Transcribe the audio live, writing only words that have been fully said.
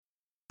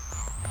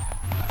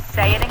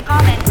Say it in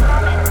common.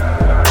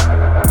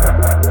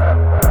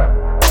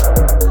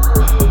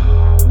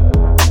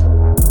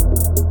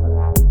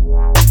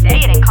 Say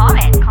it in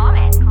common.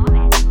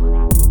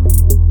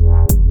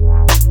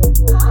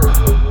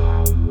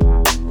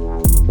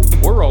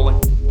 We're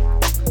rolling.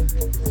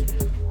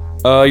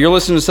 You're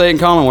listening to Say It in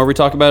Common, where we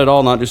talk about it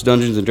all, not just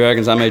Dungeons and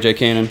Dragons. I'm AJ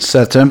Cannon.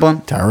 Seth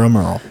Templin. Tyra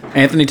Merle.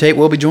 Anthony Tate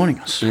will be joining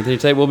us. Anthony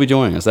Tate will be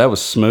joining us. That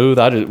was smooth.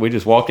 We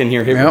just walked in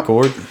here, hit Yep.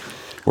 record.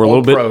 We're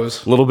Old a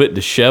pros. little bit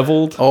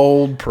disheveled.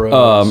 Old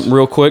pros.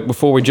 Real quick,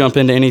 before we jump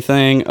into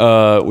anything,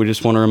 we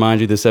just want to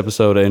remind you this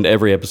episode and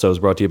every episode is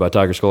brought to you by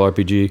Tiger Skull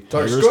RPG.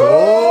 Tiger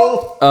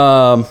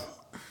Skull!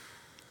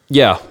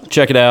 Yeah,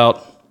 check it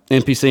out.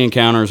 NPC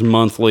encounters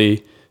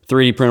monthly,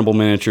 3D printable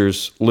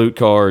miniatures, loot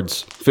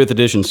cards, 5th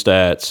edition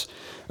stats,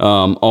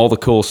 all the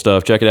cool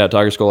stuff. Check it out,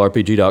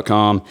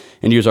 TigerSkullRPG.com,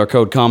 and use our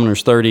code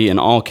Commoners30 in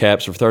all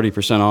caps for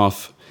 30%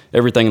 off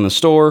everything in the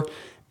store.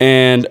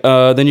 And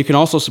then you can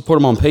also support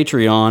them on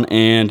Patreon.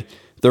 And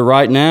they're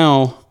right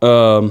now,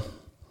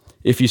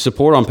 if you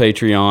support on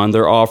Patreon,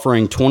 they're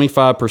offering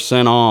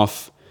 25%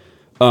 off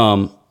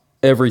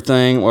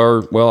everything.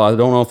 Or, well, I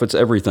don't know if it's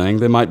everything.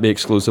 They might be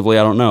exclusively.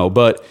 I don't know.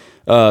 But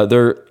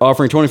they're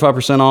offering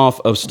 25% off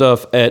of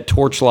stuff at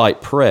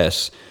Torchlight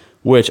Press,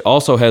 which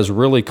also has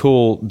really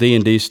cool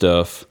D&D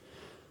stuff.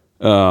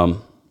 They've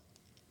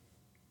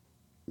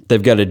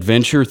got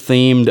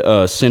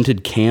adventure-themed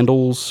scented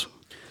candles.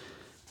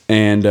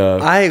 And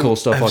cool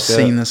stuff like that.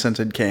 I've seen the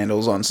scented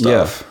candles on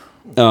stuff.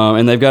 Yeah.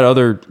 And they've got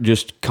other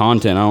just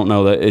content. I don't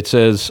know that it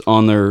says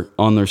on their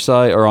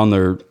site or on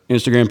their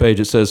Instagram page.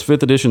 It says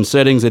 5th edition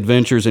settings,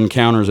 adventures,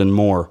 encounters, and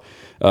more.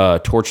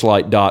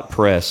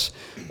 Torchlight.press.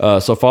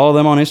 So follow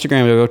them on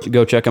Instagram.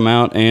 Go check them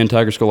out, and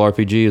Tiger Skull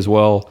RPG as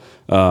well.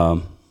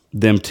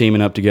 Them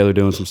teaming up together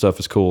doing some stuff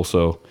is cool.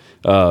 So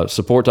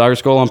support Tiger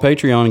Skull on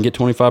Patreon and get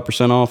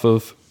 25% off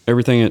of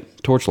everything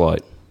at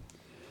Torchlight.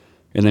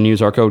 And then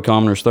use our code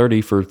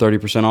Commoners30 for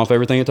 30% off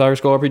everything at Tiger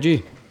Skull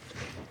RPG.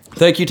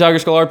 Thank you, Tiger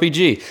Skull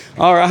RPG.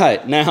 All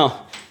right,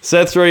 now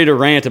Seth's ready to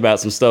rant about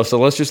some stuff, so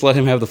let's just let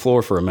him have the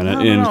floor for a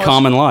minute in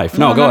common life.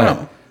 No, go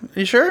ahead.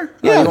 You sure?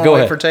 Yeah, you wanna go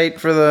wait ahead. for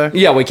Tate for the...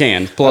 Yeah, we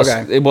can. Plus,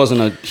 Okay. it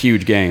wasn't a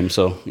huge game,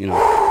 so,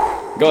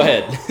 Go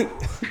ahead.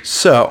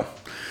 So,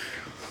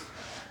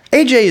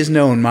 AJ is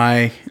known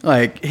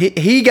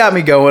he got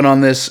me going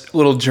on this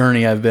little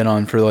journey I've been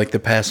on for like the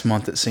past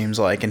month, it seems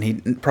like, and he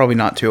probably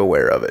not too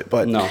aware of it,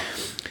 but No.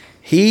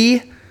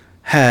 he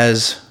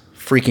has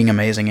freaking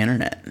amazing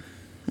internet.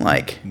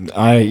 Like,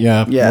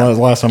 Yeah.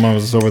 Last time I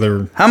was over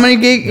there. how many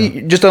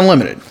gig? Just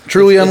unlimited,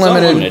 truly It's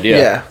unlimited. unlimited,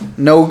 yeah.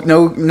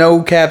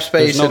 No cap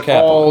space There's no at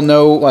cap all. on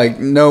it.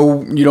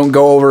 No. You don't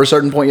go over a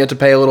certain point. You have to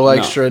pay a little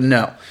extra.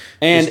 No.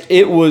 And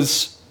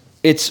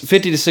it's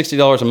 $50 to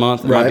 $60 a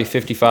month. It might be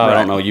 $55. I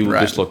don't know. You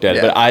just looked at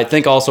it. Yeah. But I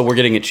think also we're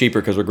getting it cheaper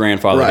because we're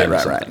grandfathered into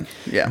something.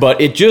 Yeah.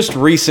 But it just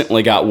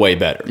recently got way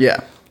better. Yeah.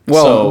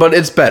 Well, but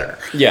it's better.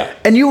 Yeah.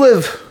 And you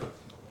live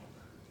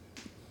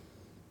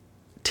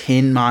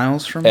 10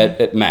 miles from me?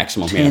 At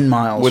maximum, 10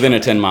 miles within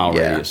from a 10-mile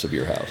Yeah. radius of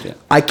your house. Yeah.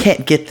 I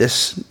can't get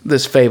this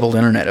fabled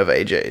internet of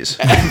AJ's.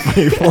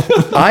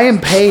 I am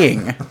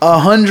paying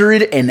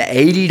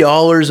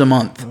 $180 a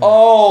month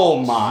Oh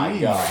my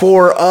god!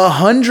 for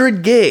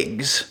 100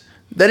 gigs.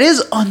 That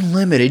is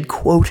unlimited,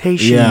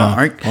 quotation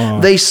mark.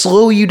 They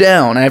slow you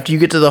down after you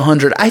get to the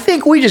 100. I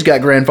think we just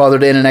got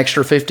grandfathered in an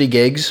extra 50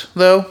 gigs,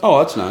 though. Oh,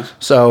 that's nice.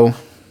 So,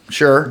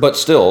 sure. But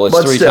still, it's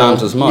three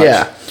times as much.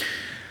 Yeah.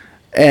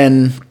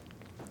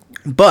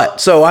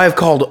 So I've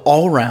called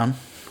all around,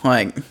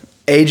 like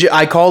AJ.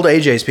 I called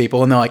AJ's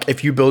people, and they're like,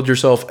 "If you build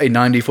yourself a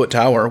 90-foot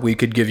tower, we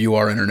could give you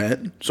our internet."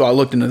 So I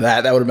looked into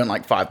that. That would have been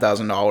like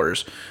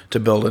 $5,000 to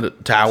build a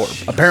tower.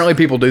 Apparently,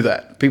 people do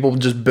that. People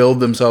just build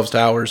themselves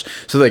towers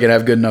so they can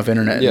have good enough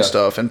internet Yeah. and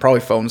stuff, and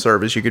probably phone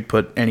service. You could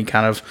put any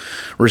kind of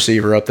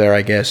receiver up there.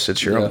 I guess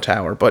it's your own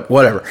tower, but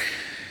whatever.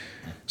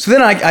 So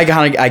then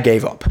I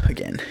gave up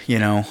again.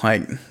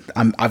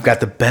 I've got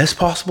the best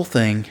possible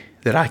thing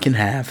that I can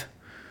have.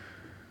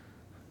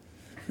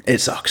 It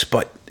sucks,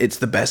 but it's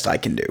the best I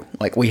can do.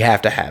 Like, we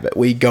have to have it.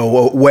 We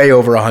go way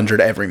over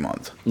 100 every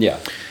month. Yeah.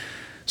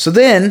 So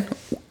then,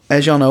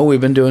 as y'all know, we've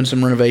been doing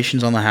some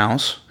renovations on the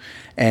house.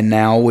 And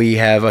now we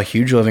have a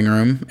huge living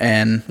room,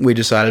 and we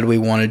decided we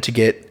wanted to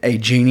get a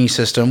Genie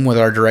system with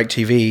our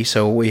DirecTV,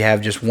 so we have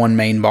just one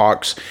main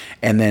box,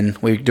 and then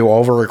we do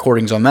all of our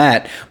recordings on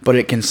that, but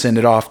it can send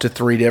it off to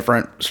 3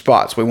 different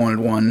spots. We wanted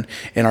one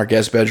in our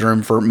guest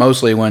bedroom for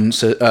mostly when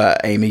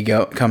Amy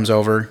comes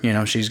over.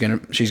 She's going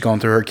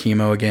through her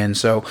chemo again,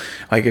 so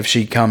like if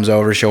she comes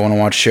over, she'll want to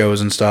watch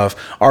shows and stuff.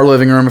 Our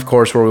living room, of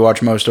course, where we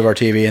watch most of our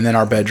TV, and then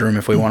our bedroom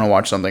if we want to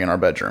watch something in our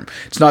bedroom.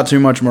 It's not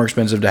too much more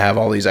expensive to have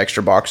all these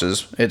extra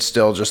boxes. It's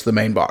still just the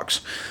main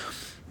box.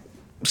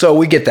 So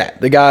we get that.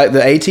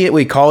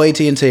 We call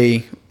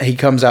AT&T. He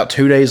comes out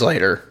 2 days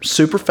later.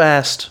 Super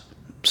fast,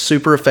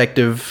 super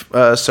effective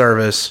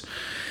service.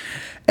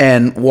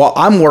 And while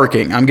I'm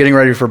working, I'm getting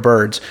ready for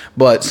birds,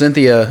 but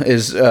Cynthia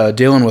is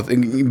dealing with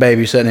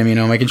babysitting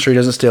him, making sure he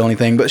doesn't steal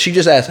anything. But she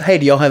just asked, hey,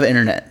 do y'all have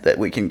internet that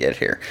we can get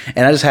here?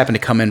 And I just happened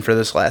to come in for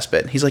this last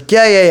bit. He's like,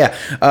 yeah.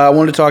 I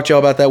wanted to talk to y'all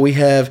about that. We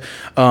have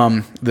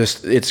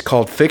this, it's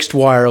called fixed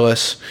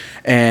wireless,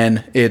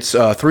 and it's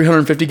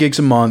 350 gigs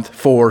a month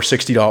for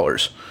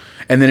 $60.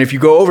 And then if you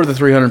go over the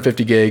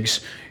 350 gigs,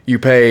 you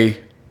pay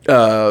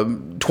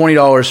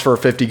 $20 for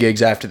 50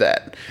 gigs after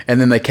that,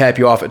 and then they cap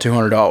you off at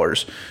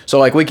 $200. So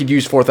like we could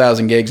use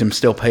 4,000 gigs and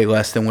still pay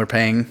less than we're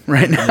paying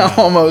right now,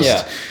 almost.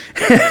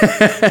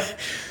 Yeah.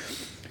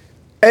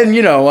 And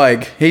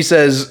like he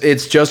says,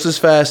 it's just as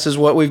fast as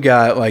what we've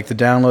got. Like the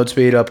download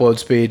speed, upload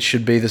speed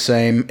should be the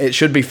same. It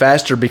should be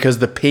faster because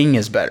the ping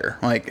is better.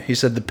 Like he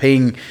said, the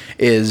ping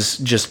is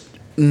just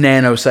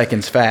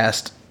nanoseconds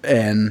fast,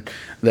 and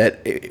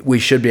that we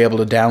should be able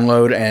to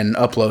download and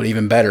upload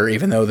even better,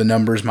 even though the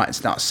numbers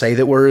might not say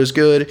that we're as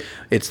good.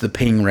 It's the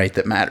ping rate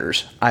that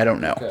matters. I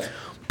don't know. Okay.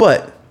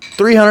 But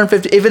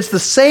 350, if it's the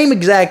same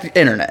exact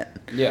internet,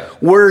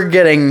 we're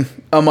getting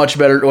a much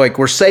better, like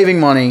we're saving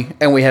money,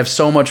 and we have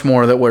so much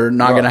more that we're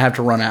not going to have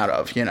to run out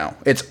of,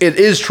 It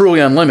is truly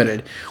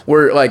unlimited.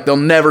 We're like, they'll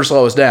never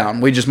slow us down.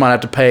 We just might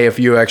have to pay a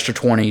few extra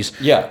 20s.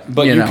 Yeah,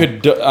 but you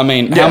could,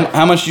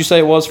 how much did you say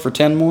it was for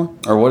 10 more?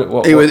 Or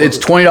what it's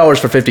 $20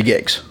 for 50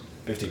 gigs.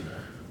 50.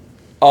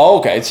 Oh,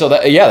 okay. So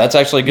that's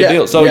actually a good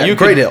deal. So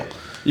great deal.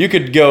 You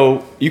could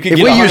go. You could.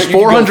 If we use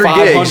 400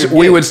 gigs,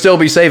 we would still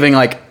be saving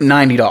like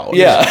 $90.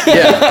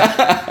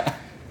 Yeah.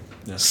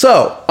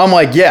 So I'm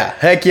like,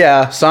 heck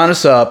yeah, sign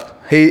us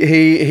up.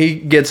 He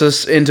gets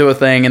us into a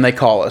thing, and they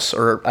call us,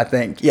 or I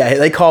think,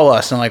 they call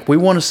us, and like, we're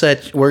gonna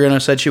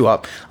set you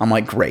up. I'm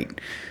like,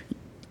 great.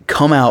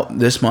 Come out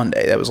this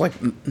Monday. That was like,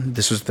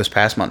 this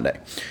past Monday.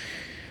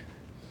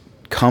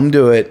 Come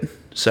do it.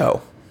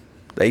 So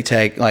they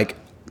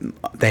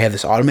they have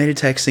this automated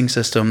texting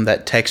system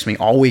that texts me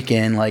all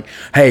weekend, like,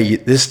 hey,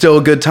 this is still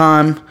a good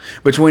time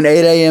between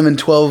 8 a.m. and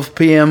 12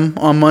 p.m.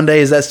 on Monday.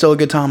 Is that still a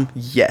good time?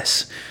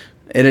 Yes.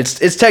 And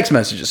it's text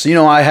messages.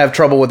 I have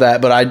trouble with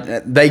that, but I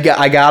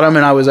got them,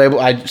 and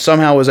I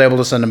somehow was able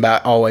to send them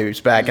back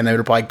always back, and they would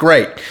reply,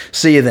 great,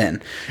 see you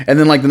then. And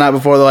then like the night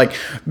before, they're like,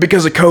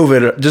 because of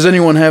COVID, does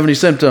anyone have any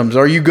symptoms?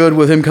 Are you good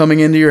with him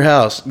coming into your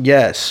house?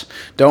 Yes.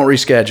 Don't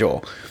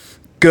reschedule.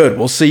 Good,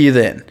 we'll see you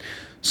then.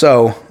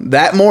 So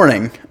that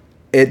morning,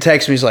 it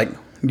texts me, it's like,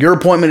 your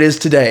appointment is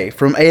today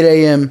from 8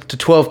 a.m. to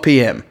 12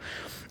 p.m.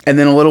 And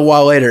then a little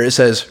while later, it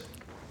says,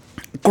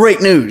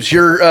 great news,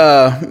 your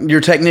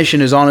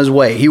technician is on his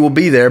way. He will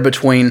be there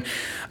between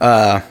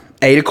 8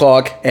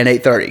 o'clock and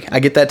 8:30. I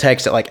get that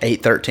text at like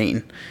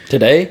 8:13.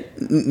 Today?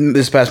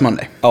 This past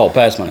Monday. Oh,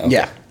 past Monday. Okay.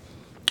 Yeah.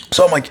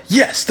 So I'm like,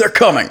 yes, they're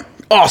coming.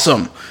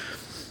 Awesome.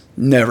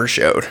 Never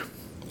showed.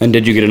 And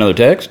did you get another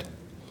text?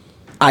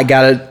 I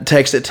got a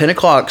text at 10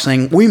 o'clock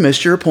saying, we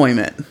missed your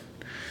appointment.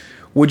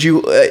 Would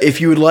you, if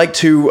you would like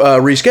to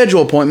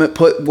reschedule appointment,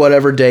 put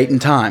whatever date and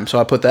time. So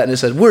I put that, and it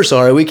says, we're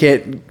sorry, we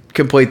can't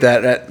complete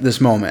that at this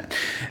moment.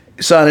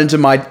 Sign into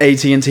my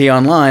AT&T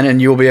online,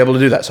 and you'll be able to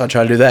do that. So I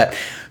tried to do that.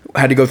 I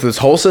had to go through this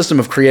whole system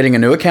of creating a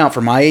new account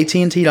for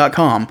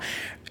myAT&T.com.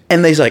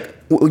 And they's like,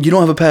 well, you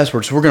don't have a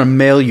password, so we're going to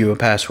mail you a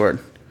password.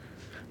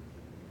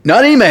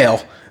 Not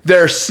email.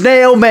 They're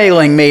snail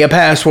mailing me a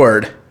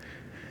password.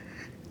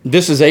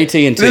 This is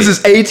AT&T. This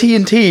is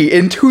AT&T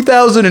in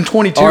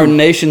 2022. Our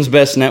nation's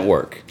best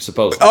network,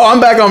 supposedly. Oh, I'm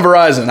back on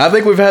Verizon. I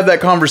think we've had that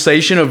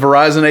conversation of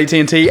Verizon,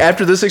 AT&T.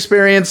 After this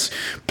experience,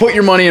 put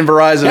your money in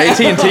Verizon.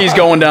 AT&T's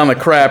going down the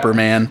crapper,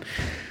 man.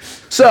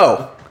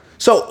 So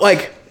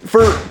like,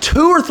 for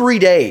 2 or 3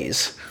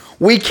 days,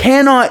 we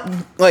cannot,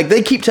 like,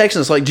 they keep texting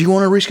us, like, do you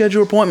want to reschedule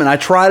your appointment? I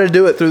try to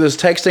do it through this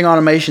texting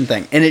automation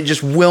thing, and it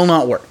just will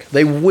not work.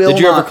 They will not.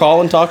 Did you ever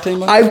call and talk to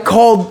him?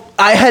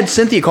 I had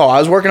Cynthia call. I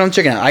was working on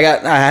chicken. I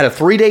had a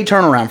 3-day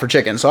turnaround for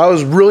chicken, so I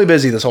was really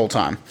busy this whole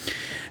time.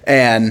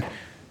 And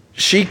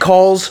she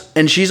calls,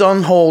 and she's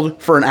on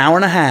hold for an hour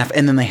and a half,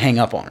 and then they hang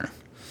up on her.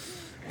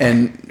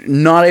 And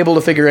not able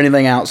to figure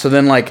anything out. So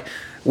then, like,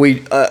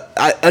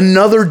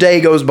 another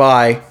day goes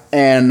by,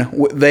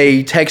 and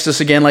they text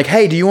us again, like,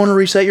 hey, do you want to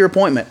reset your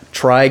appointment?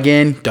 Try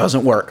again.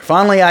 Doesn't work.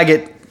 Finally,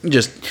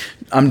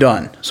 I'm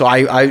done. So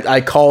I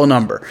call a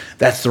number.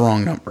 That's the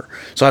wrong number.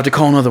 So I have to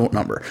call another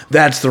number.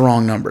 That's the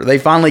wrong number. They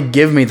finally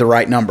give me the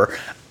right number.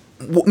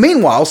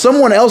 Meanwhile,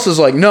 someone else is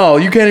like, no,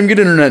 you can't even get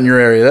internet in your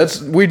area.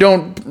 We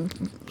don't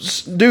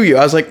do you.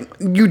 I was like,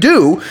 you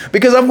do,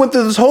 because I've went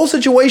through this whole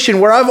situation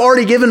where I've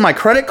already given my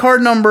credit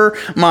card number,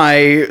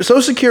 my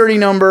social security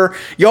number.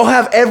 Y'all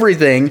have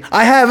everything.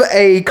 I have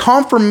a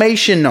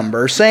confirmation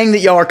number saying that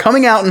y'all are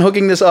coming out and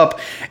hooking this up.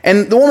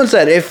 And the woman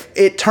said, if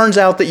it turns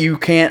out that you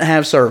can't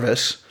have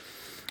service,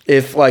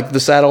 if like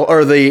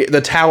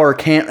the tower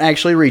can't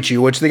actually reach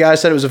you, which the guy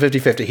said it was a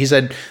 50-50. He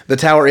said the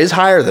tower is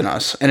higher than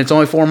us and it's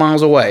only 4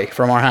 miles away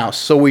from our house.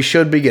 So we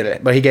should be getting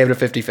it, but he gave it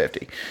a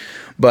 50-50.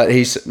 But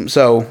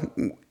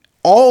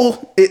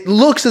it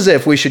looks as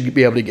if we should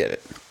be able to get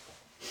it.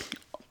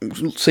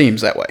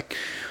 Seems that way.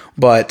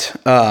 But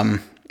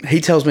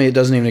He tells me it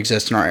doesn't even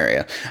exist in our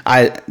area.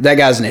 That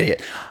guy's an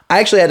idiot. I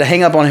actually had to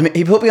hang up on him.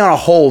 He put me on a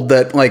hold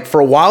that, like, for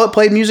a while it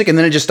played music and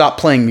then it just stopped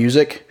playing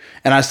music.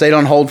 And I stayed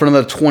on hold for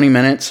another 20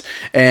 minutes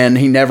and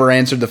he never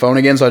answered the phone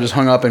again. So I just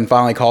hung up and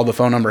finally called the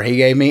phone number he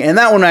gave me. And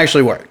that one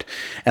actually worked.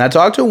 And I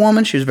talked to a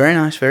woman. She was very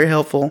nice, very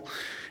helpful.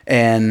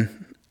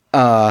 And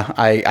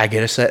I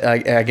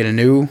get a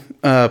new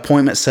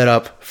appointment set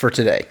up for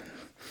today.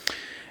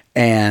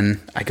 And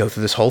I go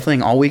through this whole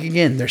thing all week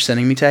again. They're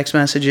sending me text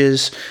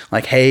messages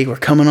like, hey, we're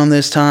coming on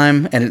this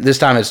time. And this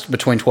time it's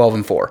between 12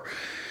 and 4.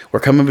 We're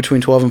coming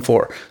between 12 and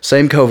 4.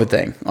 Same COVID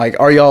thing. Like,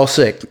 are y'all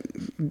sick?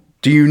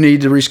 Do you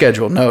need to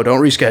reschedule? No,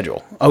 don't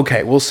reschedule.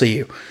 Okay, we'll see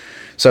you.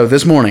 So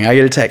this morning I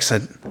get a text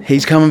that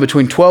he's coming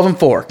between 12 and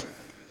 4,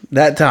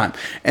 that time.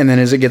 And then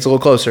as it gets a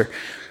little closer,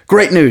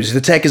 great news, the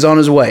tech is on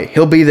his way.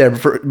 He'll be there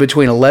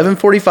between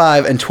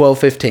 11:45 and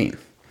 12:15.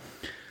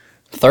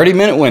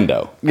 30-minute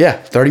window. Yeah,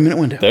 30-minute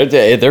window.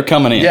 They're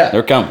coming in. Yeah.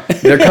 They're coming.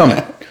 They're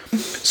coming.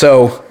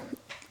 So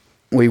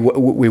we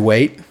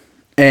wait,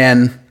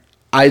 and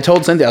I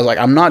told Cynthia, I was like,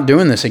 I'm not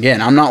doing this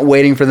again. I'm not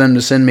waiting for them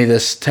to send me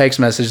this text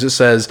message that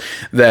says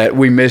that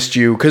we missed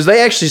you. Because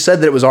they actually said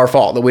that it was our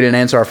fault, that we didn't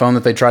answer our phone,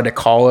 that they tried to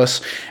call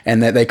us,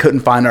 and that they couldn't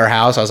find our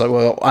house. I was like,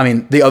 well, I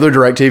mean, the other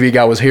DirecTV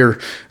guy was here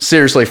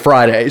seriously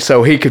Friday,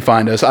 so he could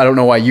find us. I don't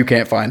know why you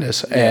can't find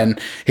us. Yeah. And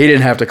he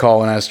didn't have to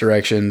call and ask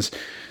directions.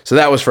 So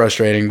that was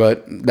frustrating,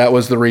 but that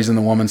was the reason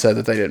the woman said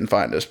that they didn't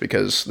find us,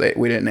 because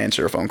we didn't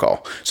answer a phone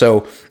call.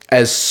 So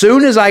as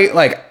soon as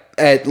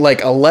at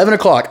 11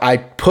 o'clock, I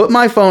put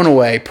my phone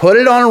away, put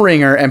it on a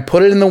ringer, and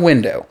put it in the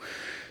window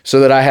so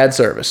that I had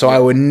service. So I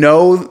would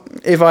know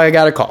if I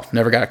got a call.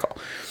 Never got a call.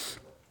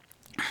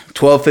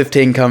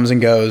 12:15 comes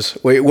and goes.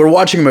 We're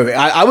watching a movie.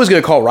 I was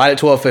going to call right at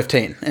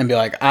 12:15 and be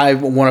like, I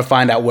want to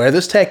find out where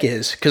this tech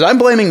is, because I'm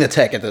blaming the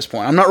tech at this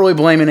point. I'm not really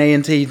blaming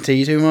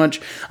AT&T too much.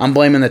 I'm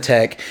blaming the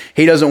tech.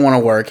 He doesn't want to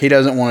work. He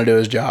doesn't want to do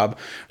his job.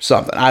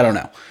 Something. I don't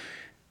know.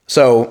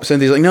 So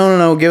Cynthia's like,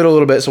 no, give it a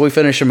little bit. So we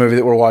finish a movie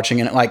that we're watching,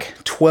 and at like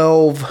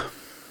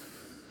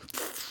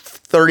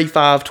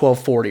 12:35,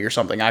 12:40 or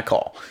something, I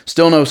call.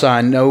 Still no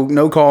sign,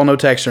 no call, no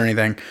text or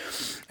anything.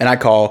 And I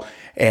call,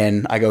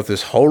 and I go through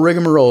this whole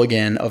rigmarole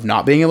again of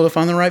not being able to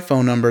find the right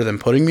phone number, then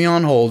putting me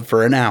on hold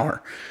for an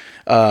hour.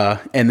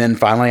 And then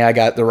finally I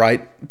got the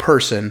right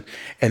person,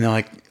 and they're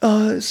like,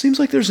 it seems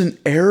like there's an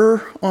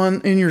error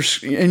in your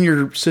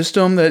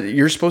system that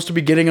you're supposed to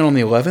be getting it on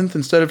the 11th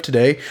instead of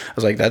today. I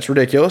was like, that's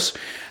ridiculous.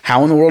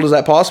 How in the world is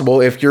that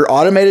possible if your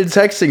automated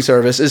texting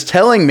service is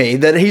telling me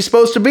that he's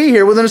supposed to be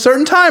here within a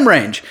certain time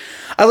range?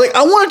 I was like,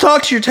 I want to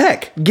talk to your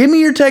tech. Give me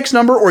your text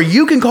number, or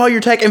you can call your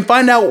tech and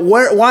find out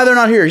why they're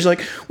not here. He's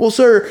like, well,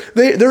 sir,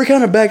 they're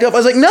kind of backed up. I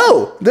was like,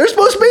 no, they're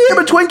supposed to be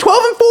here between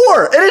 12 and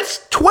 4, and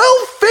it's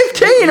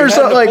 12:15 or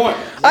something. Like,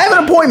 I have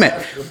an appointment.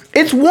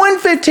 It's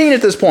 1:15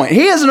 at this point.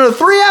 He has another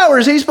 3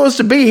 hours. He's supposed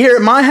to be here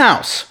at my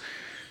house,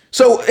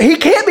 so he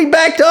can't be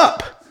backed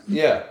up.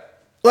 Yeah.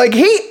 Like,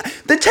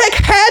 the tech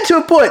had to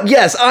have put,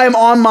 yes, I'm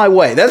on my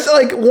way. That's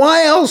like,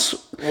 why else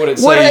would it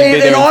say you'd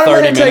be there in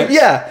 30 minutes?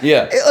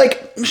 Yeah.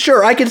 Like,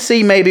 sure, I could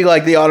see maybe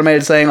like the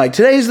automated saying like,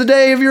 today's the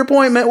day of your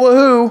appointment,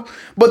 woohoo.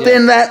 But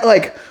then that,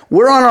 like,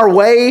 we're on our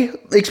way,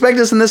 expect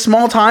us in this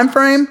small time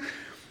frame.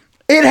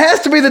 It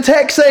has to be the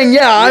tech saying,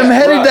 I'm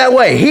headed that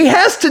way. He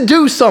has to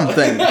do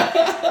something.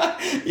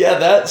 Yeah,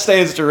 that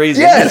stands to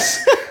reason.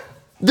 Yes.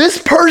 This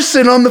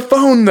person on the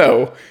phone,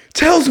 though,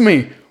 tells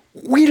me,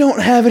 we don't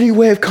have any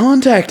way of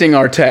contacting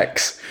our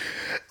techs.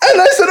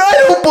 And I said,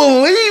 I don't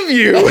believe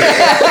you.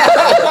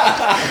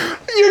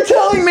 You're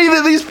telling me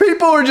that these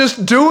people are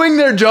just doing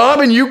their job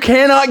and you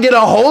cannot get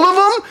a hold of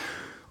them?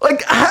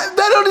 Like,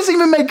 that doesn't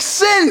even make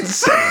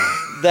sense.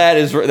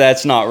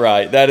 That's not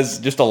right. That is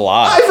just a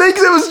lie. I think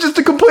that was just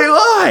a complete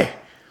lie.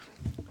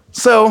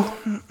 So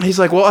he's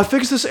like, well, I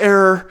fixed this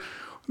error.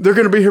 They're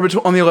going to be here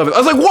on the 11th. I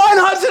was like, why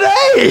not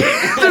today?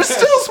 They're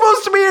still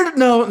supposed to be here.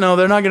 No,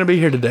 they're not going to be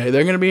here today.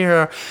 They're going to be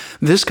here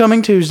this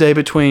coming Tuesday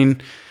between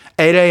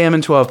 8 a.m.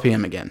 and 12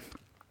 p.m. again.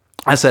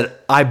 I said,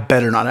 I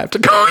better not have to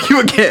call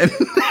you again.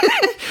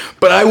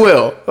 But I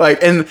will.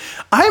 Like, and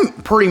I'm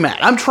pretty mad.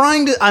 I'm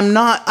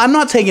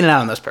not taking it out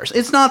on this person.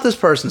 It's not this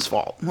person's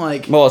fault.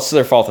 Like, well, it's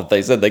their fault that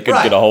they said they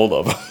couldn't get a hold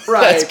of them.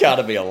 Right. That's got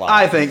to be a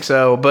lie. I think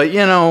so. But,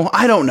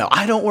 I don't know.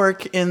 I don't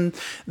work in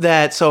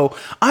that. So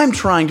I'm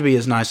trying to be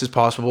as nice as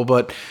possible.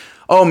 But,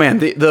 oh, man,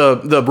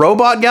 the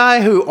robot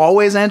guy who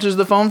always answers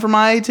the phone for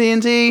my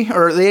AT&T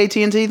or the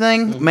AT&T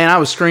thing, man, I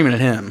was screaming at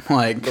him.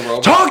 Like,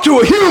 talk to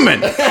a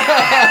human.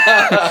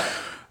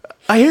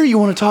 I hear you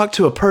want to talk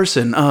to a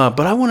person,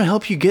 but I want to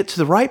help you get to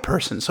the right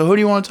person. So who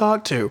do you want to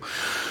talk to?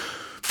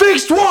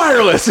 Fixed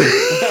Wireless.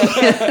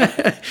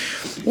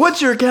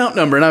 What's your account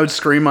number? And I would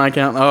scream my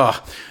account.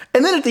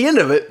 And then at the end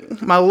of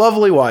it, my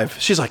lovely wife,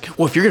 she's like,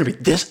 well, if you're going to be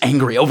this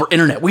angry over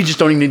internet, we just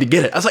don't even need to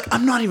get it. I was like,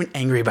 I'm not even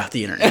angry about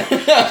the internet.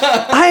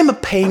 I am a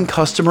paying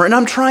customer, and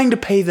I'm trying to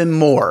pay them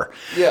more.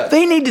 Yeah.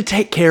 They need to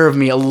take care of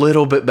me a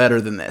little bit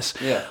better than this.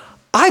 Yeah.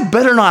 I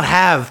better not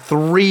have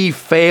 3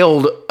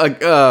 failed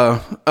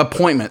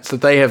appointments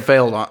that they have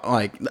failed on.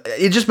 Like,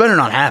 it just better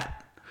not happen.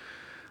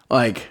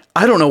 Like,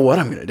 I don't know what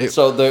I'm going to do.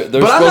 So there's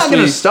but I'm not going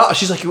to be... stop.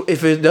 She's like,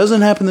 if it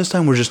doesn't happen this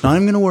time, we're just not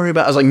even going to worry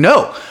about it. I was like,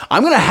 no,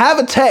 I'm going to have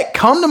a tech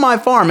come to my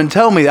farm and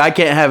tell me that I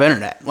can't have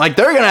internet. Like,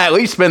 they're going to at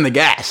least spend the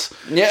gas.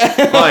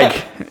 Yeah.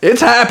 Like,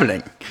 it's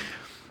happening.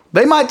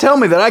 They might tell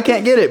me that I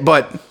can't get it,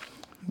 but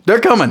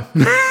they're coming.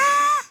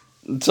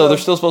 So they're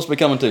still supposed to be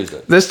coming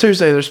Tuesday. This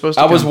Tuesday, they're supposed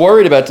to I was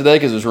worried about today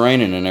because it was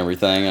raining and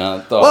everything. And I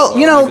thought, well,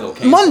 you maybe know,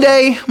 they'll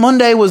cancel.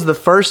 Monday was the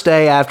first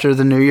day after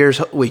the New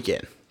Year's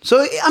weekend.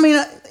 So, I mean,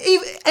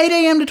 8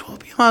 a.m. to 12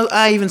 p.m.,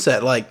 I even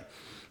said, like,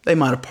 they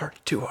might have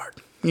partied too hard.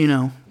 You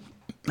know,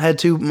 had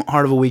too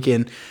hard of a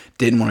weekend,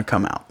 didn't want to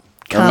come out.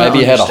 Or maybe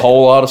you had a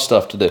whole lot of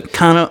stuff to do.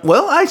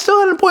 Well, I still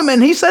had an appointment,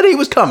 and he said he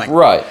was coming.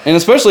 Right. And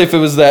especially if it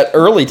was that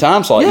early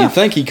time slot, Yeah. you'd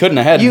think he couldn't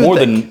have had more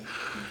than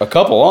a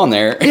couple on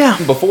there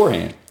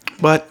beforehand.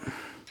 But,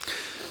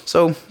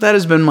 so that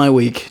has been my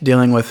week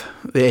dealing with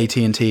the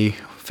AT&T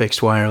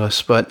fixed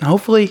wireless. But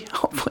hopefully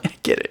I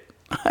get it.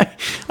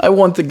 I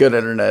want the good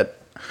internet.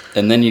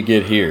 And then you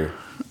get here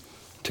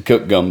to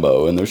cook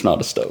gumbo, and there's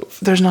not a stove.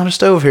 There's not a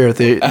stove here at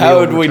the How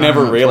would we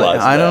never realize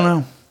that? I don't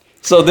know.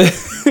 So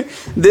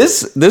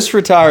this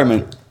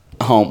retirement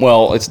home,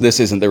 well, this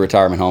isn't the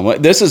retirement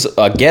home. This is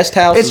a guest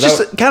house? It's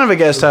just kind of a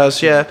guest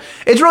house, yeah.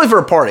 It's really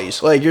for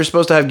parties. Like, you're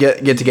supposed to have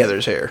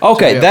get-togethers here.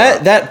 Okay,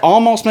 that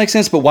almost makes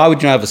sense, but why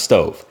would you not have a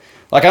stove?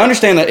 Like, I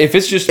understand that if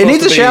it's just It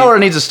needs a shower, it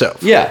needs a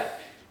stove. Yeah.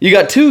 You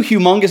got two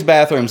humongous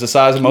bathrooms the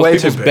size of most Way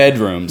people's too big.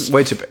 bedrooms.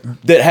 Way too big.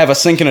 That have a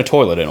sink and a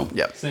toilet in them.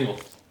 Yep. Single.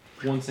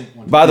 One sink,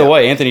 one. By the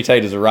way, Anthony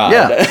Tate has arrived.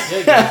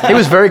 Yeah. He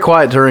was very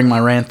quiet during my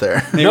rant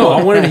there. No,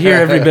 I wanted to hear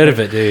every bit of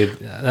it, dude.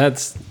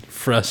 That's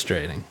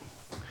frustrating.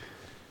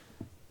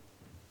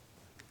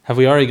 Have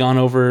we already gone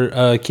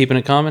over keeping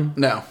it common?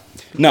 No.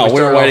 No, we were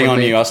started waiting off on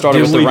with you. me. I started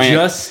Did with the we rant.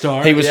 just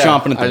start? He was Yeah,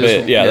 chomping at the I bit.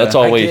 just- Yeah, yeah. that's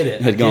all I we get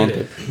it. had I gone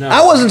get through. it. No.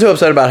 I wasn't too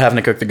upset about having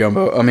to cook the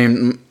gumbo. I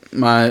mean,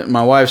 my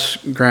wife's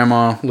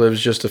grandma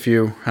lives just a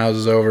few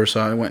houses over,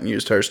 so I went and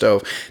used her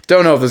stove.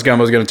 Don't know if this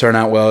gumbo is going to turn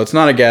out well. It's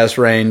not a gas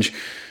range.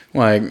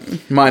 Like,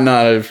 it might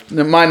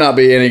not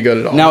be any good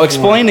at all. Now,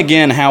 explain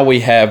again how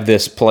we have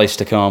this place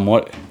to come.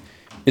 What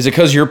is it?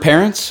 Because your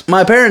parents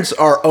my parents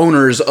are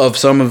owners of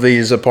some of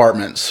these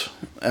apartments.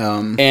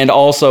 and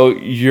also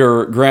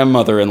your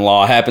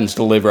grandmother-in-law happens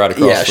to live right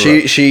across. Yeah, the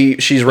road.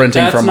 she's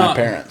renting That's from my not-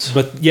 parents.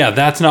 But yeah,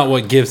 that's not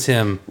what gives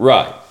him.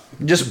 Right.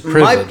 Just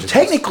privileges.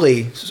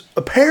 technically,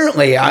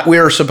 apparently, we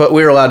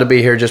were allowed to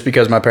be here just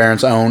because my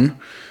parents own.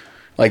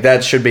 Like,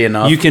 that should be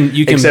enough. You can.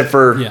 except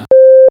for yeah.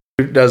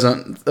 who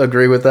doesn't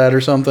agree with that or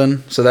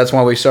something. So that's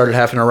why we started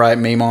having to write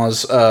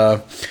Mima's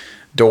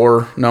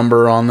door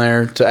number on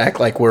there to act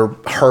like we're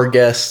her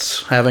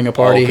guests having a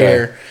party Okay.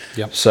 here.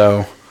 Yep.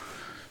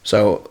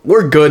 So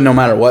we're good no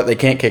matter what. They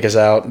can't kick us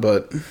out,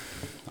 but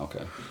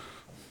Okay.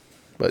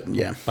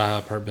 yeah. Buy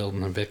up her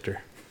building in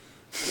Victor.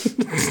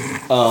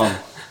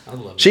 I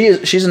love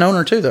it. She's an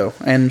owner too though,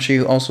 and she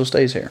also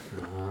stays here.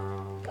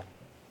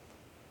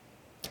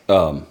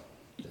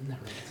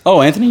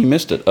 Oh, Anthony, you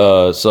missed it.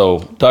 So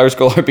Tiger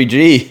Skull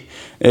RPG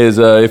is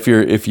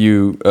if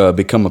you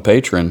become a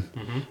patron,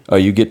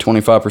 you get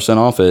 25%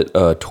 off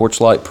at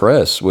Torchlight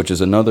Press, which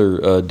is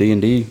another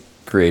D&D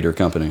creator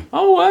company,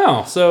 Oh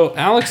wow! So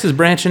Alex is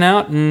branching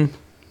out and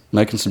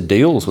making some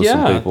deals with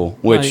some Yeah, people.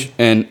 Which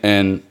like-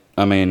 and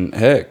I mean,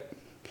 heck,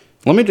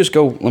 let me just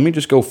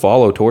go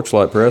follow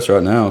Torchlight Press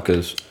right now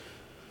because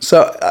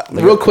So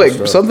real got cool quick,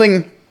 stuff.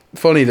 something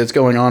funny that's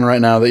going on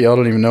right now that y'all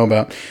don't even know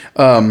about.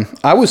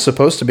 I was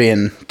supposed to be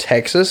in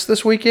Texas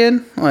this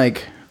weekend.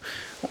 Like,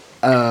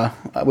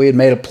 we had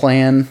made a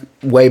plan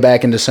way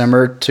back in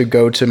December to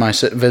go to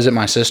visit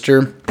my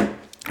sister,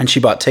 and she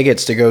bought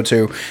tickets to go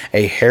to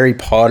a Harry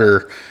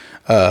Potter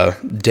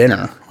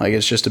dinner. Like,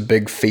 it's just a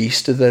big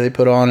feast that they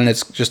put on, and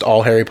it's just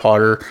all Harry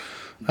Potter.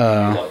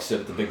 Yeah,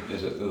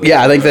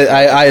 I think that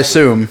I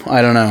assume,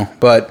 I don't know,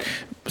 but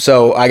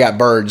so I got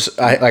birds.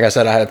 Like I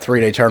said, I had a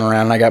 3-day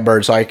turnaround, and I got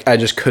birds, so I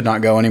just could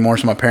not go anymore.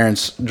 So my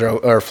parents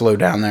flew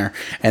down there,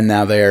 and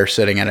now they are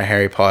sitting at a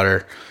Harry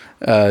Potter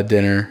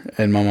dinner,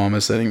 and my mom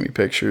is sending me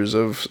pictures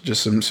of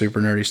just some super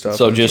nerdy stuff.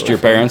 So It's just really your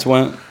fun. parents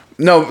went.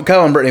 No,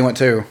 Kyle and Brittany went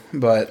too,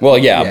 but Well,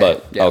 yeah,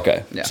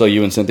 okay. yeah. So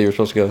you and Cynthia were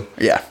supposed to go.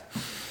 yeah,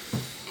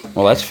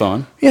 Well, that's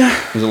fun. yeah.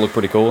 Does it look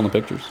pretty cool in the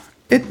pictures?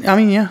 I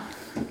mean, yeah.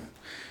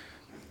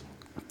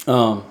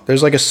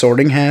 There's like a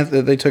sorting hat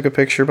that they took a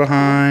picture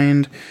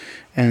behind,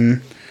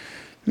 and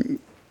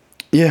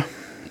yeah,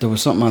 There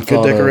was something I good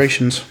thought of.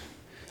 decorations.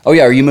 Oh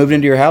yeah, are you moved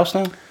into your house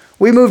now?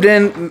 We moved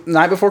in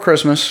night before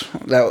Christmas.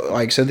 That,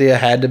 like Cynthia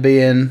had to be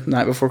in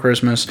night before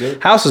Christmas.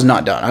 House is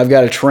not done. I've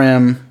got to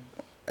trim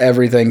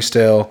everything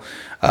still.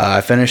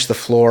 I finished the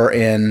floor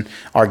in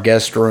our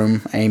guest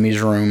room,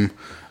 Amy's room,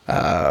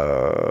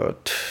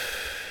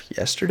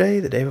 yesterday,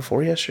 the day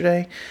before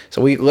yesterday.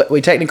 So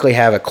we technically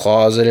have a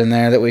closet in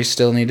there that we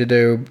still need to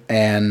do,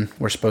 and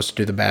we're supposed to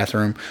do the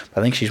bathroom.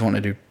 I think she's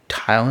wanting to do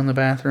tile in the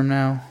bathroom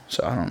now,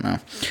 so I don't know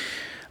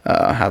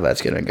how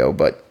that's gonna go.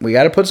 But we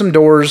got to put some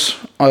doors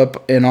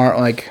up in our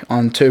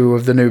on 2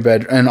 of the new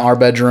bed in our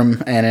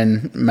bedroom and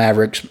in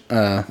Maverick's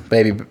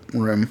baby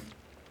room.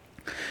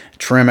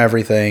 trim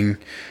everything.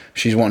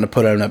 She's wanting to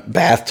put in a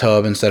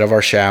bathtub instead of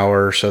our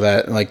shower, so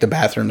that like the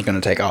bathroom's going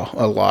to take a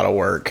lot of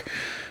work.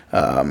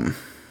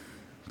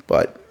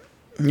 But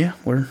yeah,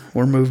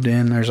 we're moved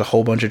in. There's a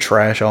whole bunch of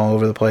trash all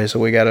over the place that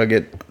we got to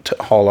get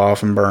hauled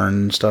off and burned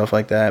and stuff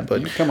like that.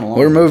 But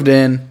we're moved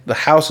in. The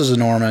house is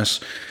enormous.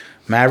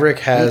 Maverick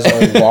has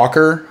a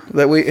walker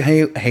that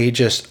he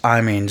just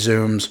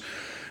zooms.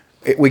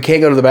 We can't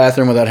go to the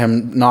bathroom without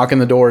him knocking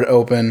the door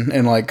open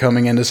and like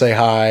coming in to say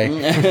hi,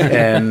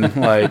 and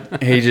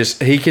like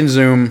he can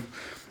zoom.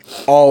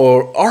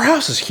 Our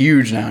house is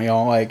huge now,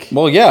 y'all. Like,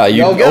 well, yeah,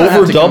 you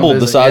over doubled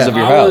the size of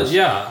your house.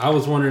 I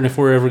was wondering if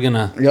we're ever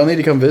gonna. Y'all need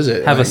to come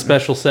visit. Have a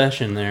special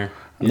session there.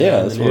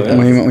 Yeah, that's what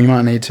we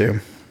might need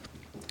to.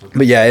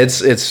 But yeah,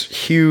 it's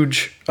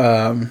huge,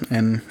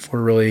 and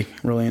we're really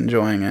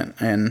enjoying it.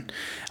 And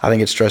I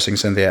think it's stressing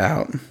Cynthia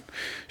out.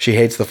 She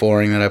hates the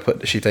flooring that I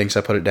put. She thinks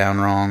I put it down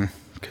wrong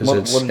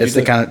because it's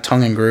the kind of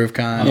tongue and groove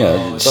kind.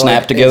 Yeah,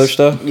 snap together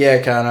stuff.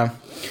 Yeah, kind of.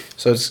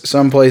 So it's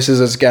some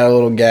places it's got a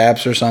little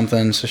gaps or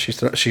something. So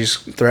she's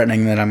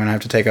threatening that I'm gonna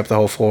have to take up the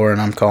whole floor,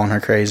 and I'm calling her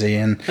crazy.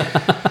 And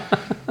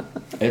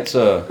it's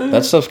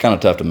that stuff's kind of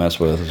tough to mess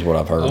with, is what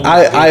I've heard.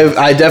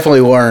 I definitely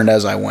learned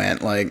as I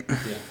went.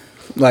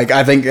 Like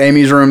I think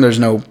Amy's room, there's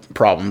no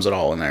problems at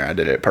all in there. I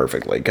did it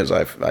perfectly because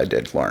I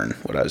did learn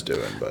what I was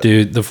doing. But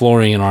dude, the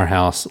flooring in our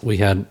house, we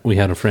had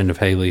a friend of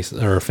Haley's,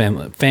 or a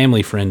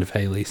family friend of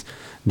Haley's,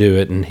 do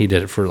it, and he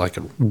did it for like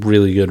a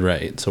really good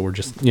rate. So we're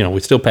just, we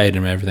still paid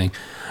him everything.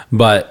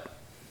 But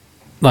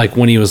like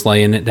when he was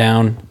laying it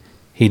down,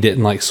 he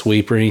didn't like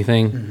sweep or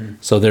anything. Mm-hmm.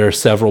 So there are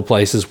several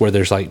places where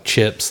there's like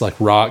chips, like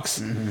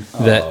rocks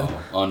that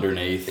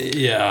underneath.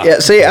 Yeah. Yeah.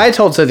 See, I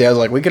told Cynthia, I was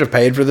like, we could have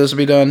paid for this to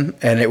be done,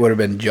 and it would have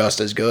been just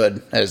as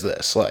good as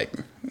this. Like,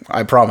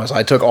 I promise,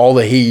 I took all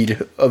the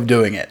heat of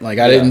doing it. Like,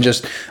 I didn't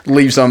just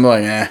leave something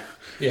like,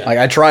 Yeah. Like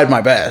I tried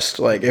my best.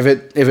 Like if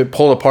it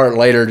pulled apart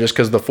later, just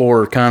because the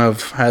floor kind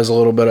of has a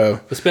little bit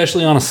of,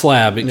 especially on a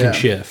slab, it can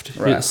shift.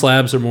 Right.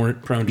 Slabs are more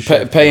prone to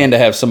shift. Paying to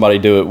have somebody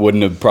do it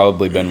wouldn't have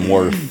probably been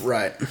worth.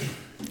 Right.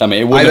 I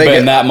mean, it wouldn't have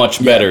been that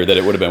much better that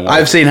it would have been worth.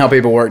 I've seen how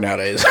people work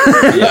nowadays.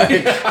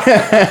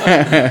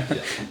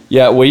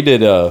 Yeah, we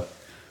did.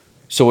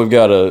 So we've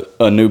got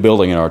a new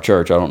building in our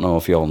church. I don't know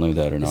if y'all knew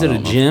that or not. Is it a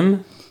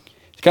gym?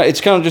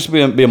 It's kind of just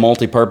be a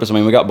multi-purpose. I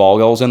mean, we got ball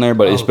goals in there,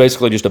 but it's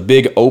basically just a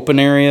big open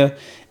area,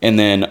 and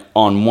then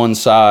on one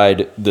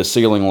side the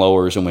ceiling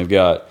lowers, and we've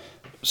got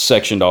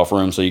sectioned off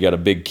rooms. So you got a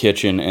big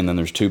kitchen, and then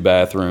there's 2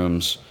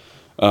 bathrooms,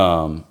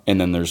 and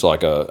then there's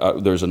like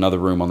there's another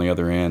room on the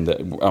other end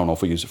that I don't know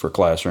if we use it for a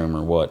classroom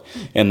or what.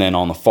 And then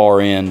on the far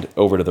end,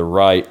 over to the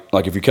right,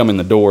 like if you come in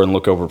the door and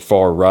look over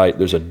far right,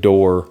 there's a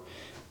door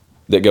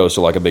that goes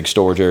to like a big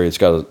storage area. It's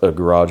got a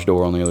garage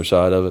door on the other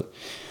side of it.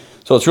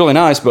 So it's really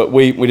nice, but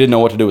we didn't know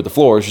what to do with the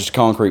floor. It's just a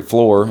concrete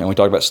floor, and we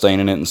talked about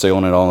staining it and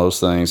sealing it, all those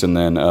things. And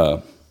then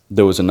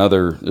there was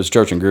this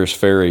church in Greers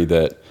Ferry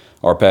that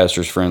our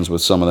pastor's friends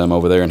with some of them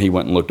over there, and he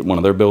went and looked at one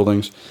of their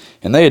buildings,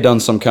 and they had done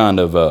some kind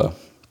of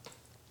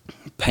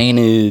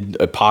painted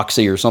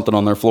epoxy or something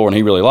on their floor, and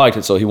he really liked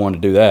it, so he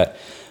wanted to do that.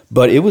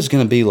 But it was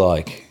going to be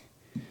like,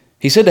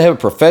 he said to have it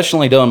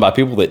professionally done by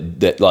people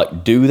that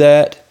like do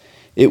that,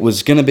 it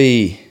was going to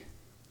be,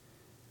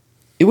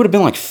 it would have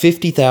been like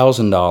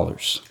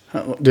 $50,000.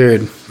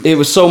 Dude, it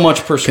was so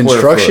much per square foot.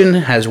 Construction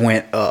has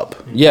went up.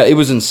 Yeah, it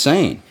was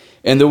insane.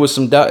 And there was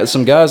some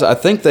guys, I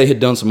think they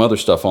had done some other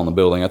stuff on the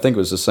building. I think it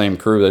was the same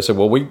crew. They said,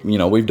 well,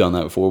 we've done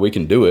that before. We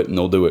can do it. And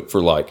they'll do it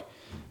for like,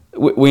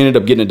 we ended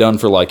up getting it done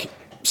for like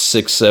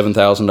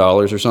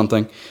 $6,000-$7,000 or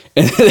something.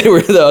 And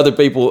the other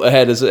people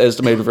had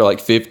estimated for like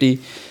 50.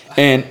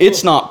 And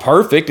it's not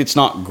perfect. It's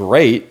not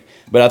great.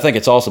 But I think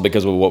it's also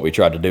because of what we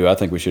tried to do. I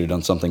think we should have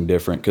done something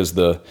different because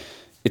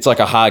it's like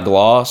a high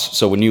gloss,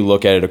 so when you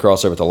look at it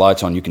across there with the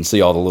lights on, you can see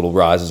all the little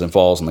rises and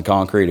falls in the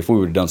concrete. If we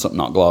would have done something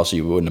not glossy,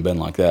 it wouldn't have been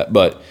like that.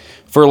 But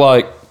for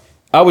like,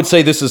 I would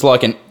say this is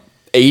like an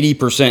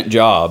 80%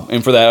 job,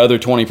 and for that other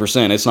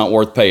 20%, it's not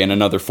worth paying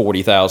another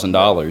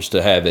 $40,000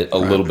 to have it a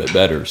little bit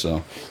better.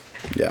 So,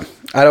 yeah,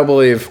 I don't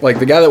believe, like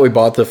the guy that we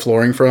bought the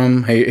flooring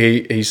from,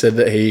 he said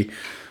that he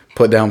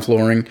put down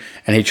flooring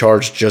and he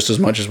charged just as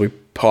much as we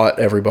bought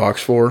every box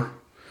for.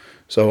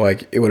 So,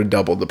 like, it would have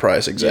doubled the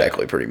price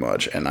exactly, pretty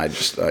much. And I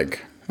just,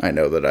 like, I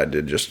know that I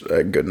did just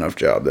a good enough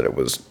job that it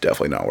was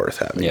definitely not worth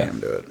having him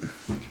do it.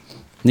 Do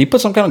you put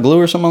some kind of glue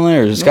or something on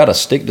there? Or has it got a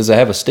stick? Does it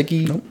have a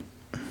sticky? Nope.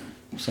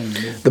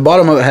 The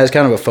bottom of it has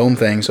kind of a foam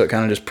thing, so it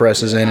kind of just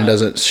presses in and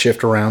doesn't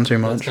shift around too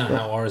much. That's not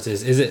how ours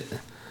is. Is it,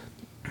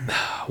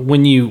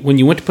 when you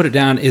went to put it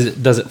down,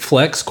 does it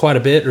flex quite a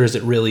bit, or is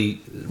it really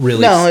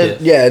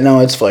stiff?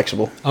 It's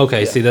flexible.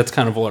 Okay, see, that's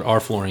kind of what our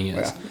flooring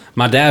is. Yeah.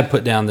 My dad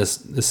put down the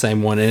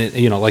same one, and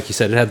it, like you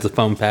said, it has the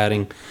foam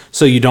padding,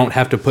 so you don't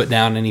have to put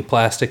down any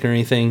plastic or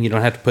anything. You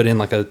don't have to put in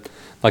like a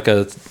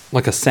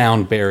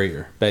sound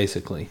barrier,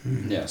 basically,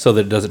 so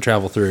that it doesn't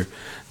travel through.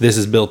 This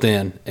is built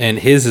in, and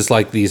his is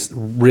like these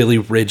really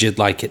rigid,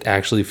 like it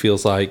actually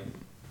feels like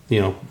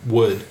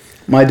wood.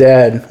 My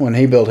dad, when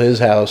he built his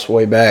house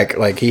way back,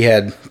 like he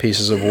had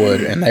pieces of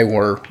wood, and they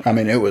were, I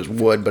mean, it was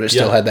wood, but it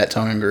still had that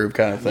tongue and groove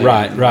kind of thing.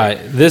 Right.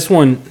 This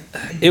one,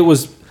 it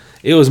was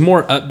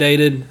more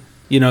updated.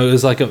 You know, it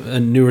was like a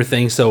newer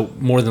thing, so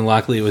more than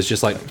likely it was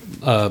just like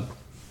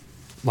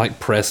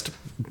pressed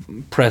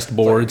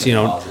boards. You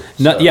know,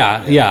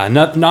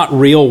 not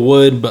real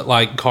wood, but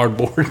like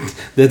cardboard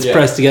that's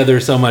pressed together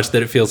so much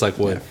that it feels like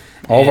wood.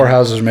 All of our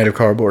houses are made of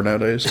cardboard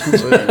nowadays.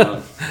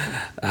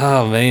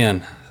 Oh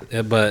man,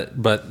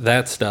 but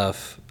that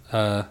stuff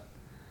that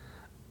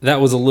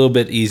was a little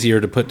bit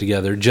easier to put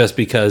together just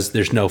because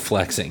there's no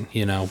flexing,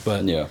 you know.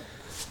 But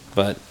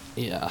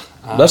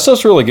that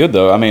stuff's really good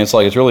though. I mean, it's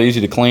really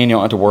easy to clean. You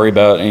don't have to worry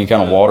about any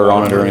kind of water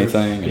on it or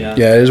anything. Yeah,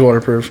 it is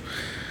waterproof.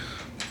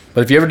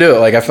 But if you ever do it,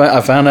 like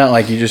I found out,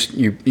 like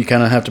you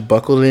kind of have to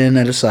buckle it in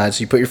at a side.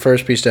 So you put your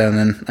first piece down,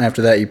 and then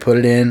after that you put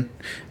it in,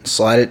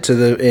 slide it to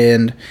the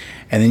end,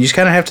 and then you just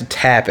kind of have to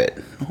tap it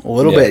a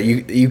little bit.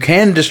 You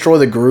can destroy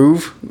the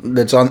groove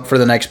that's on for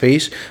the next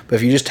piece, but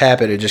if you just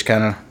tap it, it just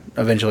kind of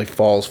eventually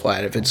falls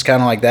flat. If it's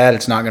kind of like that,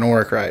 it's not going to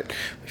work right.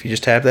 If you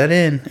just tap that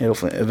in,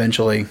 it'll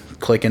eventually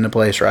click into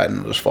place right, and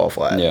it'll just fall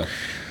flat. Yeah.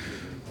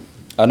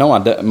 I know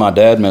my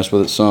dad messed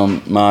with it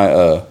some.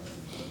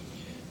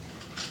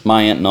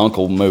 My aunt and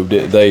uncle moved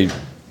it. They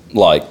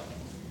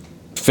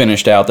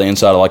finished out the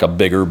inside of like a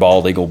bigger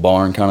bald eagle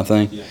barn kind of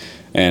thing. Yeah.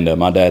 And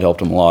my dad helped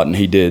them a lot, and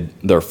he did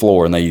their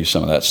floor, and they used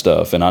some of that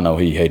stuff. And I know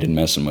he hated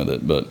messing with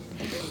it, but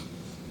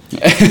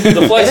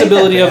the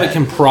flexibility of it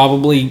can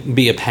probably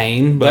be a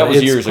pain. But that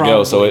was years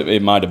ago, so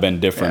it might have been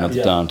different at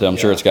the time. I'm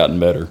sure it's gotten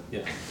better.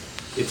 Yeah.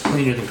 It's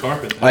cleaner than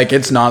carpet. Like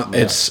it's not.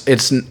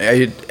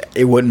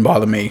 It wouldn't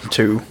bother me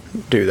to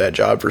do that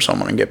job for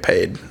someone and get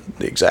paid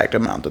the exact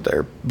amount that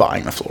they're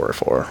buying the floor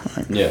for.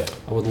 Yeah,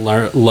 I would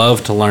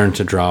love to learn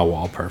to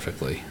drywall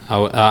perfectly.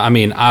 I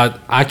mean,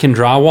 I can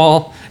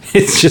drywall.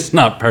 It's just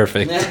not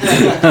perfect.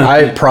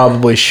 I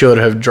probably should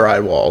have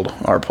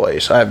drywalled our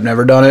place. I've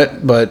never done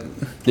it, but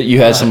that you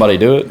had somebody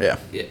do it.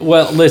 Yeah.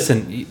 Well,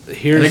 listen.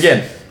 Here's and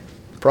again.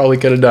 Probably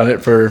could have done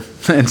it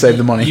and saved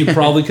the money. You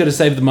probably could have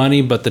saved the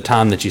money, but the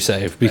time that you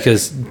saved,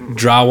 because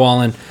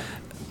drywalling,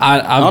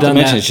 I've Not done to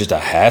mention that. It's just a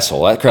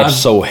hassle. That crap's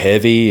so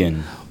heavy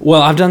and.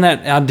 Well, I've done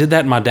that. I did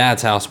that in my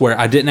dad's house where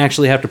I didn't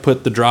actually have to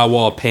put the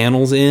drywall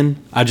panels in.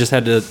 I just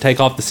had to take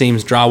off the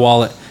seams,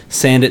 drywall it,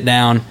 sand it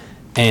down,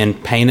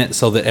 and paint it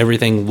so that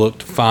everything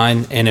looked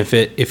fine. And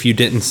if you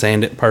didn't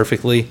sand it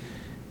perfectly,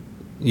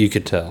 you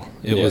could tell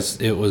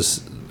it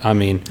was. I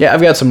mean, yeah,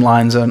 I've got some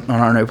lines on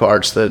our new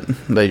parts that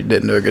they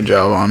didn't do a good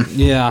job on.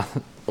 Yeah,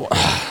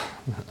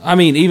 I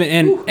mean,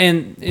 even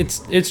and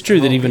it's true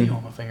that even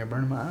my finger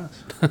burning my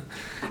eyes.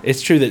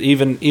 It's true that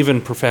even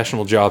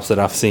professional jobs that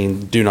I've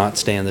seen do not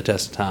stand the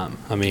test of time.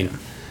 I mean,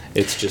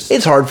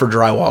 it's hard for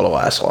drywall to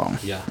last long.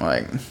 Yeah,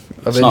 like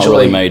it's not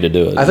really made to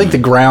do it. I think the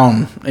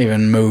ground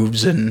even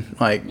moves and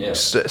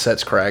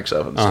sets cracks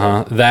up and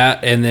stuff.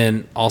 That, and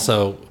then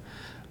also,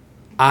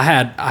 I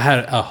had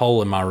a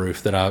hole in my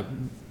roof that I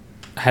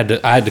had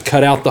to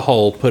cut out the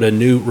hole, put a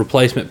new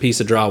replacement piece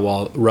of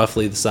drywall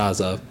roughly the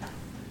size of.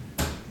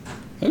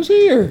 Who's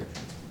here?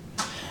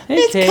 Hey,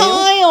 it's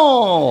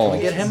Kyle. Can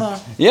we get him up?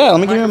 Yeah,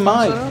 let me give him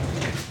a mic.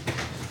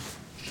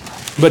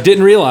 But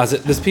didn't realize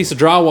it. This piece of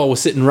drywall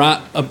was sitting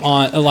right up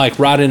on,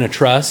 right in a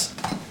truss,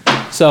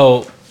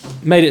 so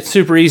made it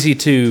super easy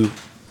to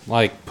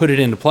put it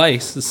into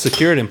place,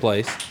 secure it in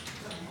place.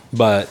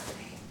 But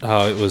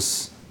it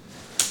was.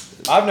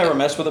 I've never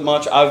messed with it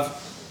much. I've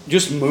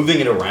just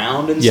moving it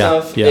around and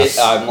stuff. Yeah.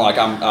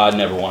 I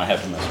never want to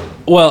have to mess with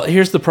it. Well,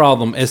 here's the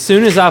problem. As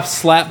soon as I've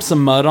slapped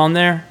some mud on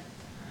there,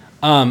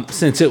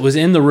 since it was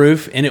in the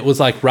roof and it was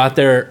right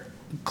there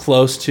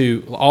close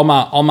to all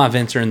my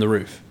vents are in the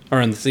roof or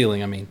in the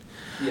ceiling. I mean,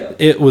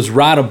 it was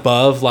right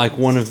above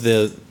one of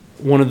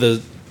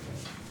the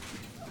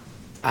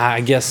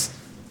I guess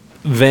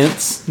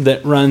vents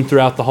that run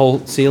throughout the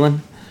whole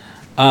ceiling.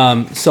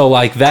 So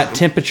that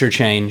temperature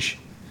change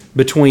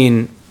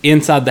between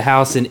inside the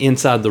house and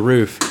inside the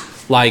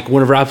roof,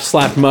 whenever I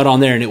slapped mud on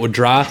there and it would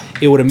dry,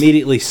 it would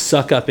immediately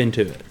suck up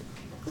into it.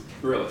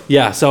 Really?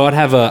 Yeah. So I'd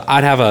have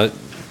a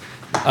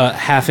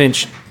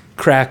half-inch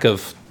crack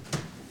of,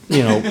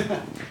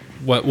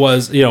 what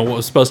was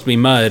supposed to be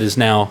mud is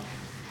now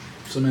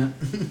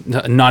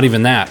cement. Not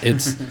even that.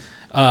 It's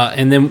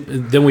and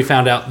then we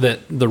found out that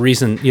the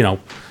reason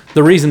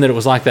that it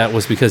was like that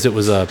was because there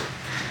was a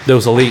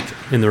leak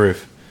in the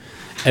roof.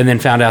 And then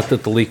found out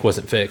that the leak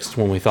wasn't fixed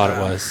when we thought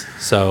it was.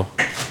 So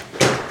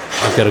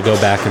I've got to go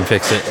back and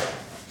fix it.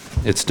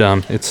 It's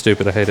dumb. It's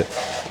stupid. I hate it.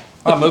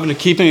 Moving to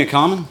keeping it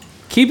common?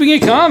 Keeping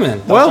it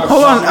common. Well,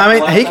 hold on. I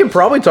mean, he could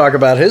probably talk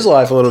about his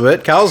life a little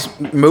bit. Kyle's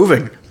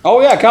moving. Oh,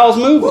 yeah. Kyle's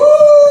moving.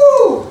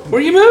 Woo! Where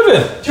are you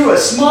moving? To a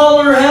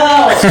smaller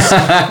house.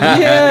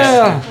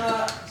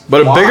 Yeah.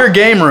 But a bigger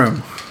game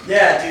room.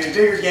 Yeah, dude,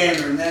 bigger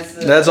game room.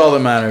 That's all that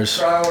matters.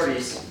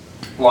 Priorities.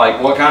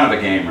 What kind of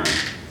a game room?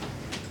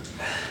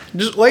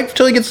 Just wait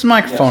till he gets the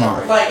microphone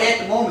on. At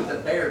the moment, the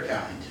bear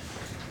kind.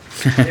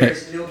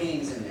 There's no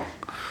games in there.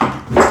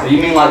 You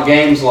mean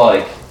games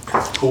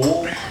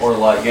Cool or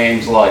like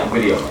games like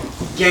video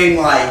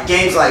games?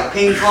 Games like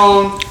ping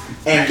pong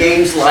and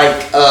games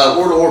like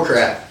World of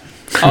Warcraft.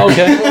 Oh,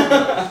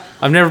 okay.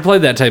 I've never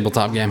played that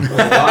tabletop game.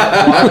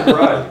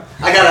 Right.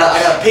 I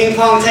got a ping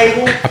pong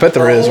table. I bet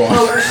there is one.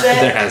 Poker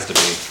set. There has to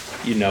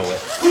be. You know it.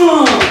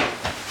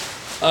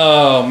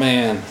 Oh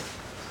man.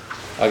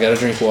 I gotta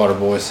drink water,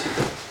 boys.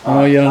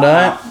 Oh, you on a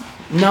diet?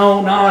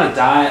 No, not on a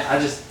diet.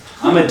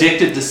 I'm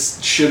addicted to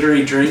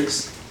sugary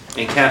drinks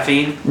and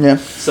caffeine. Yeah.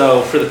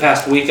 So for the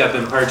past week, I've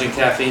been purging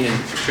caffeine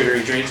and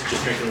sugary drinks,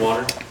 just drinking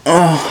water.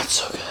 Oh, it's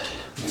so good.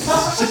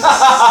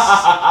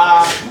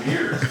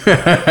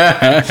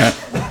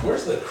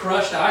 Where's the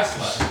crushed ice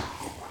button?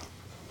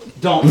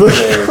 Don't.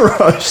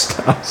 Crushed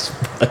ice.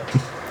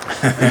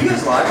 Are you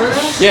guys live right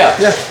now? Yeah.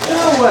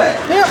 No way.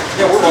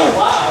 Yeah, we're on.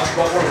 Live,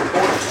 but we're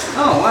recording.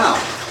 Oh wow.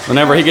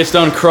 Whenever he gets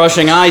done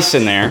crushing ice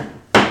in there.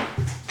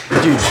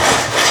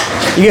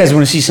 You guys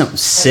want to see something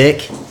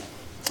sick?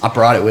 I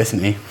brought it with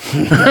me.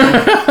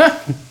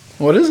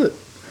 What is it?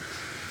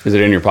 Is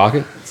it in your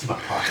pocket? It's in my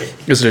pocket.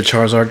 Is it a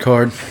Charizard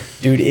card?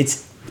 Dude,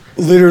 it's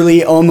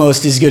literally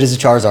almost as good as a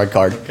Charizard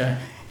card. Okay.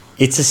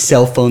 It's a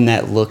cell phone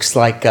that looks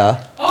like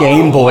a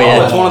Game Boy.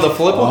 Oh, it's one of the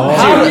flip ones?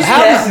 How is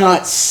that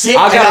not sick?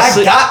 I gotta I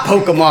see- got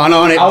Pokemon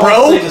on it, I want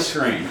bro. to see the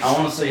screen. I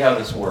want to see how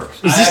this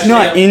works. Is this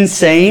not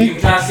insane? You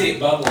can kind of see it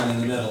bubbling in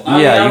the middle.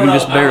 Yeah, you can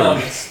just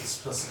barely.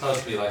 It's supposed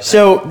to be like that.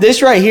 So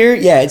this right here,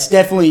 yeah, it's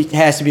definitely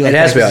has to be like It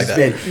has that. to be like 'cause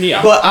that. it's thin.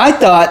 Yeah. But I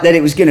thought that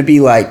it was gonna be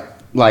like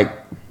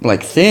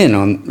thin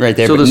on right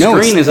there. So but the no,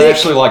 screen it's is thick.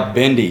 actually like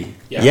bendy.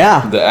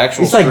 Yeah. The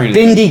actual It's like screen is-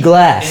 bendy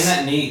glass. Isn't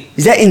that neat?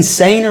 Is that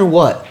insane or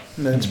what?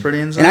 That's pretty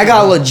insane. And I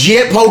got a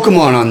legit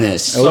Pokemon on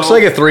this. It looks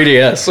like a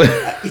 3DS.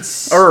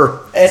 It's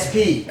or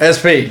SP.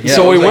 SP. Yeah.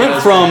 So we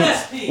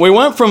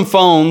went from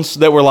phones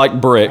that were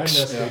like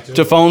bricks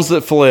to phones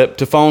that flip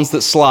to phones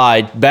that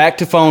slide back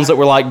to phones that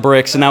were like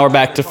bricks, and now we're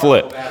back to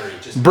flip.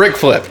 brick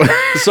flip.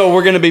 So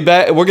we're gonna be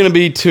back. We're gonna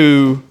be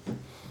to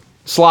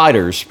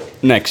sliders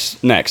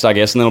next, I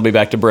guess, and then it'll be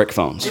back to brick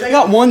phones. Dude, I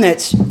got one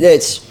that's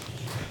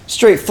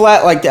straight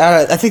flat like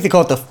that. I think they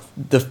call it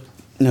the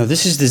no,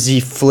 this is the Z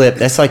Flip.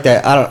 That's like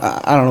that.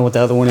 I don't know what the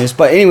other one is.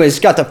 But anyways, it's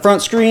got the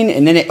front screen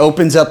and then it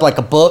opens up like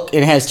a book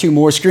and it has two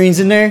more screens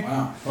in there.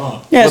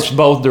 Wow. Yeah, Flips it's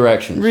both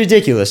directions.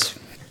 ridiculous.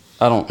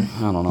 I don't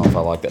know if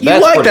I like that. You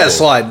That's like pretty that cool.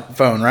 slide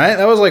phone, right?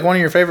 That was like one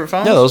of your favorite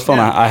phones? Yeah, that was fun.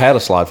 I had a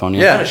slide phone.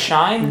 Yeah. Yeah. Got a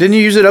shine? Didn't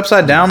you use it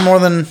upside down more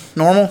than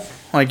normal?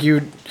 Like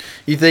you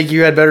think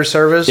you had better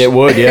service? It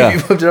would, yeah. You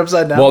flipped it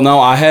upside down? Well, no,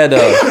 I had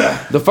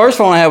the first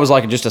phone I had was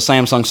like just a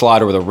Samsung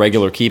slider with a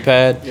regular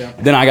keypad. Yeah.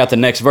 Then I got the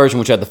next version,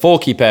 which had the full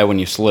keypad when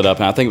you slid up,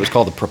 and I think it was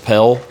called the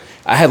Propel.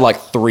 I had like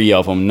 3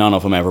 of them. None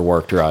of them ever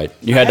worked right.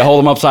 You had to hold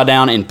them upside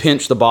down and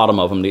pinch the bottom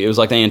of them. It was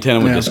like the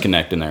antenna would Yeah.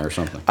 disconnect in there or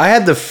something. I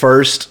had the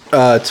first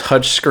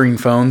touch screen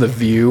phone, the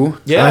View.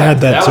 Yeah, I had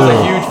that, too. was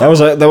a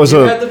huge. That was You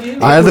a. had the View?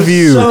 I had the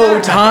View.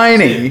 So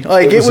tiny.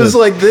 Like it was was a-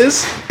 like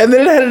this, and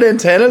then it had an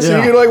antenna, so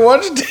Yeah. you could like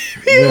watch TV.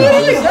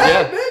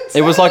 Yeah.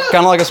 It was like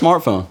kind of like a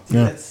smartphone.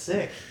 That's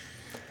sick.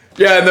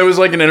 Yeah, and there was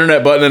like an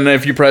internet button, and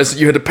if you press it,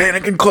 you had to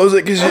panic and close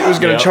it because it was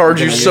going to Yep.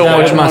 charge you so That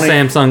much was my money.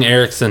 Samsung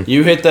Ericsson.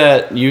 You hit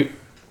that.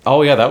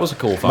 Oh yeah, that was a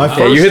cool phone.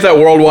 Yeah, you hit that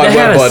World Wide They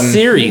had Web a button.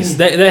 series.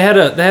 They had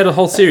a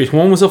whole series.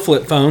 One was a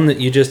flip phone that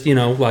you just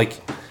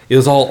like it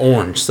was all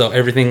orange, so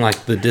everything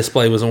like the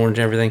display was orange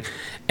and everything,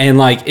 and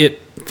like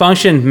it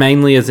functioned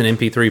mainly as an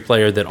MP3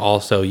 player that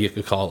also you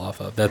could call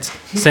off of. That's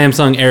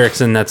Samsung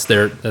Ericsson. That's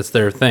their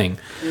thing.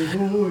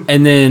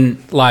 And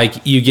then like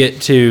you get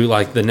to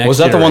like the next. Was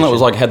that the one that generation.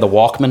 was like had the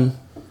Walkman?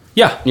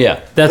 Yeah, Yeah.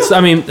 That's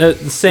Samsung.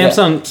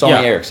 Yeah.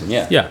 Sony Ericsson.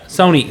 Yeah. Yeah,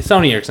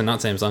 Sony Ericsson, not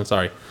Samsung.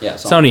 Sorry. Yeah,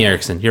 Sony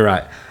Ericsson. You're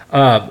right.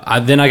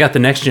 Then I got the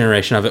next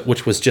generation of it,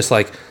 which was just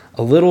like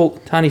a little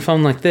tiny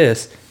phone like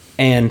this,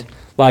 and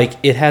like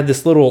it had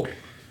this little,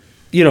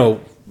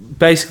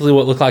 basically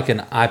what looked like an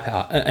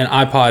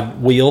iPod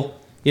wheel,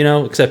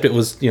 except it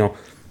was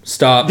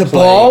stop. The play,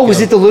 ball? go.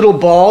 Was it the little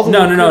ball?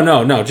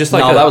 No, just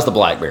like No, that was the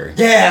BlackBerry.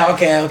 Yeah,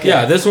 okay.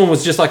 yeah, this one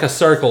was just like a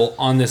circle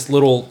on this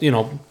little,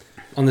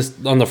 on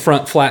the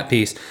front flat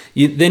piece.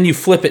 Then you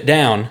flip it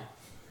down,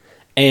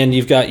 and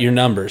you've got your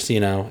numbers,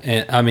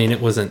 And I mean,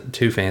 it wasn't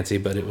too fancy,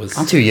 but it was.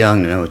 I'm too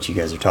young to know what you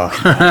guys are talking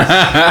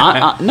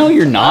about. No,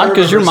 you're not,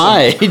 because you're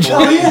my age.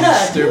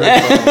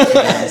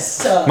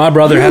 My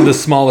brother had the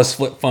smallest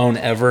flip phone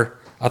ever.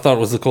 I thought it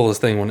was the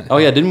coolest thing when it. Oh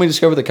yeah, didn't we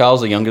discover that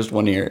Kyle's the youngest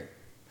one here?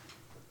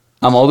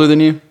 I'm older than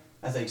you.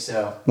 I think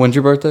so. When's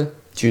your birthday?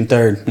 June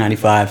 3rd,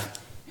 95.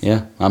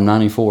 Yeah, I'm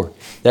 94.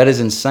 That is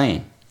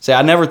insane. See,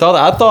 I never thought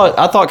that.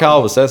 I thought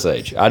Kyle was Seth's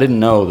age. I didn't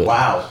know that.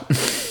 Wow.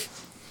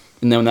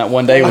 And then that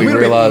one day we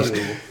realized.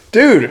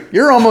 Dude,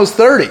 you're almost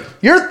 30.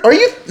 Are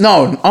you?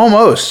 No,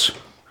 almost.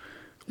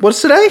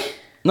 What's today?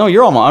 No,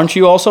 you're almost. Aren't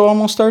you also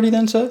almost 30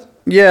 then, Seth?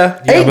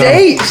 Yeah. Yeah, 8 but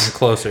days.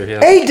 Closer,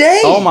 yeah. 8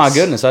 days. Oh my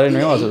goodness, I didn't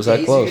realize it was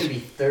that close. He's going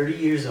to be 30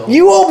 years old.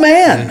 You old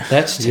man.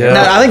 That's Yeah.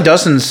 No, I think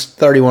Dustin's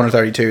 31 or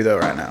 32 though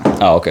right now.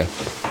 Oh, okay.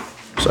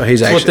 So he's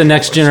That's actually. what the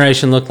next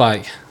generation looked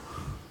like.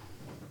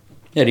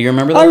 Yeah, do you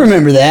remember that? I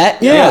remember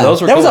that. Yeah,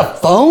 those were that was cool. a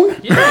phone.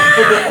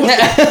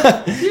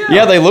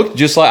 Yeah, they looked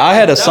just like I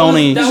had a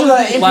Sony. This was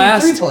an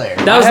MP3 player.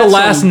 That was I the had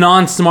last some-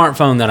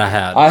 non-smartphone that I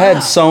had. I had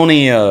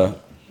Sony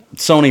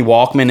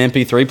Walkman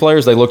MP3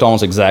 players. They looked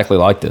almost exactly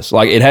like this.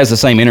 Like it has the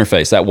same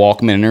interface, that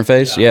Walkman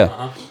interface.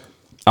 Yeah.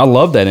 I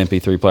love that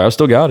MP3 player. I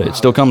still got it. It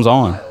still comes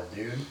on.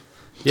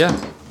 yeah.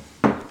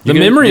 get The a-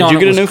 memory did on you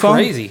it get a was new phone?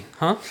 crazy,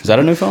 huh? Is that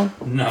a new phone?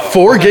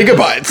 4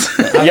 gigabytes.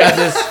 I got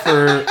this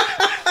for.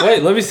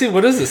 Wait, let me see.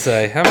 What does it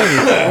say? How many?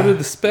 What are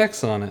the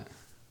specs on it?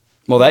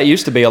 Well, that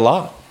used to be a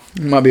lot.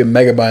 Might be a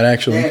megabyte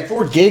actually. Man,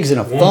 4 gigs in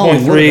a phone.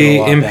 1.3 would've been a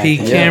lot MP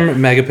back then. camera,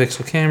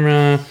 megapixel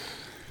camera,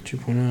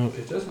 2.0.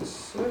 It doesn't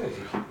say.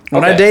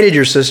 When I Okay. dated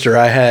your sister,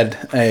 I had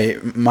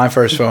my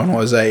first phone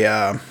was it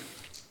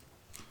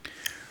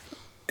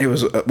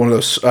was one of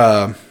those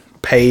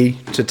pay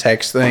to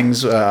text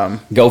things.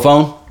 Go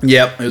phone?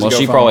 Yep. It was Well, a Go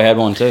she phone. probably had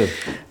one too.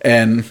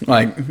 And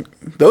like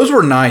those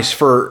were nice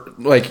for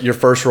like your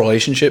first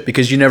relationship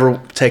because you never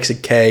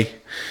texted K.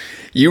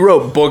 You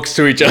wrote books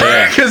to each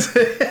other because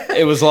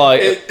It was like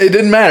it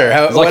didn't matter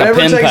how like a whatever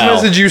pen text pal.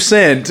 message you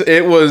sent.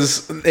 It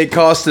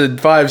costed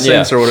 5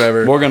 cents or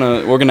whatever. We're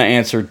gonna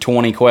answer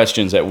 20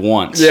 questions at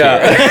once. here.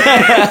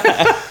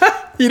 Yeah.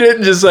 You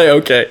didn't just say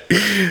okay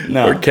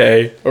No. or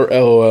K or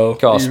LOL. It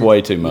costs You-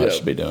 way too much yeah.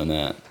 to be doing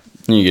that.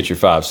 And you get your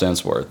 5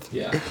 cents worth.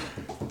 Yeah.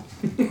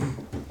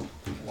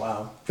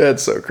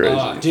 That's so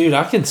crazy. Dude,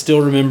 I can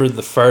still remember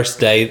the first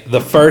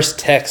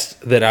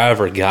text that I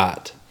ever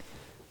got.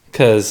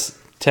 Because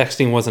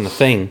texting wasn't a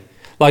thing.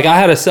 Like, I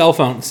had a cell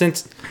phone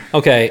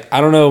okay,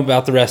 I don't know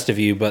about the rest of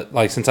you, but,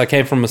 like, since I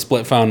came from a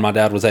split phone, my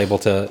dad was able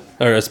to,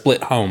 or a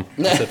split home.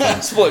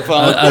 Split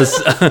phone.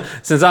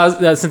 Since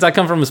I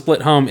come from a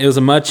split home, it was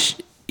a much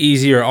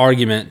easier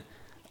argument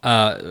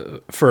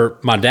for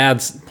my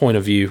dad's point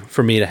of view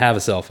for me to have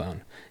a cell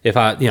phone. If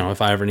I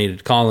ever needed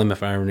to call him,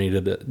 if I ever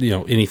needed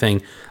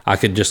anything, I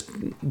could just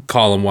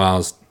call him while I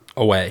was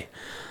away.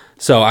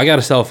 So I got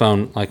a cell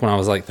phone like when I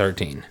was like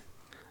 13.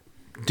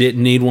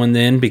 Didn't need one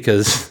then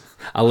because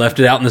I left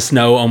it out in the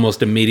snow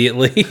almost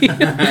immediately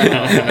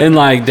and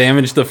like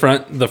damaged the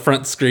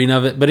front screen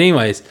of it. But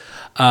anyways,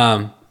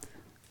 it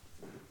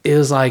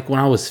was like when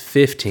I was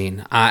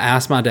 15, I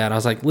asked my dad, I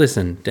was like,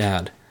 listen,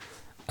 Dad,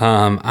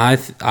 I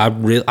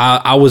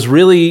was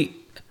really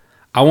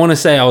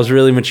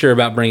mature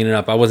about bringing it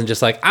up. I wasn't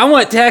just like, I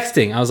want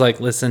texting. I was like,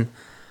 listen,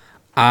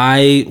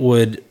 I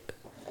would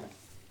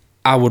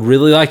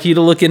really like you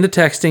to look into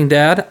texting,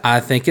 Dad. I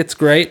think it's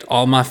great.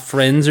 All my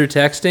friends are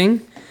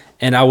texting,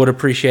 and I would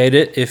appreciate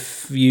it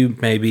if you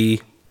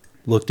maybe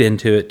looked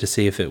into it to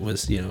see if it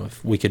was,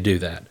 if we could do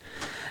that.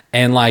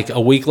 And like a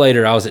week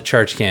later, I was at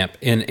church camp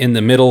in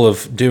the middle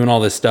of doing all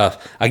this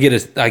stuff.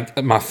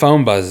 My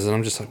phone buzzes, and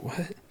I'm just like, what?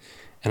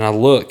 And I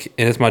look,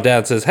 and it's my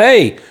dad says,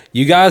 hey,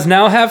 you guys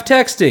now have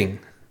texting.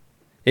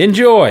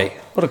 Enjoy.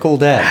 What a cool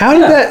dad. How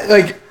did that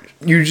like?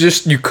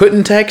 You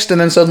couldn't text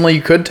and then suddenly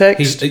you could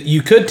text.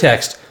 You could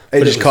text.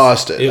 but just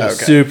cost it. It was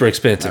Okay. super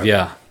expensive,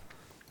 yeah.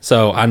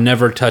 So I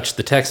never touched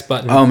the text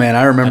button. Oh man,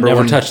 I remember I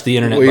never when touched the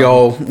internet We button.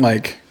 all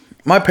like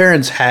my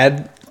parents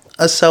had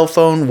a cell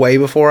phone way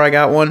before I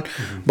got one,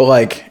 but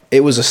like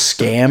it was a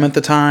scam at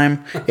the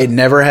time. It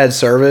never had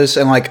service,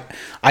 and like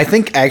I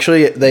think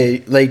actually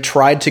they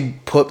tried to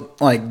put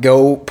my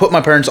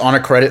parents on a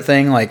credit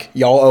thing, like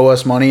y'all owe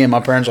us money, and my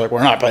parents were like,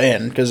 we're not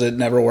paying because it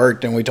never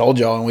worked, and we told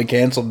y'all and we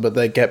canceled, but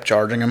they kept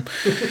charging them.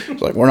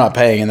 It's like we're not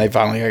paying, and they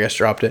finally I guess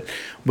dropped it.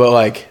 But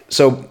like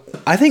so,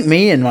 I think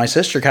me and my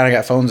sister kind of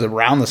got phones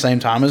around the same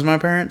time as my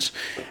parents,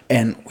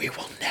 and we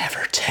will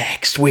never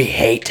text. We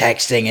hate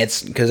texting.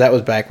 It's because that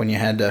was back when you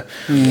had to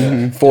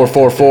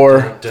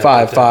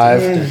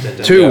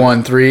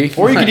 444-55-213.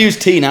 Or you could use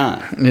T9.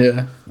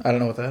 Yeah, I don't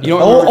know what that is. You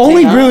don't remember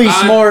Only T9? really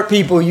smart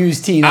people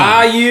use T9.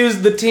 I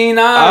used the T9.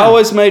 I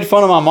always made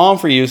fun of my mom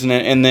for using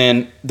it, and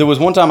then there was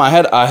one time I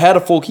had a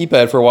full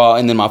keypad for a while,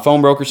 and then my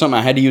phone broke or something.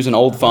 I had to use an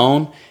old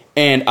phone,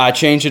 and I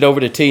changed it over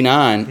to T9,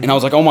 and I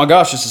was like, "Oh my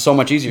gosh, this is so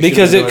much easier."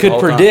 because Should've it been doing could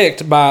the whole time.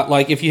 predict by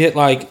like if you hit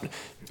like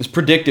It's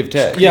predictive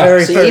text. yeah.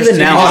 Very See, first even thing.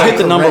 now, You just hit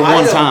the number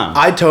one time.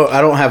 I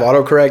don't have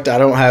autocorrect. I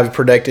don't have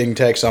predicting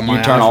text on my.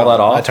 You turn all iPhone. that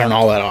off? I turn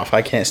all that off.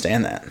 I can't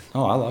stand that.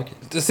 Oh, I like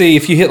it. To see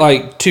if you hit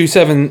like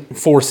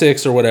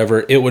 2746 or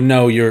whatever, it would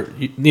know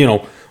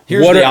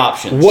Here's what the are,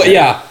 options.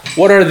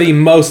 What are the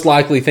most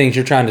likely things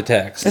you're trying to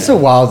text? That's so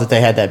wild that they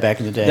had that back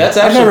in the day. That's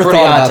I've actually never pretty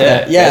thought high about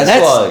tech. that. Yeah,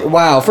 That's that's like-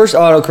 wow. First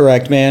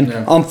autocorrect, man,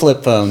 on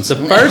flip phones.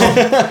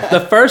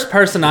 The first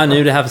person I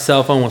knew to have a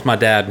cell phone was my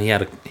dad, and he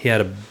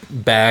had a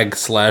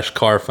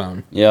bag/car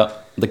phone.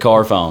 Yep, the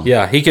car phone.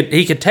 Yeah, he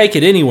could take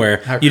it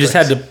anywhere. You just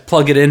had to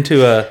plug it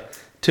into a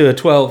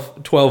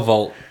 12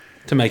 volt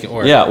to make it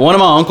work. Yeah, one of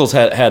my uncles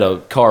had a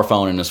car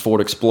phone in his Ford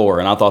Explorer,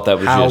 and I thought that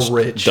was How just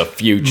rich. the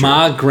future.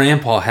 My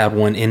grandpa had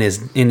one in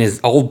his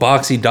old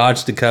boxy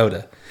Dodge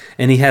Dakota,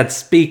 and he had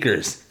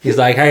speakers. He's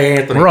like, "Hey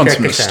Anthony, We're on check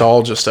some this out."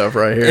 nostalgia stuff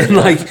right here. And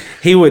like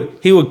he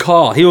would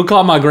call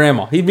my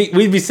grandma.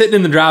 We'd be sitting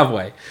in the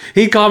driveway.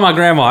 He'd call my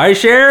grandma. Hey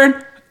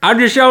Sharon, I'm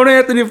just showing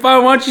Anthony the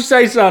phone. Why don't you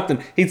say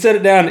something? He'd set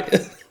it down.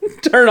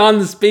 turn on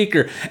the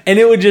speaker, and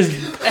it would just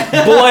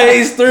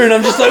blaze through, and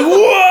I'm just like, whoa!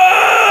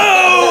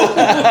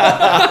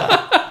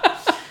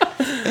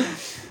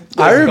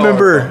 I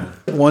remember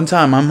one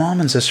time my mom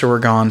and sister were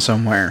gone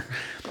somewhere,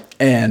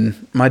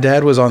 and my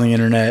dad was on the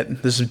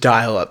internet. This is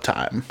dial-up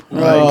time.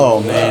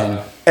 Oh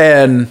man.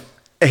 And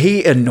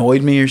he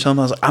annoyed me or something.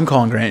 I was like, I'm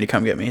calling Granny to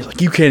come get me. He's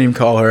like, you can't even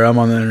call her. I'm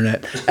on the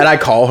internet. And I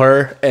call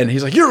her, and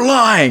he's like, you're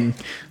lying. I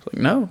was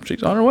like, no,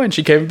 she's on her way. And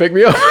she came and picked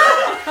me up.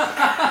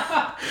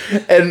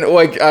 And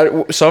like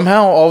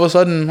somehow, all of a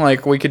sudden,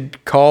 like we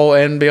could call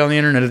and be on the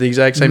internet at the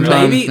exact same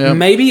time.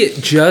 Maybe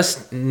it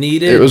just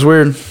needed. It was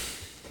weird.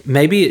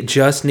 Maybe it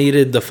just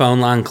needed the phone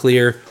line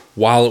clear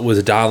while it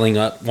was dialing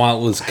up, while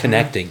it was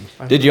connecting.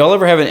 Did y'all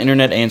ever have an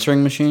internet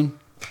answering machine?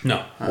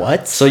 No.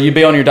 What? So you'd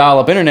be on your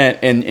dial-up internet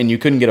and you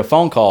couldn't get a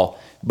phone call,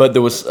 but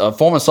there was a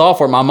form of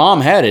software. My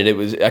mom had it.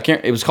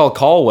 It was called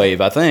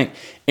CallWave, I think.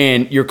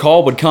 And your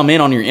call would come in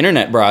on your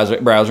internet browser,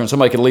 and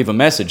somebody could leave a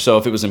message. So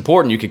if it was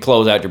important, you could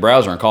close out your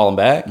browser and call them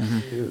back.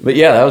 Mm-hmm. But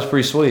yeah, that was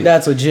pretty sweet.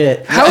 That's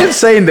legit. How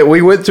insane that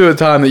we went to a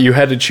time that you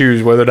had to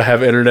choose whether to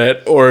have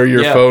internet or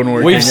your phone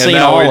working. We've seen and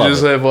now all we of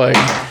just it. have like,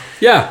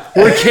 Yeah,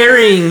 we're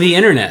carrying the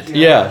internet.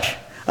 Yeah.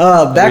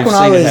 Back We've when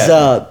I seen it was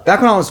happen. back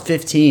when I was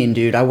 15,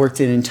 dude, I worked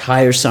the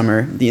entire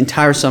summer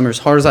as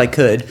hard as I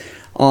could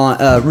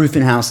on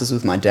roofing houses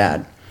with my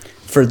dad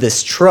for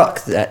this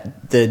truck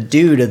that the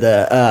dude of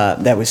the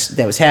that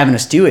was having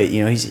us do it.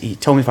 You know, he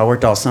told me if I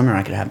worked all summer,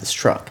 I could have this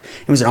truck.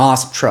 It was an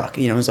awesome truck.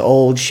 You know, it was an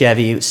old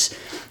Chevy. It was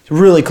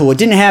really cool. It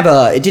didn't have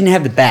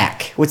the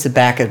back. What's the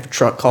back of a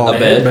truck called? A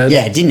bed?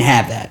 Yeah, it didn't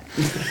have that.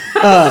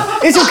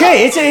 It's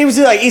okay. It's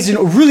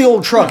a really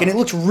old truck, and it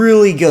looks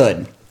really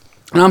good.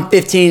 And I'm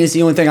 15. It's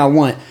the only thing I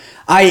want.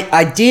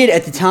 I did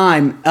at the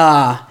time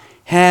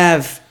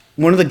have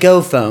one of the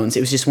Go phones. It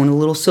was just one of the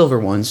little silver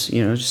ones,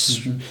 you know,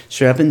 just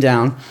straight up and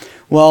down.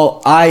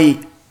 Well, I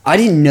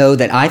didn't know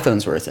that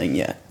iPhones were a thing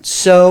yet.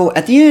 So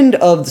at the end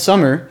of the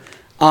summer,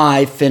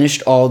 I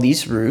finished all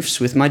these roofs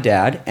with my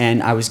dad,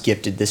 and I was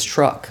gifted this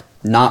truck.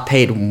 Not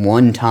paid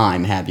one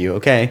time, have you?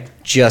 Okay,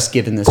 just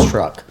given this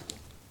truck.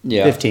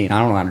 Yeah. 15. I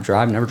don't know how to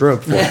drive. Never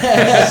drove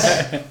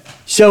before.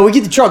 So we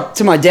get the truck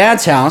to my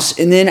dad's house,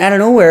 and then out of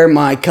nowhere,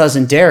 my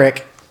cousin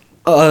Derek,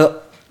 same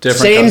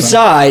cousin.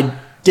 side,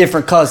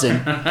 different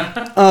cousin,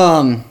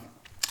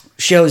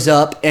 shows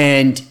up,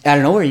 and out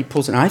of nowhere, he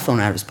pulls an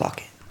iPhone out of his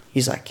pocket.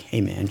 He's like,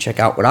 "Hey man, check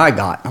out what I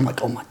got." I'm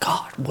like, "Oh my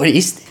god, what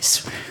is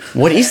this?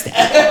 What is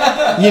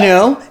that?" You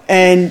know?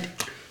 And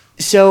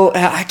so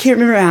I can't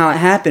remember how it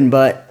happened,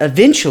 but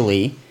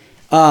eventually,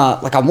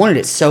 like I wanted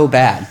it so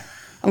bad.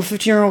 I'm a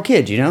 15-year-old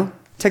kid, you know?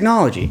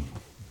 Technology.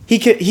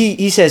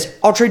 He says,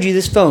 "I'll trade you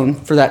this phone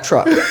for that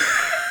truck."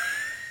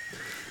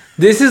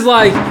 This is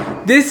like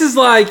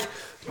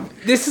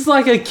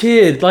a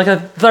kid, like a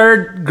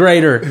third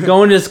grader,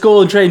 going to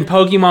school and trading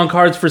Pokemon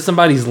cards for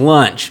somebody's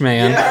lunch,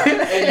 man.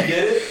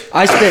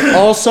 I spent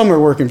all summer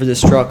working for this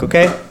truck,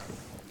 okay?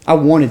 I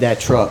wanted that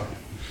truck.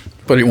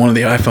 but he wanted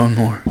the iPhone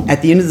more.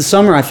 At the end of the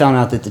summer, I found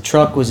out that the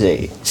truck was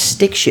a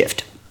stick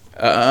shift.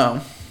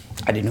 Oh.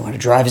 I didn't know how to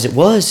drive as it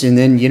was, and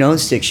then, you know, the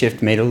stick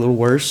shift made it a little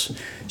worse.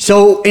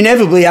 So,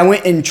 inevitably, I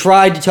went and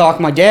tried to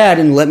talk my dad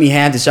and let me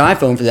have this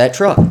iPhone for that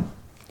truck.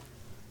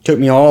 Took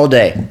me all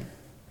day.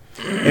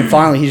 And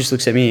finally, he just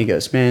looks at me and he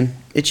goes, "Man,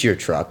 it's your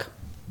truck.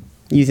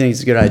 You think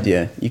it's a good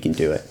idea, you can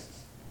do it."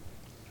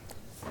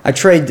 I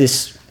trade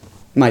this,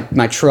 my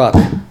truck,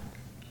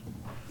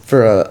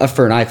 for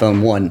an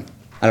iPhone 1.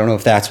 I don't know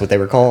if that's what they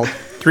were called.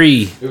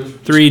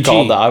 3G.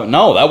 Called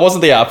no, that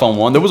wasn't the iPhone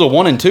 1. There was a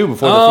 1 and 2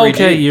 before the 3G.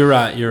 Okay, you're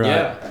right.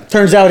 Yeah.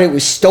 Turns out it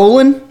was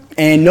stolen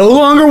and no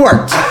longer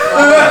worked.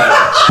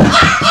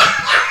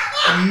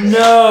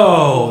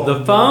 No,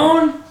 the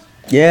phone,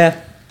 Yeah.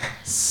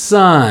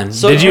 son.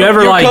 So did you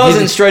ever your like?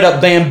 cousin straight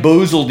up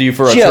bamboozled you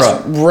for a Just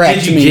truck? wrecked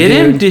Did you me, get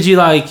him? dude. Did you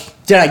like?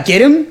 Did I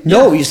get him?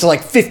 No, he's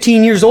like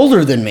 15 years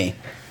older than me.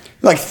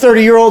 Like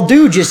 30-year-old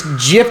dude just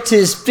gypped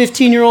his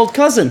 15-year-old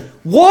cousin.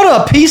 What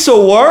a piece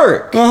of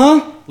work!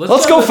 Uh-huh.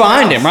 Let's go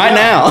find him right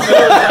now.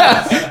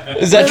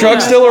 Is that truck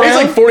still around? He's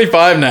like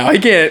 45 now. He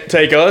can't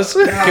take us.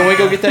 Can we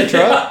go get that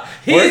truck?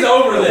 He's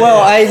over there.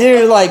 Well,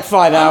 they're like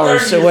 5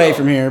 hours away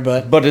from here,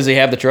 but But does he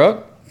have the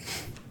truck?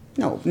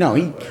 no,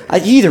 he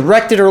either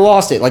wrecked it or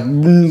lost it, like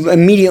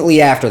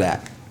immediately after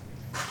that.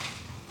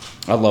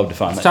 I'd love to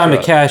find It's that time to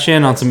truck. cash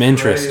in on some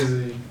interest.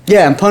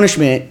 Yeah, and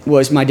punishment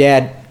was my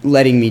dad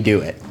letting me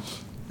do it.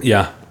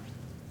 Yeah.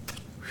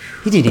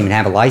 He didn't even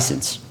have a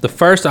license. The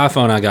first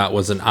iPhone I got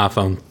was an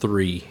iPhone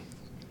 3,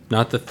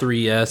 not the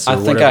 3S. Or I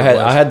think whatever it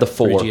was. I had the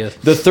 4.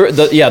 3GS.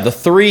 The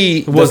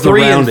 3 Was the the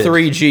 3 and rounded.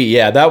 3G.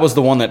 Yeah, that was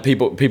the one that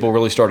people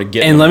really started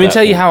getting. And let me at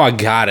tell that you point. how I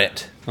got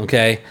it.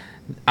 Okay,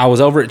 I was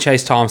over at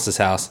Chase Thomas's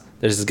house.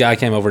 There's this guy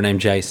came over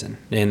named Jason,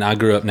 and I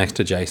grew up next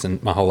to Jason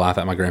my whole life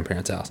at my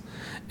grandparents' house.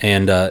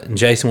 And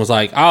Jason was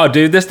like, "Oh,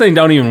 dude, this thing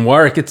don't even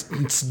work.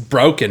 It's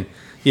broken.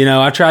 You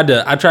know, I tried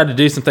to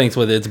do some things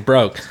with it. It's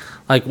broke.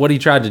 like what he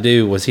tried to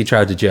do was he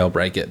tried to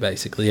jailbreak it.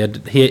 Basically,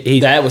 he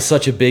That was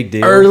such a big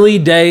deal. early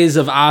days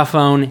of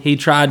iPhone, he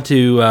tried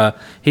to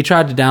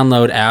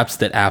download apps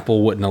that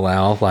Apple wouldn't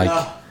allow, like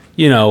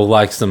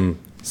like some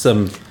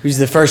Who's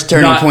the first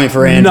turning point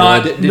for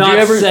Android?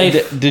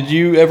 Did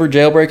you ever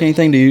jailbreak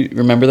anything? Do you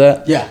remember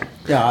that?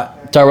 yeah.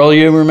 Tyrell,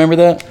 you ever remember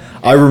that?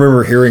 I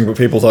remember hearing what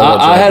people talk about.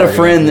 I had a jailbreaking.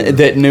 friend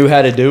that knew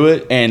how to do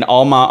it, and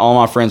all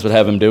my friends would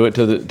have him do it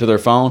to their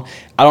phone.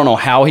 I don't know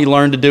how he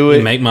learned to do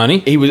it. Make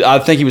money? I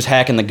think he was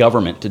hacking the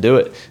government to do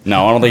it.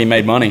 No, I don't think he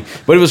made money.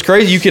 But it was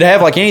crazy. You could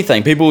have like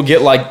anything. People would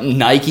get like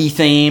Nike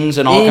themes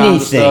and all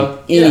kinds of stuff.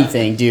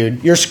 Anything,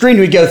 dude. Your screen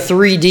would go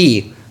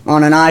 3D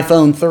on an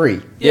iPhone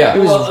 3. Yeah, It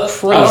was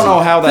crazy. I don't know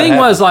how that thing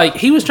happened. was like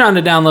he was trying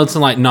to download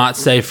some like not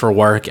safe for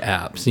work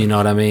apps. You know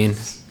what I mean?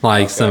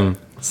 Like some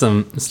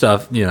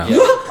stuff. You know,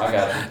 I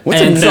got it. What's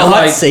And a so, not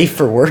like- safe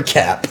for work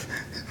app?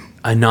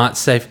 a not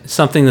safe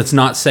something that's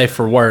not safe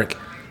for work.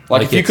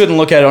 Like if you it's- couldn't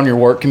look at it on your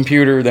work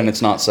computer, then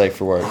it's not safe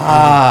for work.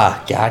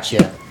 Ah,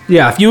 gotcha.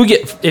 Yeah, if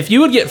you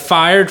would get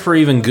fired for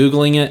even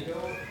Googling it,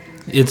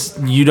 it's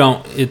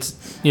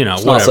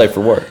It's not safe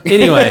for work.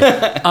 Anyway,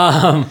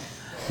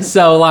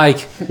 so like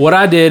what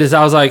I did is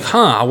I was like,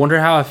 I wonder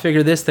how I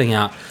figure this thing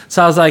out.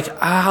 So I was like,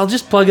 I'll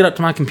just plug it up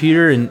to my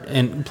computer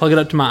and plug it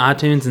up to my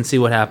iTunes and see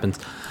what happens.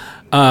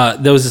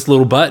 There was this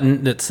little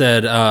button that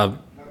said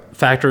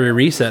factory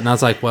reset, and I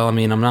was like, well, I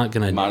mean, I'm not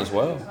gonna. Might as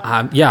well.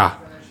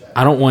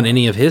 I don't want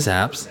any of his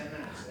apps.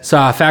 So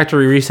I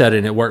factory reset it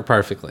and it worked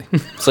perfectly.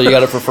 So you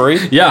got it for free?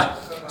 Yeah.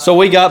 So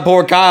we got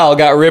poor Kyle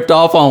got ripped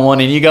off on one,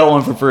 and you got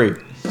one for free.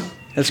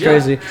 That's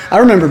crazy. I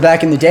remember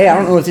back in the day, I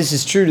don't know if this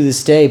is true to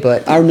this day,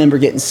 but I remember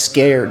getting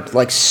scared,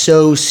 like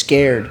so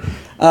scared.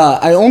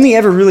 I only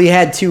ever really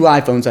had 2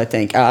 iPhones, I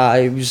think.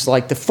 It was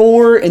like the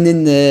 4 and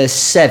then the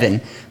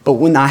 7. But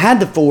when I had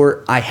the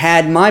 4, I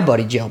had my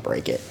buddy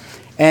jailbreak it.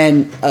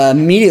 And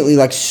immediately,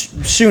 like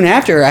soon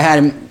after, I had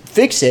him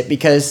fix it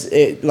because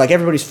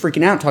everybody's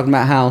freaking out talking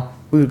about how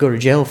we would go to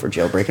jail for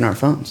jailbreaking our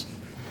phones.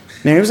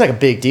 Man, it was like a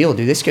big deal,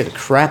 dude. They scared the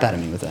crap out of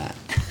me with that.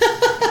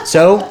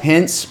 So,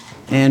 hence,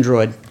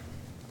 Android.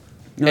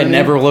 You know what I And mean?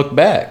 never looked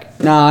back.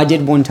 No, I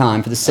did one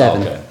time for the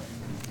 7. Okay.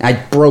 I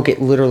broke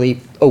it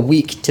literally a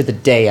week to the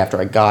day after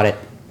I got it.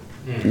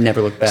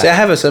 Never looked back. See, I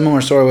have a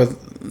similar story with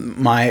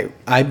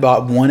I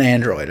bought one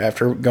Android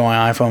after going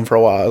iPhone for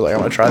a while. I was like, I'm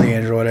going to try the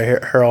Android. I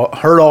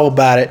heard all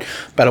about it.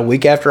 About a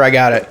week after I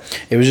got it,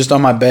 it was just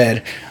on my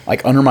bed,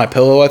 like under my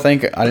pillow, I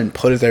think. I didn't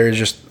put it there. It was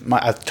just,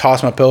 I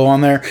tossed my pillow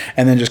on there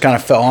and then just kind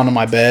of fell onto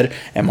my bed,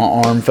 and my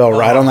arm fell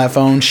right on that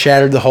phone,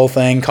 shattered the whole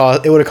thing.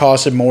 It would have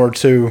costed more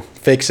to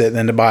fix it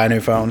than to buy a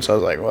new phone. So I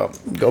was like, well,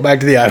 go back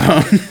to the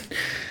iPhone.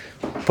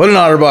 Put an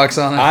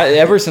OtterBox on it.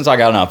 Ever since I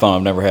got an iPhone,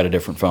 I've never had a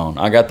different phone.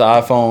 I got the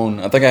iPhone.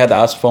 I think I had the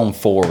iPhone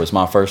 4 was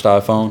my first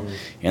iPhone,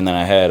 and then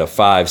I had a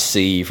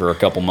 5C for a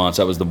couple months.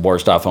 That was the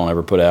worst iPhone I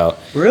ever put out.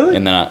 Really?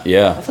 And then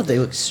I thought they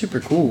looked super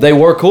cool. they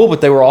were cool, but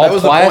they were all That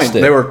was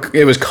plastic. the point.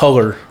 It was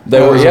color. They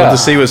That were, was yeah. what the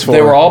C was for.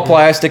 They were all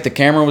plastic. The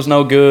camera was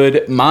no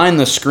good. Mine,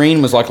 the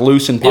screen was like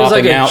loose and It was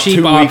popping like a out cheap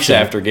 2 option. weeks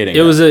after getting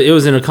it. Was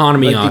an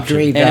economy Like the option.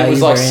 great and it was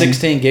values like are in.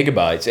 16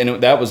 gigabytes,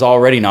 and that was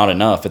already not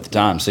enough at the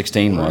time.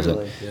 16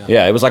 wasn't.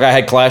 Yeah, it was like I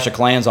had Clash of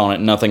Clans on it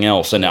and nothing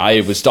else, and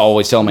I was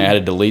always telling me I had to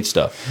delete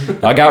stuff.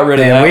 I got rid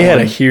of Man, that. we had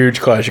a one. huge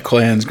Clash of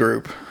Clans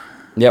group.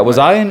 Yeah, was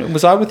I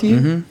with you?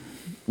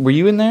 Mm-hmm. Were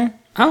you in there?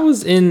 I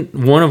was in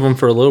one of them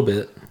for a little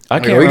bit. I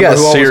We got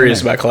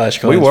serious about Clash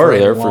of Clans. We were for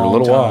there for a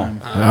little long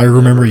while. time. I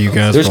remember you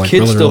guys There's were like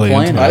kids really, still really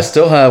playing into it. I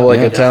still have like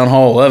a Town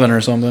Hall 11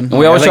 or something. And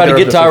we always I think tried to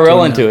they're get up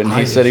Tyrell 15 into it, and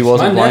he said he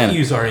wasn't My playing.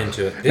 nephews are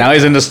into it. Now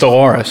he's into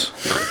Stellaris.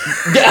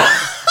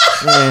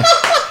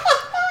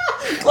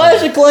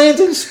 Clash of Clans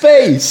in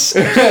space.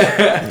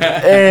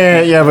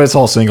 Yeah, but it's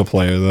all single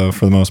player though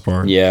for the most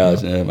part. Yeah,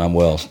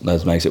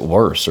 that makes it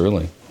worse,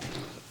 really.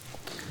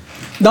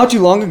 Not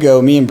too long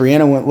ago, me and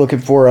Brianna went looking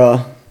for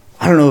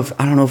I don't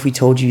know if we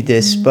told you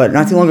this, but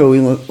not too long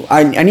ago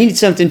I needed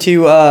something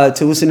to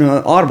listen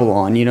to Audible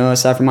on,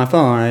 aside from my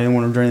phone. I didn't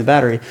want to drain the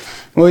battery.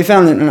 Well, we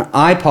found an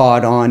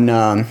iPod on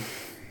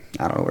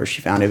I don't know where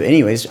she found it, but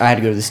anyways, I had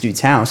to go to this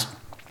dude's house.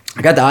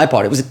 I got the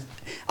iPod. It was an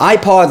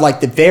iPod,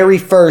 like the very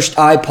first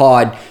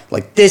iPod,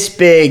 like this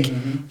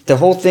big. The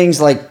whole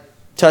thing's like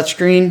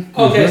touchscreen.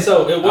 Okay,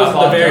 so it wasn't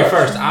iPod the very Touch.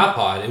 first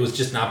iPod. It was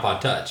just an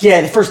iPod Touch.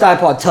 Yeah, the first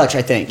iPod Touch,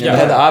 I think. Yeah, I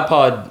had the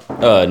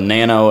iPod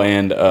Nano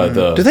and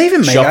the. Do they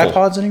even make Shuffle.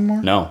 iPods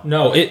anymore? No.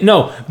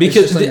 No,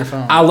 because just on your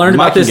phone. I learned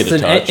Mine about can this get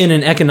a touch. in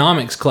an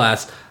economics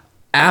class.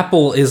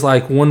 Apple is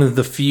like one of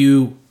the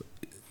few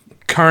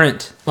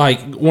current, like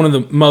one of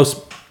the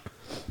most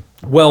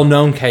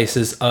well-known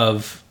cases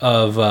of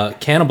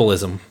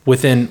cannibalism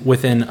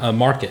within a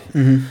market.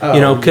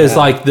 Because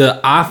like the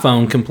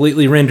iPhone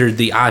completely rendered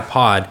the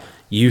iPod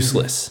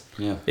useless.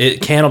 Yeah.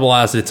 It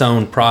cannibalized its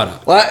own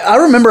product. Well, I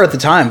remember at the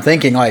time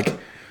thinking like,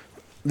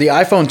 the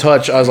iPhone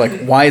Touch, I was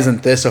like, why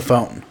isn't this a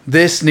phone?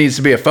 This needs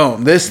to be a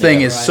phone. This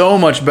thing is so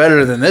much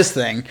better than this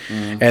thing.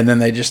 And then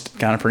they just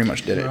kind of pretty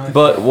much did it.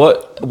 But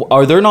what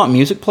are there not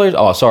music players?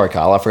 Oh, sorry,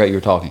 Kyle. I forgot you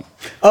were talking.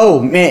 Oh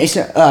man,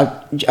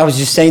 I was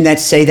just saying that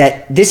to say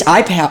that this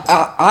iPod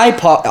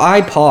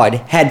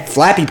had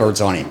Flappy Birds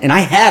on it, and I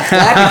have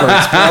Flappy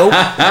Birds, bro.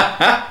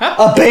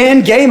 A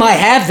band game, I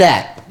have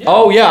that.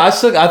 Oh yeah, I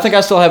think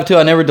I still have it too.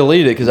 I never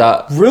deleted it because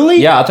I Really?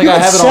 Yeah, I think you I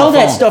could have it sell on a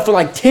phone. that stuff for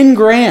like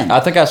 $10,000. I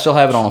think I still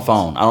have it on a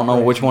phone. I don't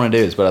know which one it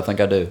is, but I think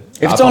I do.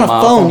 If it's on a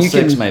phone, iPhone you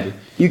 6 can maybe.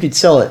 You could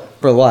sell it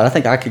for a lot. I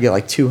think I could get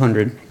like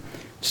 $200.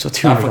 So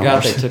 $200. I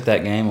forgot they took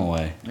that game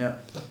away Yeah.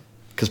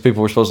 because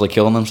people were supposedly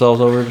killing themselves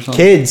over it or something.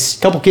 Kids,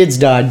 a couple kids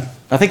died.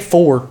 I think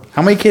 4.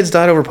 How many kids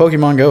died over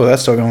Pokemon Go?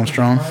 That's still going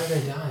strong.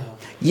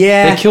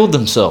 Yeah. They killed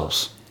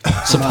themselves,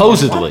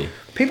 supposedly,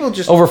 People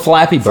just over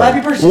Flappy Bird.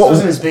 Flappy Birds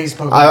wasn't as big as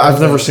Pokemon. I've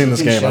never seen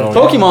this game. I don't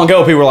know. Pokemon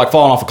Go, people were like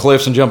falling off of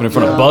cliffs and jumping in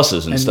front of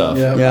buses and stuff.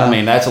 yeah. I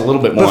mean, that's a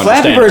little bit more But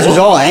Flappy Birds was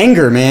all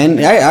anger,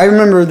 man. I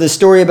remember the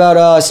story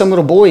about some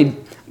little boy,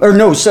 or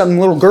no, some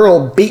little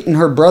girl beating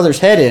her brother's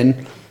head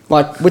in,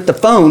 like with the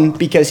phone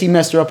because he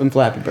messed her up in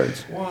Flappy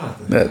Birds.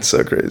 That's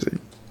so crazy.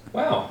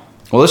 Wow.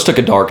 Well, this took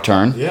a dark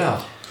turn.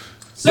 Yeah.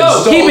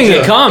 So, keeping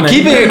it common.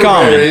 Keeping it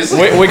common.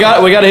 We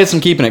got to hit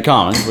some keeping it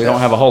common. We don't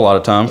have a whole lot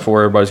of time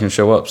before everybody's going to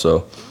show up.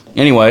 So,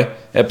 anyway,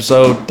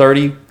 episode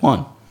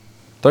 31.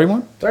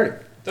 31?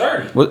 30.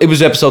 30. Well, it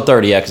was episode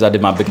 30, yeah, because I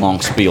did my big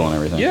long spiel and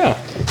everything. Yeah.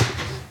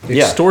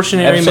 Yeah.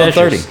 Extortionary episode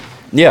measures. 30.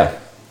 Yeah.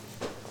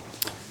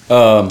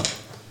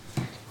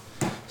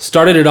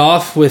 Started it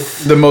off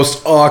with The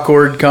most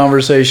awkward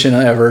conversation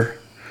ever.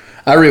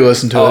 I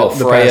re-listened to it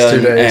the Freya past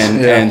 2 days.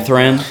 and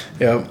Thren.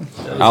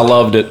 Yep. I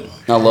loved it.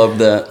 I loved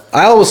that.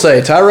 I will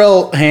say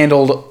Tyrell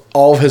handled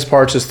all of his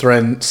parts as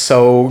Thren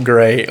so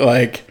great.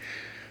 Like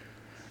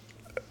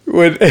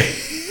when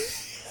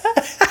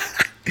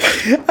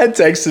I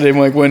texted him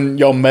like when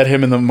y'all met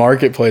him in the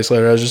marketplace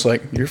later, I was just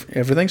like,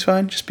 everything's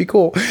fine, just be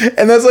cool.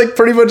 And that's like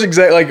pretty much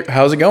exactly like,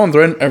 how's it going,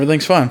 Thren?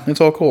 Everything's fine.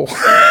 It's all cool.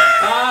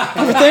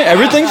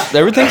 Everything's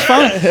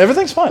fine.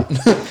 Everything's fine.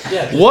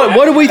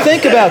 What do we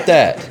think about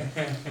that?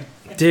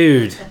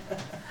 dude.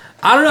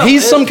 I don't know.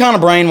 He's some kind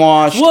of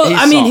brainwashed. Well, He's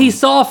I mean, something. he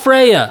saw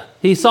Freya.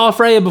 He saw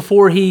Freya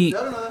before he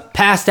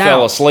passed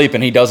fell out. asleep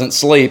and he doesn't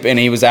sleep and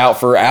he was out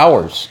for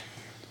hours.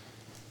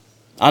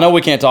 I know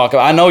we can't talk.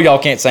 I know y'all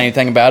can't say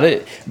anything about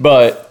it,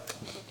 but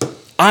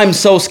I'm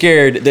so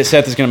scared that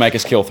Seth is going to make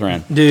us kill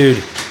Thren.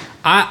 Dude,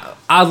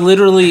 I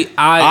literally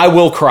I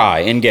will cry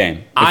in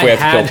game if we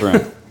have to kill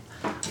Thren.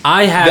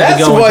 I had That's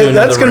to go into another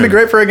that's going to be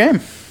room. great for a game.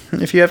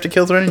 If you have to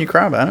kill Thren and you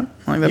cry about it,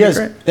 I think You that'd guys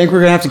be great. think we're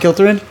gonna have to kill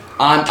Thren?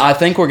 I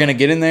think we're going to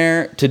get in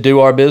there to do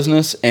our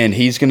business, and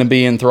he's going to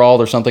be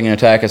enthralled or something and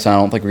attack us. I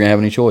don't think we're going to have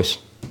any choice.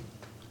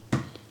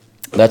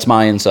 That's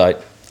my insight.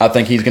 I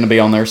think he's going to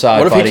be on their side.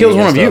 What if he fighting kills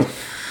one of against you?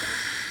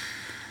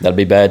 us. That'd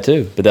be bad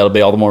too, but that'll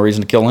be all the more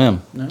reason to kill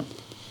him. No.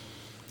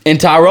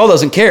 And Tyrell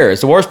doesn't care.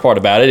 It's the worst part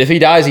about it. If he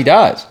dies, he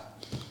dies.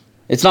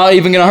 It's not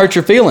even going to hurt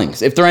your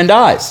feelings if Thren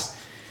dies.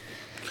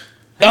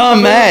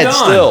 I'm mad on.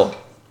 still.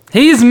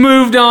 He's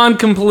moved on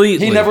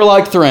completely. He never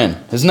liked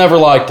Thren. Has never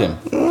liked him.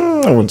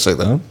 I wouldn't say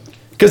that.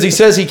 Because he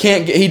says he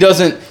can't. He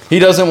doesn't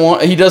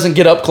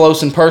get up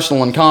close and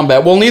personal in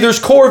combat. Well, neither's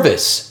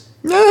Corvus.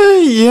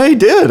 Yeah, he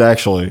did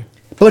actually.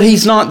 But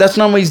he's not. That's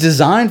not what he's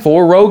designed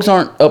for. Rogues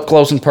aren't up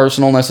close and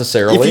personal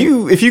necessarily.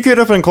 If you get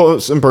up and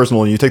close and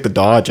personal and you take the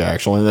dodge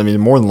action, I mean,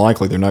 more than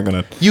likely they're not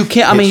gonna. You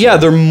can't. I mean, yeah,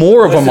 they're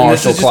more of a Listen, martial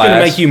this is just going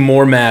class. to make you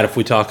more mad if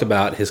we talk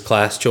about his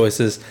class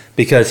choices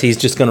because he's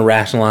just going to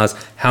rationalize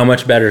how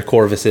much better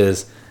Corvus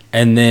is,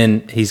 and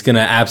then he's going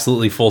to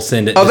absolutely full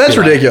send it. Oh, Just that's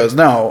be like, ridiculous.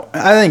 No,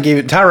 I think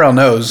even Tyrell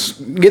knows.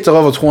 Get to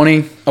level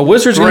 20. A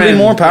wizard's going to be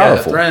more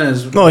powerful. Yeah, Thren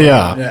is. Oh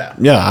yeah,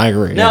 I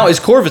agree. Now, yeah. is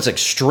Corvus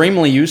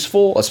extremely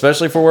useful,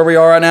 especially for where we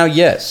are right now?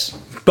 Yes.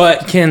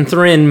 But can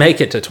Thren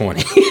make it to 20?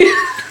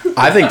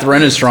 I think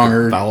Thren is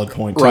stronger. Valid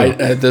point, too. Right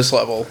at this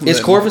level. Is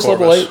than Corvus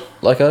level 8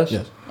 like us?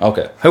 Yes.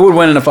 Okay. Who would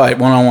win in a fight,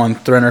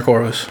 1-on-1, Thren or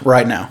Corvus,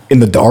 right now?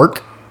 in the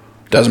dark,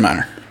 Doesn't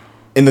matter.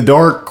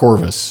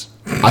 Corvus.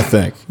 I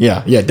think.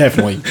 Yeah,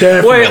 definitely.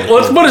 Wait,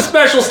 let's put a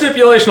special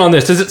stipulation on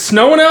this. Is it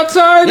snowing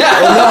outside? No,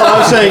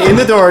 I'm saying in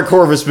the dark,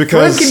 Corvus Thren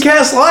because can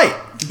cast light.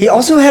 He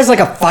also has like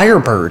a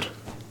firebird.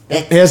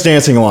 he has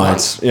dancing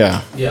lights.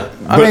 Yeah. Yeah.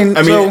 I mean,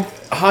 so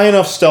high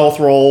enough stealth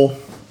roll.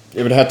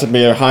 It would have to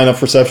be a high enough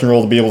perception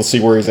roll to be able to see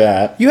where he's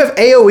at. you have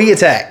AoE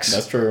attacks.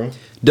 That's true.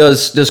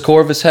 Does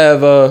Corvus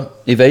have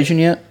evasion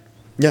yet?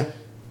 Yeah.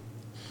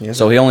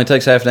 So he only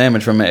takes half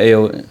damage from an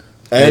AoE.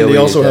 And he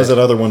also has attack.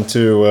 that other one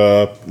too.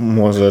 What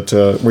was it?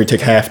 Where you take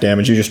half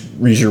damage. You just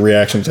use your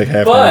reaction to take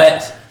half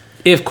damage. But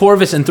if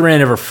Corvus and Thren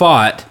ever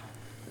fought,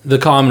 the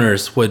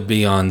commoners would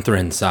be on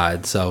Thren's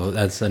side. So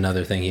that's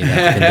another thing he'd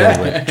have to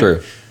contend with.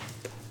 True.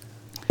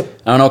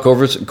 I don't know.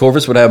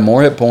 Corvus would have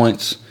more hit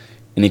points,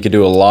 and he could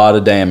do a lot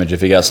of damage if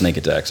he got sneak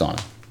attacks on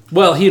him.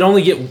 Well, he'd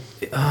only get.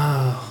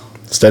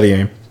 Steady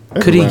aim.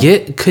 Could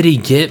he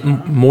get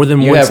more than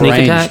You one have sneak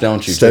range, attack?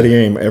 don't you? Steady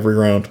aim every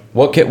round.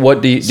 What do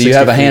you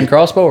have a 60 hand feet.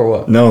 crossbow or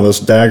what? No,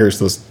 those daggers.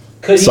 Those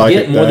Could he Psychic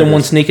get more than daggers.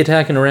 one sneak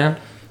attack in a round?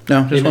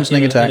 No, just In one a- sneak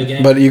in a attack.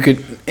 game? But you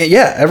could,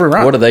 yeah, every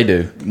round. What do they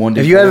do?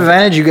 If you have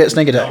advantage, you get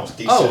sneak attack.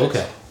 Oh,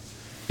 okay.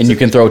 And you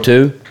can throw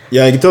 2?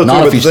 Yeah, you can throw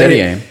Not two, if but you the thing- steady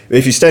aim.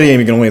 If you steady aim,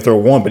 you can only throw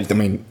one. But I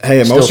mean,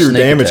 hey, Still most of your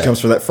sneak damage attack. comes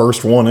from that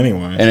first one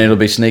anyway. And it'll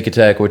be sneak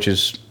attack, which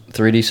is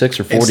 3d6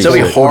 or 4d6. It'd still be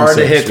hard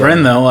to hit 46,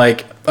 Thren, though.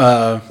 Like,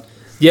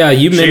 Yeah,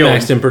 you Shield.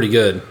 min-maxed him pretty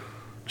good.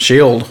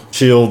 shield.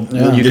 shield,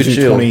 Yeah. you could get you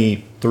shield.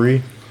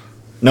 23.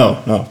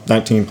 No,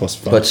 19 plus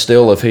 5. But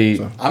still, if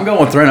he... I'm going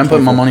with Thren. I'm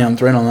putting my money on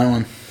Thren on that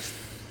one.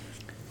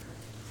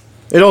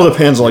 it all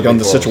depends, like, on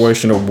the close.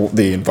 situation of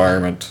the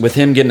environment. With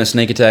him getting a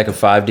sneak attack of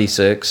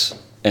 5d6,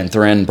 and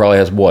Thren probably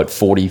has, what,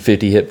 40,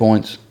 50 hit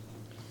points?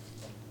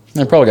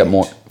 They probably got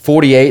more.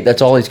 48,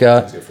 that's all he's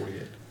got?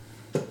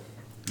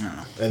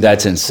 And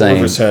That's insane.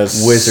 Corvus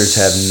has Wizards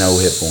have no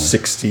hit points.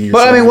 60. Or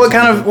But I mean,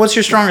 something. what's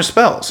your strongest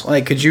spells?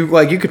 Like, could you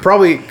stop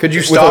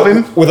with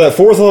him? with that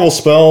 4th level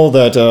spell?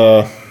 That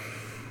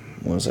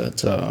what was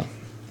that?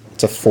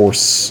 It's a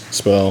force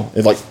spell.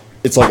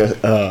 It's like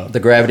a The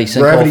gravity sinkhole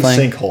gravity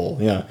thing?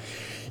 sinkhole. Yeah,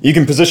 you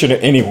can position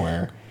it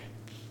anywhere.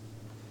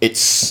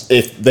 It's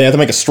if they have to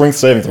make a strength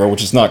saving throw,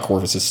 which is not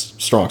Corvus's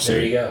strong suit.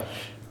 There you go.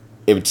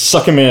 It would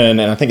suck him in,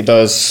 and I think it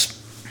does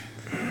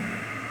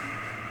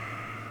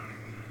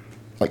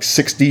like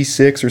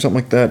 66 or something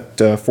like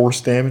that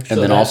force damage.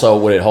 And then also,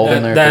 would it hold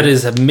in there? That too?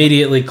 is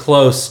immediately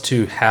close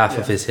to half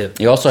of his hit.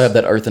 You also have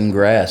that earthen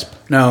grasp.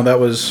 No, that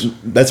was.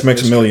 That's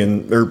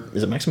Maximilian, or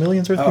is it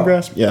Maximilian's Earthquake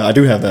Grasp? Yeah, I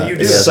do have that. You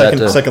do It's have second,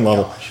 that too. second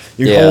level.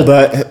 You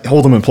Yeah.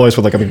 hold them in place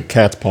with like a big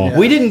cat's paw.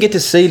 We didn't get to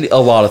see a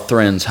lot of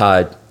Thren's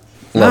high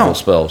level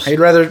spells.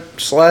 He'd rather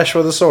slash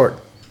with a sword.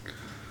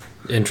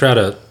 And try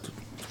to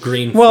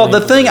green. Well,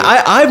 flame the thing, for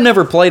it. I've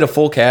never played a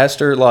full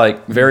caster,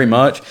 like, very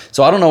much,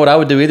 so I don't know what I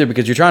would do either,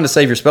 because you're trying to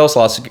save your spell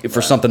slots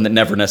for something that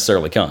never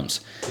necessarily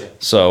comes.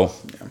 So,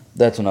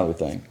 that's another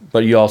thing.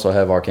 But you also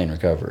have Arcane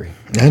Recovery.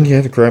 And you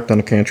have a crap ton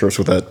of cantrips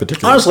with that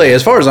particular. Honestly,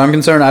 as far as I'm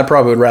concerned, I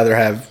probably would rather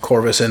have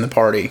Corvus in the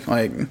party.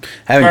 Like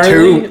having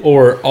Early two.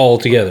 or all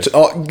together.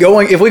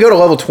 If we go to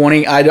level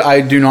 20,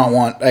 I do not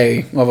want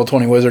a level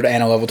 20 wizard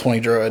and a level 20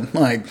 druid.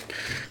 Like,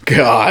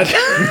 God.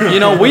 You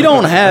know, we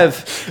don't have...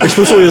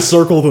 especially a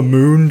Circle of the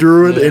Moon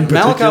druid in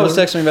particular. Malachi was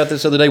texting me about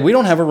this the other day. We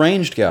don't have a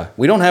ranged guy.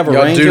 We don't have a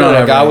Y'all do ranger not or a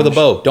have guy with a range.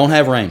 bow. Don't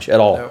have range at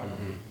all.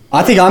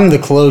 I think I'm the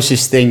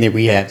closest thing that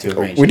we have to a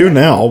range. We do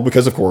now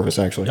because of Corvus,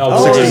 actually.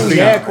 Oh, 60 feet.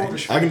 yeah,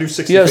 I can do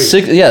 60 You have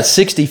feet.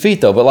 60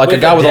 feet, though, but like With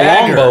a guy a with a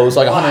dagger. longbow is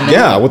like 180.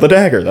 Yeah, with a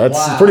dagger.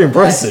 That's pretty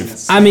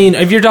impressive. I mean,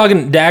 if you're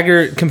talking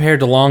dagger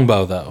compared to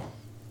longbow, though,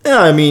 Yeah,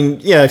 I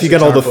mean, yeah, if you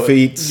got all the 600 foot.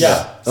 feats. all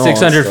that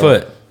 600 stuff.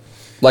 foot.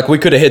 Like we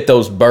could have hit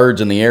those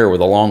birds in the air with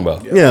a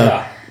longbow.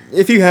 Yeah.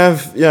 If you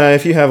have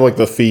like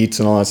the feats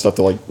and all that stuff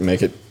to like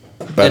make it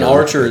better. And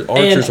archers are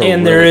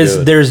And really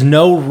good. there's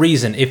no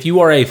reason if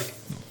you are a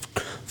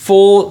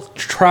full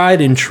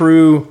tried and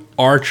true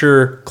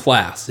archer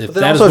class. If that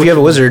is Also, if what you have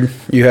a wizard,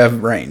 you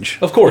have range.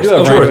 Of course, You do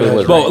have of range course.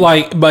 with a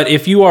wizard. But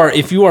if you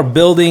are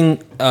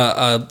building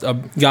a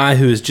guy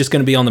who is just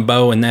going to be on the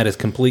bow and that is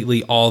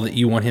completely all that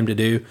you want him to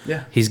do,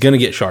 Yeah. he's going to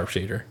get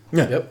sharpshooter,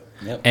 Yeah.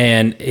 Yep.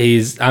 and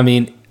he's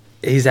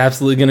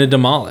absolutely going to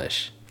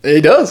demolish.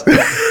 He does.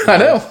 I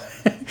know.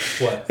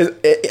 What?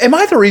 Am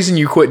I the reason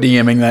you quit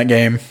DMing that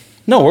game?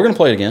 No, we're gonna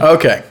play it again.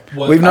 Okay.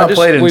 We've not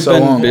played it in We've so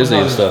been long. busy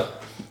and stuff.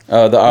 The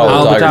Isle Isle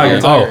of of the Tiger.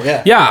 Tiger. game.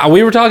 Oh, yeah.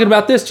 We were talking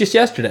about this just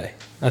yesterday.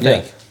 I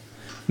think.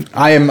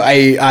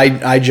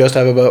 I just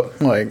have a bow.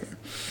 Like,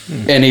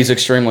 And he's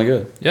extremely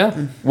good. Yeah.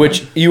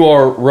 Which you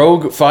are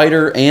rogue,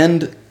 fighter,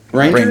 and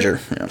ranger. ranger.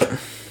 Yeah.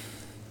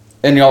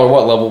 And y'all are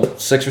what, level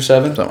 6 or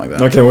 7? Something like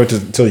that. I can't wait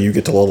until you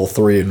get to level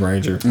 3 in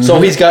Ranger. So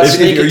he's got Are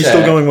sneak you still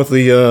attack. going with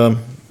the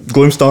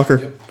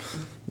Gloomstalker?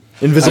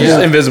 Invisible.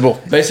 Just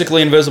invisible.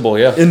 Basically invisible,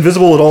 yeah.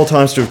 Invisible at all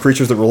times to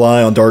creatures that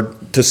rely on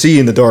to see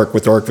in the dark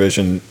with dark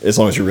vision, as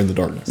long as you're in the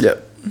darkness.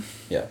 Yep.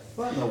 Yeah.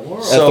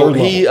 At So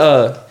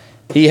third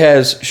he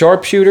has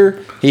sharpshooter,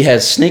 he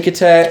has sneak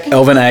attack.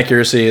 Elven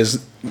accuracy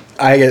is.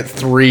 I get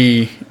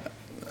 3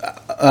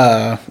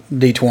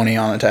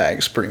 D20 on the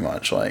tags, pretty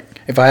much. Like,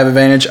 if I have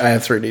advantage, I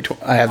have 3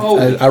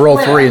 D20. I roll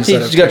 3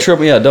 instead He's of got 2.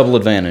 triple, double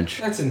advantage.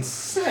 That's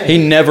insane. He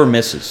never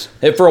misses.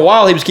 For a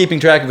while, he was keeping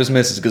track of his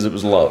misses because it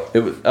was low.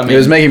 It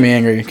was making me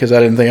angry because I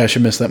didn't think I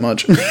should miss that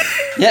much.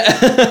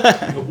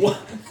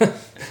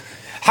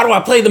 How do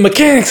I play the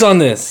mechanics on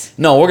this?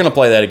 No, we're gonna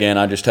play that again.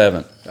 I just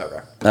haven't. Okay.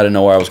 I didn't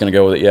know where I was gonna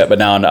go with it yet, but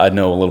now I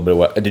know a little bit.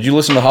 What did you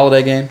listen to the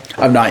holiday game?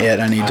 I'm not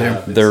yet. I need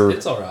to. They're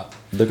all right.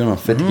 they're gonna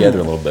fit together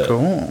a little bit.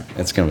 Cool.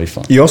 It's gonna be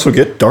fun. You also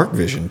get dark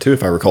vision too,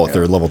 if I recall, at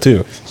third level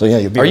too. So yeah,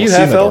 you'll be Are able you to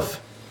see in half the elf,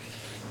 dark.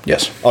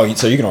 Yes. Oh,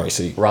 so you can already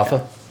see.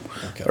 Rafa?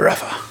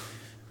 Rafa.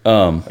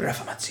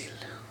 Rafa Matzil.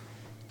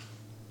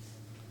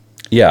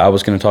 Yeah, I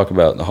was gonna talk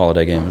about the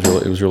holiday game.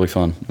 It was really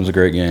fun. It was a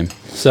great game.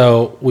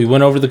 So we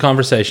went over the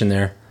conversation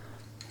there.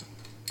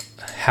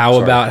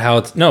 How about how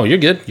it's no? You're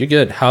good. You're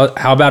good. How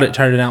about it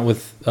turning out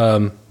with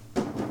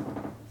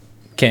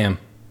Cam?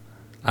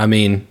 I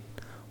mean,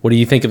 what do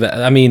you think of that?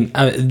 I mean,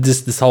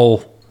 this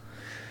whole.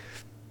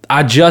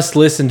 I just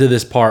listened to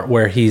this part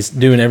where he's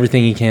doing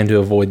everything he can to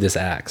avoid this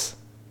axe.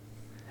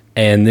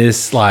 and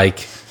this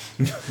like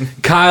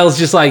Kyle's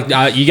just like,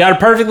 you got a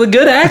perfectly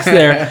good axe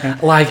there.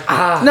 Like,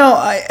 No,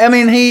 I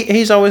mean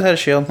he's always had a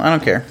shield. I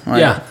don't care.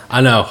 Like, yeah,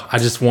 I know. I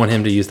just want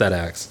him to use that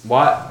axe.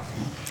 Why?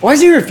 Why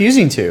is he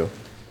refusing to?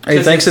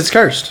 he thinks it's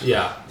cursed.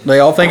 Yeah. They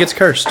all think it's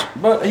cursed.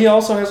 But he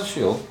also has a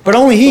shield. But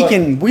only he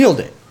can wield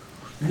it.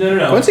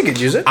 No. Quincy could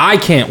use it. I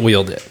can't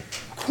wield it.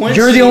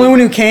 You're the only one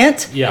who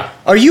can't? Yeah.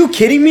 Are you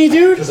kidding me,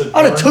 dude?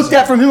 I'd have took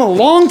that from him a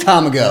long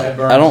time ago.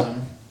 I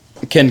don't.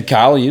 Can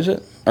Kyle use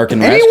it? Or can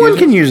Rask Anyone use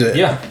can it? use it.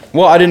 Yeah.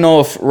 Well, I didn't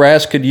know if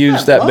Rask could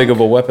use that big of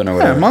a weapon or Yeah,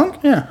 whatever. monk.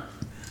 Yeah.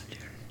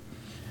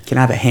 Can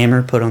I have a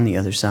hammer put on the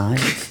other side?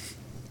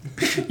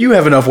 You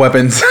have enough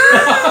weapons.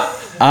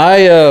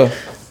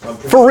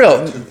 For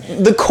real,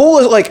 the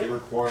coolest like.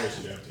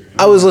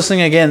 I was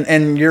listening again,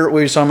 and we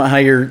were talking about how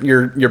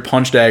your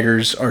punch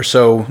daggers are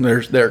so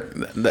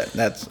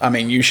that's I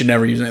mean you should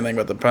never use anything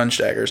but the punch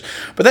daggers.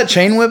 But that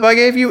chain whip I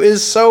gave you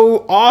is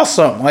so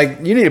awesome. Like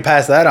you need to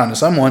pass that on to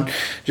someone,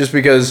 just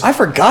because. I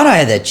forgot I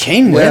had that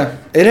chain whip.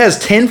 Yeah, it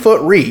has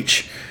 10-foot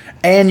reach,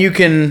 and you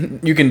can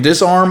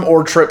disarm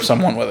or trip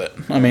someone with it.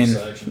 I mean,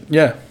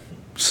 yeah,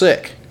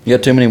 sick. You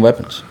got too many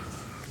weapons.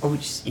 Oh,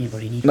 just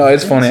anybody need No,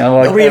 it's funny. I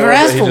like. Nobody ever I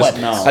love asked that for he just-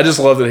 weapons. I just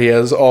love that he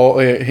has all.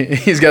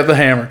 He's got the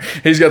hammer.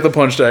 He's got the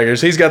punch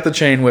daggers. He's got the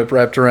chain whip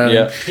wrapped around him.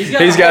 Yeah.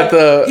 He's got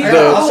the.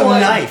 also a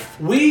knife.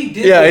 We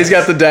did. Yeah, he's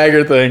got the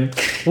dagger thing.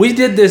 We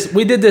did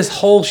this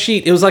whole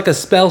sheet. It was like a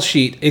spell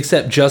sheet,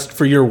 except just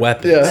for your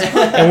weapons.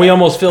 Yeah. And we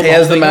almost filled. He the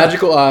has whole the thing up.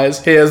 magical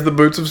eyes. He has the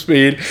boots of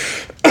speed.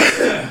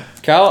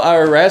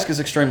 Rask is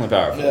extremely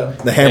powerful.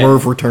 The hammer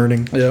of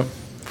returning. Yeah.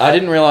 I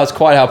didn't realize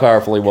quite how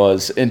powerful he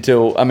was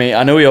until, I mean,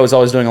 I knew he was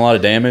always doing a lot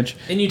of damage.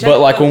 And you take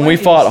But like that when we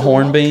away, fought you still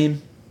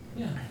Hornbeam,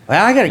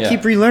 Well, I got to Yeah.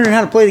 keep relearning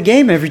how to play the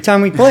game every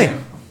time we play.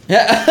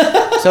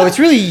 yeah, So it's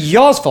really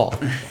y'all's fault.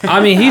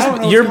 I mean, I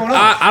don't know what's going on.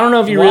 I don't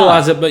know if you Why?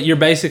 realize it, but you're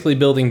basically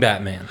building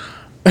Batman.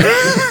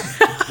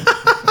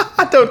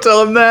 Don't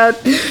tell him that.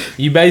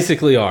 You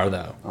basically are,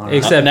 though.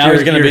 Except Now you're,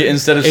 he's gonna you're- be-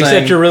 instead of except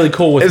saying- you're really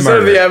cool with Instead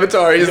of murder. the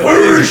avatar, he's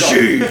where is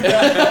she?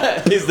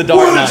 he's the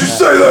Dark Knight.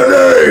 Say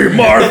that name,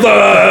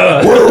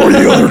 Martha. Where are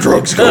the other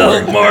drugs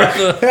going?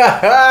 Martha.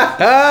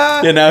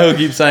 Yeah, now he'll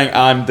keep saying,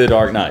 I'm the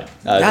Dark Knight.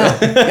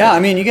 Yeah, I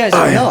mean, you guys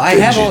don't know. I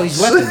have all these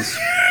weapons.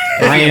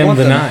 I am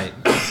the knight.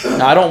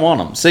 I don't want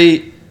them.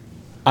 See,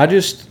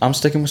 I'm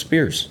sticking with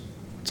spears.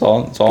 That's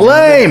all.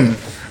 Lame.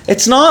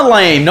 It's not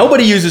lame.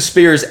 Nobody uses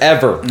spears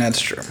ever. That's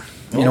true.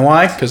 You know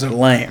why? Because they're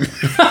lame.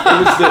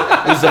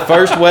 It was the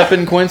first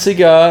weapon Quincy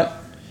got,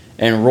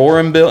 and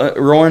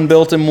Roran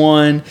built him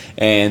one,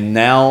 and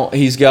now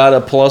he's got a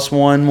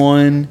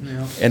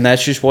 +1, and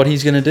that's just what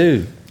he's gonna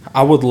do.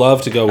 I would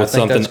love to go with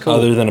think something that's cool.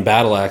 other than a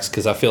battle axe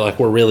because I feel like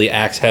we're really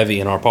axe heavy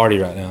in our party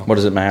right now. What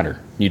does it matter?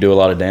 You do a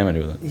lot of damage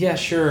with it. Yeah,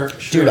 sure.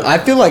 Dude, I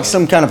feel like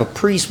some kind of a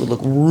priest would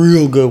look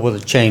real good with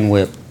a chain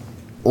whip.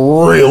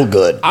 Real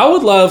good. I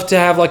would love to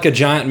have like a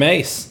giant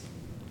mace.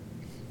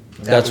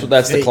 That's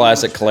the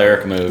classic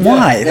cleric move.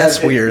 Why?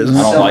 That's weird, isn't I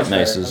it? don't like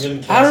maces.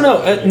 I don't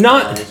know.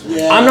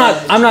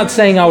 I'm not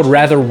saying I would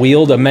rather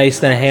wield a mace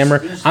than a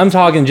hammer. I'm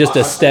talking just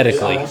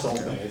aesthetically.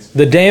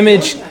 The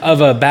damage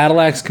of a battle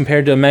axe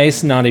compared to a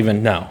mace, not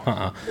even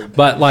no.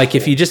 But like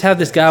if you just have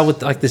this guy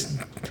with like this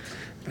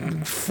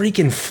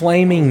freaking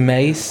flaming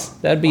mace,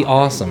 that'd be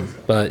awesome.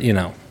 But you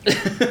know,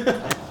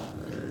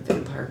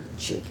 Vampire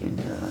chicken,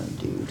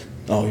 dude.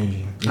 Oh,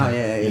 yeah. Oh,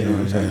 yeah, you know what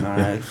I'm talking about.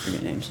 I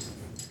forget names.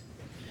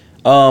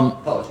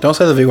 Don't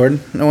say the V word.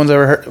 No one's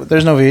ever heard.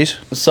 There's no V's.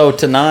 So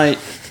tonight,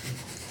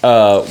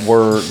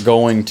 we're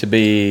going to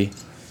be.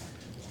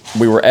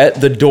 We were at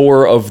the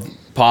door of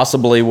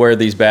possibly where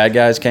these bad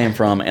guys came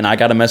from, and I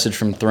got a message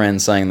from Thren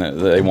saying that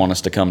they want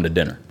us to come to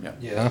dinner.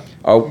 yeah.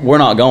 We're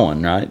not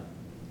going, right?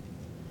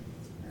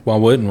 Why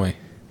wouldn't we?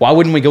 Why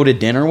wouldn't we go to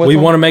dinner with We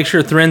them? want to make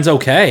sure Thren's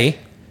okay.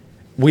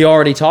 We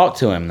already talked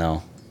to him,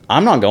 though.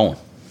 I'm not going.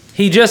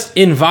 He just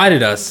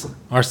invited us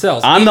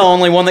ourselves. I'm the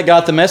only one that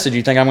got the message.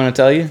 You think I'm going to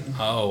tell you?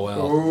 Oh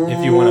well,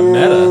 if you want to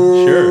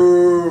meta,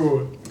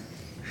 sure.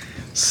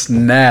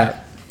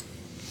 Snap.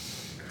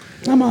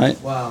 I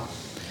might. Wow.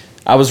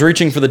 I was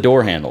reaching for the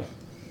door handle,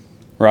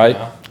 right?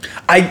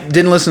 I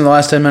didn't listen to the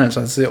last 10 minutes.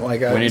 That's it.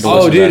 Like, We need to Oh,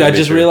 listen to dude, that I to be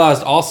just sure.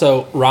 realized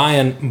also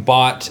Ryan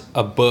bought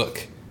a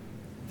book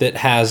that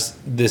has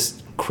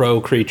this crow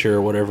creature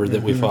or whatever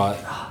that we fought.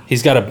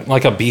 He's got a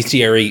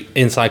bestiary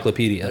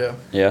encyclopedia.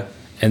 Yeah.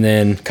 And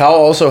then Kyle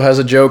also has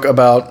a joke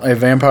about a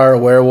vampire, a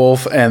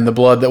werewolf, and the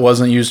blood that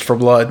wasn't used for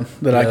blood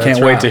that I Yeah, can't that's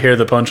wait right. to hear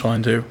the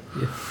punchline to.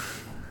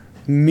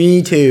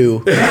 Me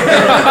too.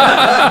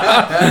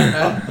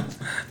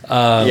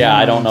 Yeah,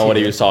 I don't know what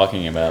he was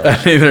talking about.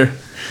 Neither.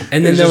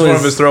 and then It's there just was one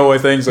of his throwaway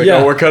things like, Yeah.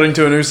 oh, we're cutting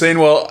to a new scene.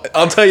 Well,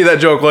 I'll tell you that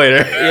joke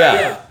later.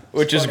 Yeah,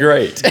 which is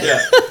great.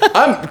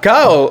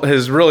 Kyle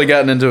has really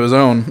gotten into his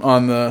own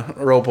on the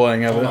role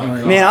playing of it.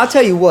 Like, Man, I'll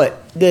tell you what.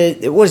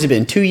 What has it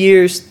been? 2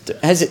 years?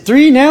 Has it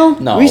 3 now?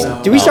 No,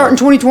 Did we start in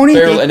 2020?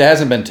 Barely, it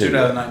hasn't been 2.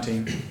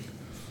 2019.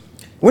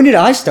 When did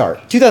I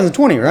start?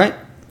 2020, right?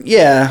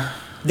 Yeah.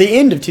 The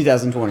end of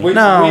 2020.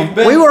 No,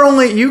 we were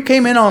only. You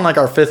came in on like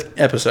our 5th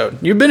episode.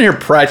 You've been here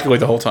practically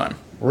the whole time.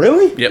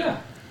 Really?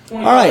 Yep. All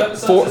right.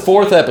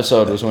 Fourth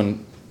episode was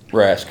when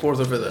Rask. Fourth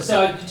or fifth.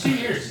 So 2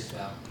 years just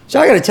about. So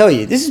I got to tell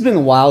you, this has been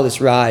the wildest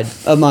ride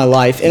of my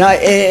life, and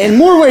in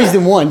more ways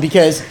than one,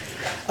 because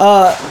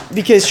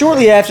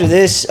shortly after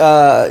this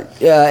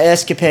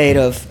escapade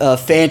of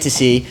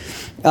fantasy,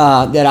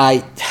 that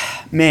I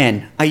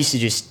used to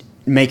just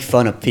make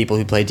fun of people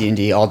who play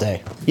D&D all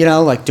day. You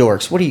know, like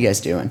dorks. What are you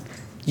guys doing?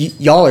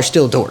 Y'all are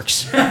still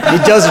dorks.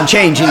 It doesn't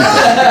change anything.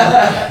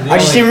 I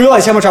just didn't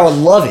realize how much I would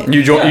love it.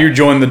 You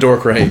joined the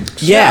dork rate.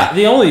 Yeah.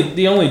 The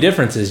only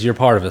difference is you're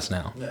part of us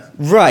now.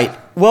 Right.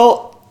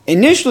 Well,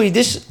 initially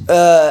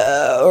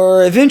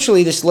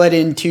eventually this led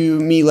into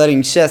me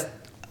letting Seth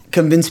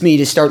convince me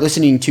to start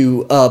listening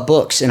to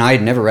books, and I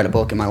had never read a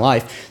book in my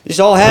life. This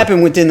all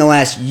happened within the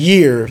last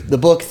year, the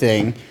book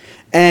thing,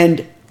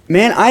 and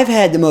man, I've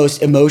had the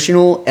most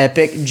emotional,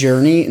 epic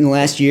journey in the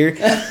last year.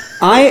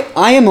 I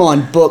am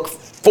on book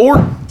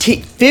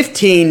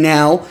 15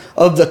 now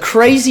of the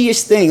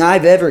craziest thing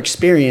I've ever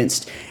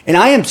experienced, and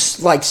I am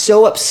like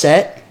so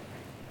upset.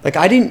 Like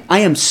I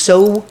am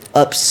so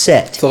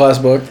upset. It's the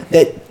last book.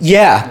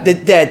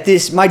 That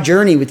this my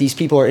journey with these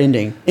people are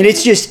ending, and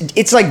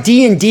it's like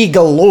D&D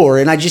galore,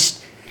 and I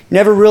just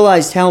never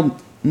realized how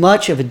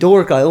much of a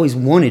dork I always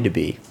wanted to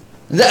be.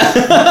 You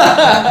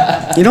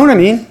know what I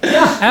mean?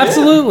 Yeah,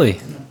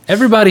 absolutely.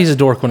 Everybody's a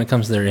dork when it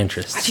comes to their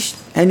interests. I just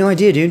had no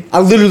idea, dude. I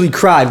literally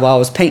cried while I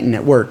was painting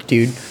at work,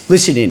 dude,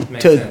 listening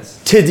Makes to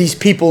sense. these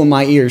people in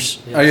my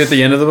ears. Are you at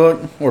the end of the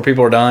book where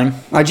people are dying?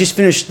 I just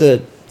finished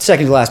the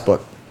second to last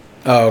book.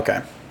 Oh,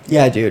 okay.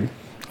 Yeah, dude.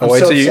 I'm wait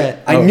so till you-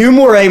 upset. I oh. knew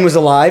Moraine was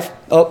alive.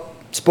 Oh,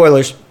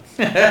 spoilers.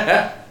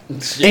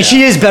 And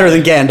she is better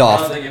than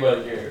Gandalf. think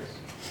anybody cares.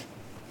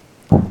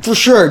 For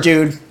sure,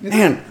 dude.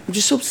 Man, I'm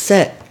just so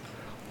upset.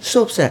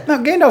 So upset. No,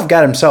 Gandalf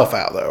got himself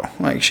out, though.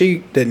 Like, she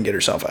didn't get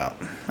herself out.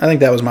 I think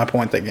that was my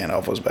point, that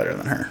Gandalf was better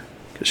than her.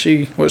 Because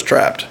she was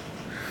trapped.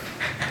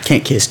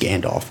 Can't kiss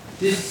Gandalf.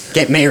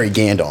 Can't marry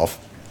Gandalf.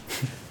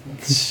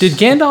 Did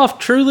Gandalf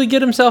truly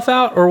get himself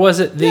out, or was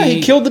it the? Yeah,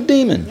 he killed the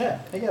demon. Yeah,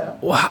 he got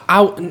out. Well,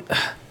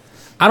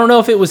 I don't know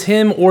if it was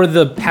him or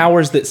the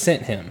powers that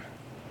sent him.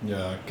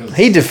 Yeah, because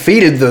He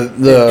defeated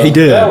the he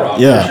did. Balrog,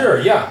 Yeah, for sure,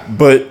 yeah.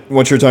 but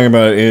what you're talking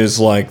about is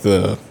like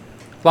the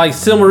Like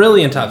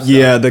Silmarillion type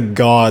stuff. the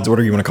gods. What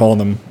are you going to call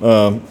them?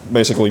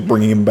 Basically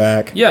bringing him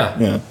back. Yeah.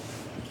 Yeah.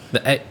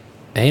 The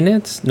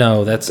Aenids?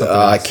 No, that's something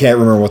I else. can't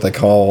remember what they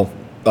call.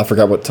 I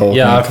forgot what Tolkien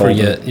Yeah, I called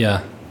forget. it.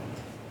 Yeah,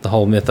 the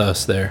whole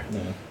mythos there.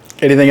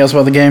 Anything else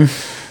about the game?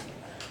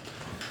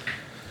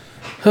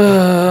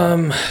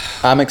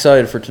 I'm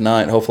excited for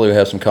tonight. Hopefully we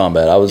have some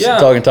combat. I was Yeah.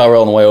 talking to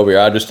Tyrell on the way over here.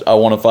 I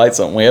want to fight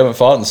something. We haven't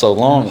fought in so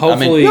long.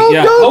 Hopefully, Go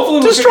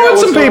hopefully we destroy figure out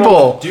some what's going on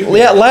people. with Dooku.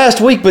 yeah,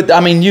 last week, but I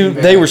mean,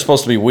 they were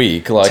supposed to be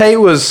weak. Like, Tate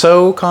was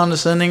so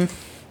condescending.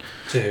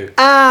 Dude.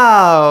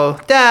 Ow,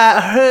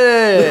 that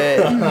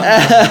hurt.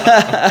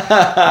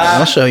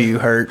 I'll show you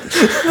hurt.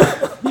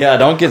 yeah,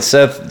 don't get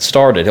Seth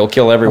started. He'll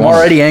kill I'm everyone.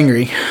 already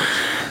angry.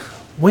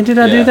 When did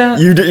I do Yeah. that?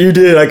 You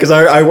did because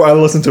I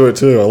listened to it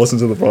too. I listened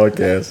to the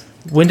podcast.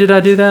 When did I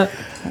do that?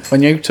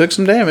 When you took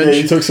some Yeah, damage.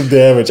 you took some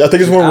damage. I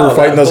think it's when we were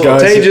fighting those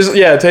guys.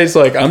 Tate's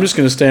like, I'm just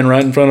gonna stand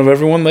right in front of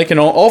everyone. They can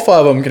all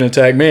five of them can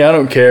attack me. I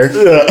don't care.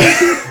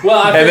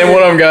 Well, And then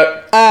one of them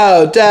got,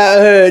 ow, that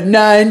hurt,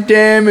 9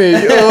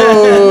 damage.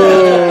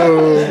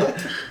 Oh.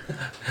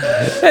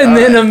 and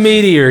then a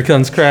meteor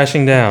comes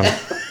crashing down.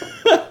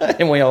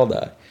 and we all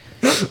die.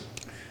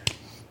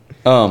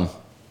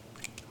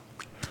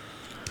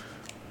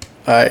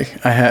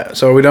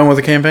 So are we done with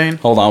the campaign?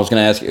 Hold on. I was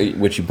going to ask you,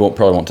 which you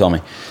probably won't tell me.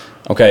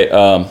 Okay.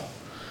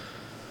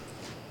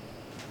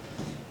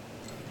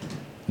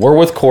 We're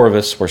with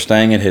Corvus. We're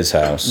staying at his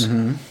house.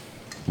 Mm-hmm.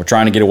 We're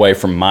trying to get away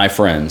from my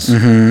friends.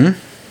 Mm-hmm.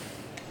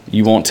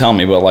 You won't tell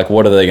me, but like,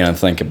 what are they going to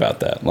think about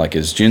that? Like,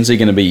 is Jinsey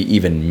going to be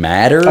even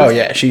madder? Oh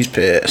yeah, she's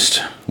pissed.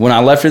 When I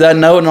left her that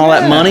note and all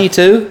that money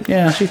too?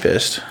 Yeah, she's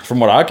pissed.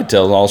 From what I could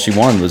tell, all she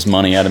wanted was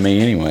money out of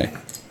me anyway.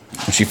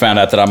 When she found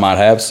out that I might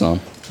have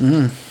some.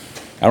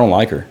 I don't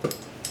like her.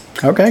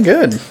 Okay,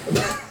 good.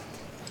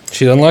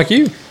 She doesn't like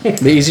you.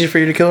 Be easier for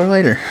you to kill her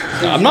later.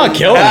 I'm not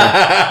killing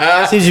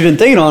her. Seems you've been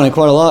thinking on it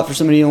quite a lot for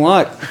somebody you don't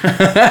like.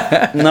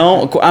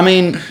 No, I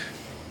mean,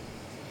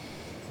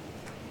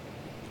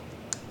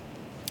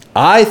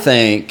 I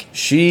think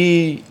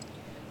she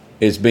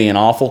is being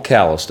awful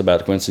calloused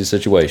about Quincy's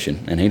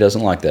situation, and he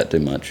doesn't like that too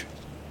much.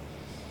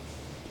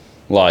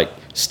 Like,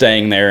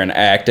 staying there and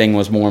acting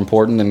was more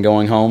important than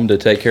going home to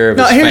take care of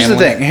his family. Here's the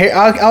thing. Here,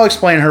 I'll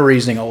explain her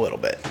reasoning a little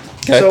bit.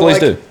 Okay, please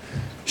do.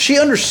 She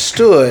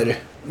understood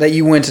that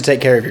you went to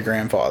take care of your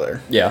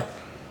grandfather, Yeah.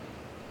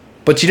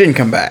 but you didn't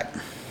come back.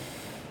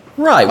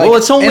 Right. Like, well,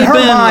 it's only in her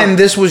been... mind,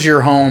 this was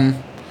your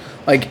home.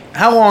 Like,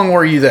 how long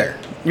were you there?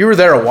 You were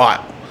there a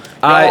while.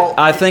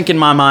 I think in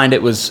my mind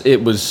it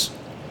was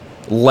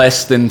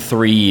less than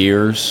 3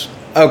 years.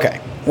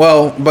 Okay.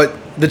 Well, but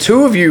the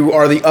two of you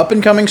are the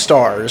up-and-coming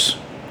stars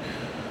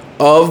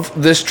of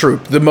this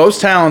troupe. The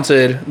most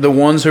talented, the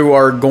ones who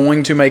are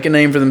going to make a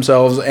name for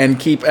themselves and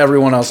keep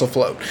everyone else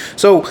afloat.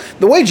 So,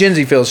 the way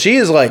Jinsey feels, she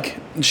is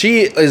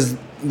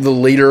the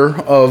leader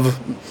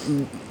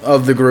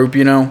of the group.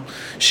 You know,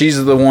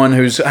 she's the one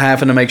who's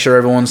having to make sure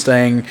everyone's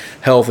staying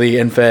healthy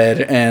and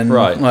fed, and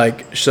Right.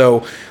 like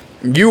so.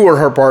 You were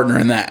her partner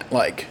in that.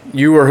 Like,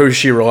 you were who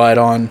she relied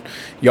on.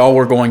 Y'all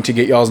were going to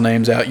get y'all's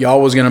names out.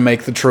 Y'all was going to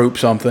make the troop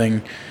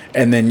something,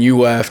 and then you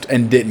left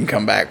and didn't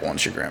come back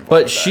once your grandfather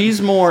But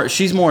died.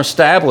 she's more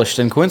established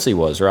than Quincy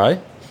was, right?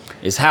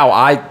 Is how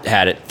I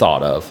had it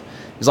thought of.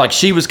 It's like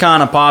she was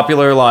kind of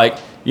popular, like,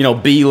 you know,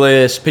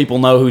 B-list. People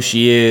know who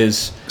she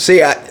is.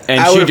 See, I she would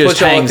have just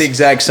put y'all at hangs- the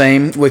exact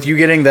same with you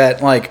getting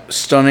that like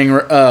stunning.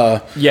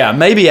 Yeah,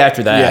 maybe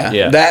after that.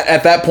 Yeah. That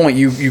at that point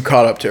you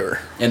caught up to her.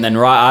 And then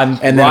right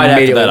then after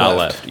immediately that, I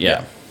left. left.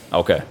 Yeah.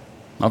 Okay.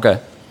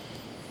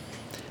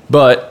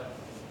 But,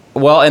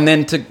 well, and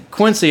then to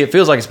Quincy, it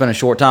feels like it's been a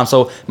short time.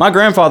 So my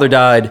grandfather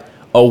died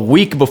a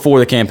week before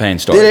the campaign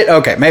started. Did it?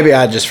 Okay, maybe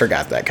I just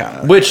forgot that kind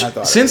of. Which, I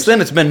thought it since was-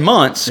 then, it's been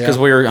months because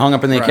Yeah. we were hung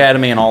up in the Right.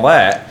 academy and all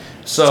that.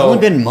 So It's only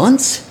been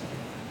months.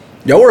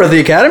 y'all were at the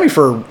academy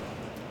for it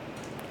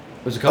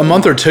was a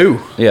month or two.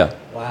 Yeah.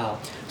 Wow.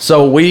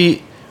 So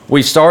we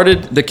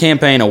started the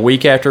campaign a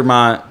week after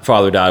my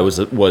father died. Was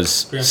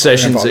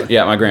session Grandfather.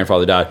 yeah, my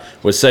grandfather died.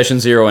 Was session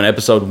 0 in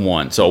episode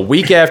 1. So a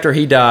week after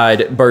he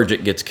died,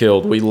 Burgett gets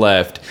killed. We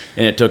left,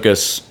 and it took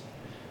us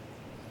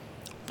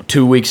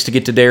 2 weeks to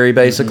get to Derry,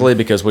 basically,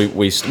 because we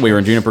were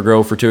in Juniper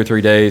Grove for 2 or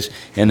 3 days,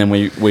 and then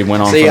we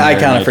went on. See, from I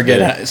there kind and of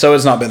forget. So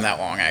it's not been that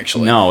long,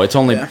 actually. No, it's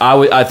only Yeah.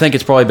 I think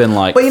it's probably been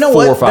like But you know 4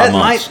 what? or 5 That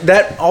months.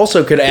 that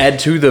also could add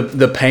to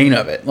the pain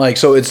of it. Like,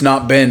 so it's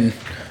not been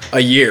a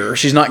year.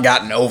 She's not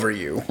gotten over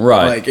you.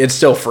 Right. Like, it's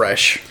still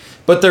fresh.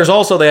 But there's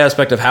also the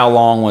aspect of how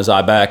long was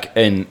I back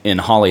in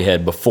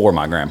Hollyhead before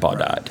my grandpa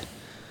died.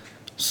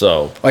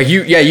 So Like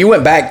you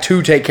went back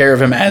to take care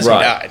of him as he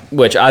died.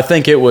 Which I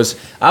think it was.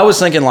 I was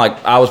thinking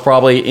like I was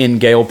probably in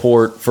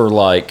Galeport for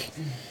like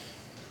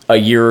a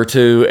year or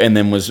two, and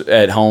then was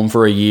at home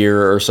for a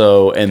year or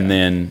so, and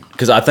then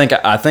because I think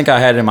I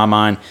had in my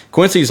mind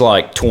Quincy's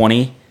like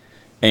 20,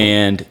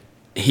 and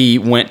he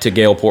went to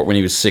Galeport when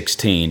he was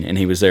 16, and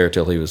he was there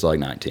till he was like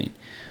 19.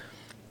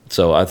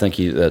 So I think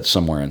that's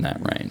somewhere in that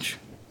range,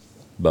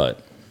 but.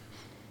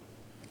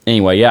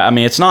 Anyway, yeah, I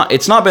mean it's not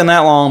been that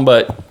long,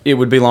 but it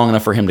would be long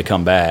enough for him to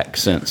come back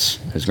since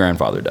his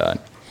grandfather died.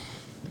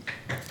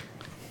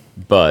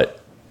 But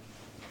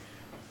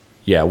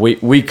yeah,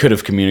 we could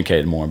have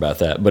communicated more about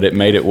that, but it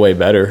made it way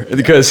better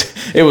because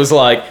it was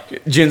like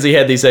Genzi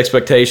had these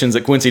expectations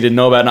that Quincy didn't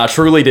know about, and I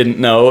truly didn't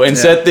know, and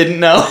Seth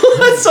didn't know,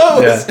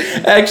 so it was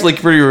actually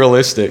pretty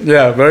realistic.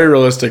 Yeah, very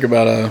realistic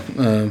about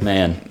a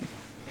Man,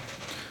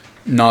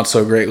 not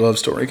so great love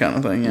story kind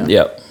of thing. Yeah.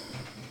 yep.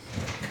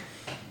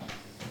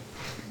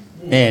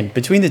 Man,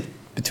 between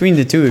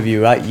the two of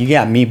you, you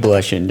got me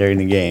blushing during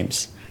the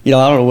games. You know,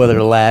 I don't know whether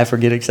to laugh or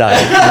get excited.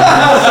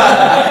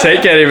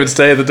 Tate can't even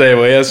stay at the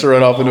table. He has to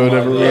run off into a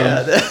different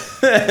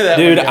room.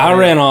 Dude, I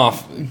ran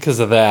off because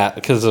of that,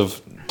 because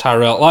of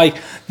Tyrell. Like,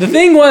 the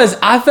thing was,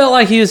 I felt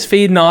like he was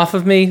feeding off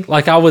of me.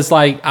 Like, I felt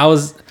like I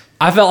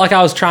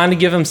was trying to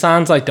give him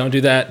signs like, don't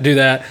do that, do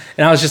that.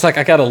 And I was just like,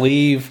 I gotta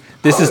leave.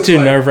 This is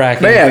too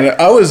nerve-wracking. Man,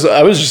 I was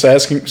just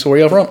asking. So where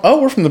y'all from?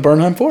 Oh, we're from the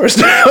Bernheim Forest.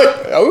 Like,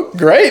 oh,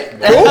 great,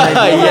 cool.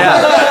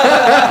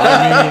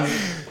 Yeah,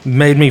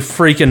 Made me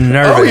freaking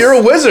nervous. Oh, you're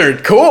a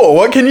wizard. Cool.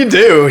 What can you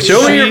do?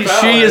 Show me your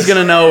she is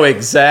gonna know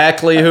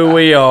exactly who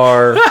we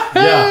are.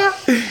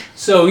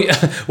 So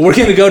we're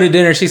gonna go to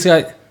dinner. She's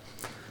like,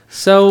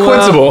 so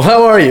Quincyble,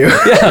 how are you?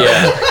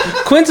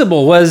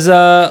 Quincyble, was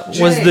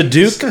the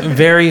Duke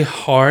very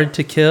hard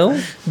to kill?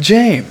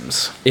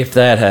 James. If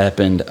that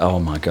happened, oh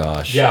my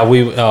gosh. Yeah,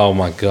 oh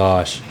my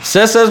gosh.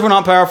 Seth says we're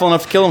not powerful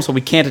enough to kill him, so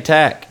we can't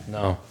attack.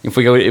 No. If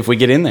we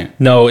get in there,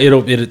 No,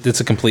 it's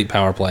a complete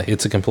power play.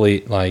 It's a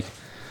complete like.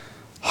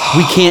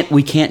 we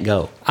can't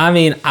go. I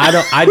mean, I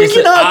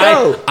cannot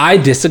go. I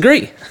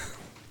disagree.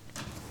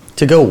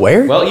 To go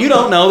where? Well, you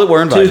don't know that we're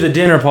To invited. the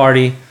dinner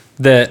party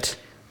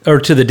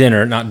to the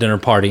dinner, not dinner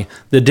party,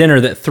 the dinner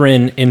that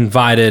Thren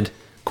invited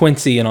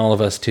Quincy and all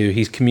of us to.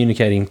 He's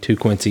communicating to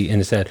Quincy in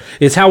his head.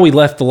 It's how we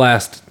left the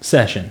last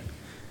session.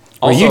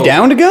 Are you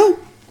down to go?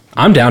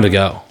 I'm down to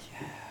go.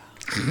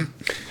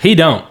 He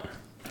don't.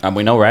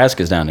 We know Rask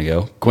is down to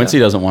go. Quincy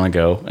doesn't want to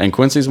go, and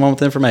Quincy's the one with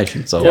the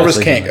information. So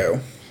Corvus can't go.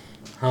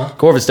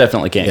 Corvus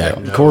definitely can't Yeah,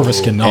 go. Corvus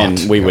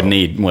cannot. And we would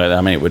need. Well,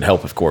 I mean, it would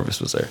help if Corvus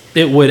was there.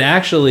 It would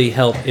actually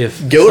help if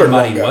Gillard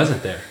somebody won't go.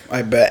 wasn't there.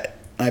 I bet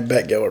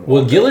Gillard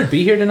Will will. Gillard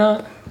be here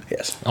tonight?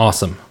 Yes.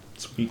 Awesome.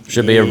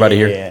 Should be everybody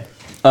here.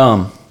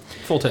 Yeah.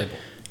 Full table.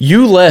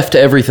 You left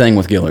everything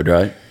with Gillard,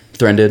 right?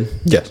 Thren did.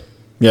 Yes.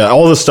 Yeah,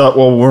 all this stuff.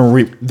 Well, when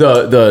we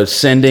The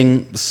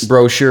sending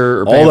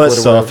brochure, or all pamphlet that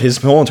or stuff, whatever? his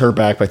whole entire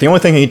backpack. The only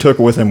thing he took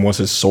with him was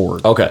his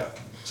sword. Okay,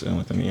 That's the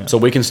only thing. Yeah. so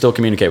we can still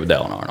communicate with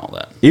Dalinar and all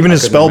that. Even I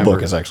his couldn't spell remember-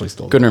 book is actually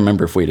still. Couldn't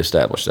remember if we'd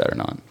established that or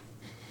not.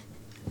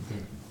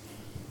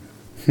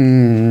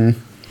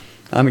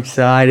 I'm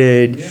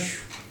excited.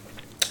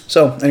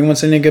 So, anyone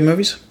seen any good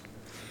movies?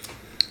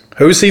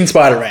 Who's seen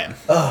Spider-Man?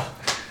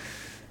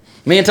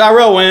 Me and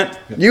Tyrell went.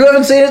 You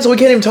haven't seen it, so we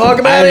can't even talk I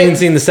about haven't even it.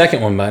 seen the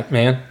second one, but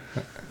man.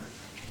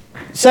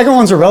 Second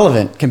one's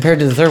irrelevant compared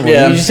to the third one.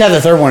 Yeah. You just have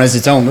the third one as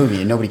its own movie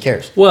and nobody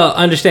cares. Well,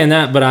 I understand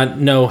that, but I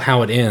know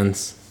how it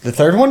ends. The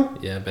third one?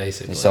 Yeah,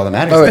 basically. That's all that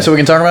matters. Okay, so we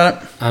can talk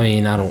about it. I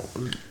mean, I don't.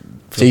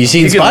 So you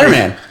seen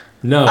Spider-Man?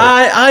 No.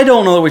 I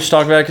don't know that we should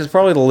talk about it because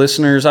probably the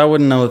listeners, I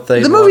wouldn't know that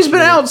they. The movie's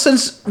been out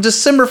since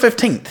December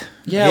 15th.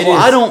 Yeah, It well,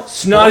 is. I don't.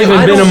 It's not even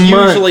I been don't a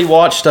month. usually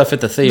watch stuff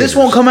at the theater. This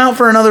won't come out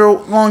for another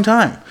long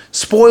time.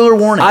 Spoiler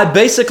warning. I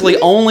basically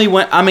only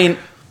went. I mean,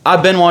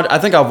 I've been watching. I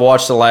think I've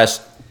watched the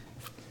last,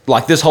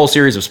 like this whole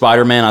series of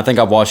Spider-Man. I think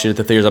I've watched it at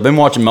the theaters. I've been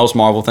watching most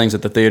Marvel things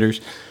at the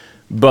theaters,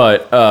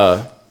 but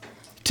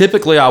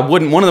typically I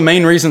wouldn't. One of the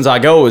main reasons I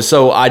go is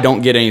so I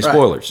don't get any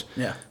spoilers.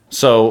 Yeah.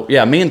 So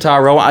yeah, me and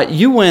Tyrell,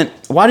 you went.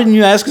 Why didn't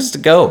you ask us to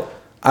go?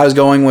 I was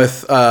going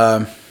with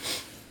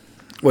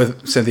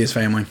Cynthia's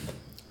family.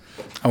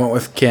 I went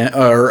with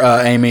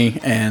Amy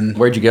and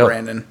Where'd you go?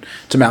 Brandon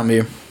to Mountain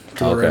View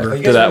to the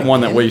river. To that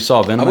one that we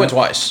saw. Venom. I went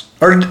twice.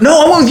 Or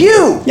no, I went with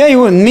you. Yeah,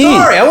 you wouldn't me.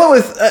 Sorry, I went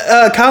with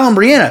Kyle and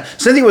Brianna.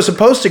 Cynthia was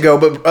supposed to go,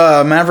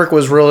 but Maverick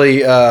was really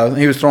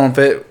he was throwing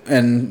fit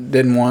and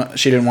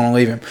she didn't want to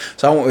leave him.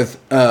 So I went with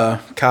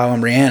Kyle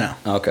and Brianna.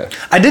 Okay.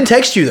 I did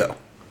text you though.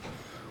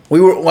 We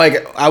were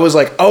like, I was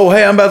like, oh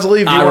hey, I'm about to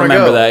leave. Do you I want to go?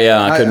 remember that.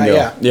 Yeah, I couldn't go.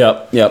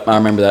 Yeah. Yep. I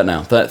remember that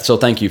now. So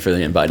thank you for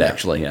the invite.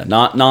 Actually, yeah.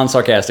 Not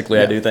non-sarcastically,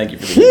 I do thank you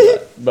for the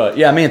invite. But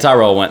yeah, me and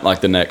Tyrell went like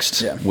the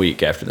next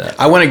week after that.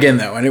 I went again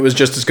though, and it was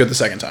just as good the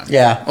second time.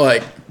 Yeah.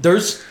 Like,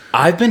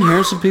 I've been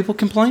hearing some people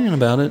complaining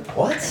about it.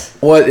 What?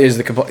 what is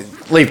the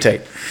complaint? Leave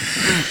tape.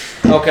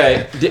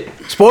 Okay.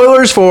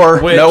 Spoilers for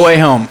Which- No Way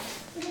Home.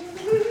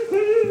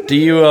 Do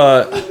you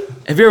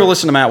have you ever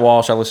listened to Matt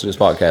Walsh? I listen to his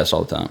podcast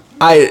all the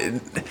time.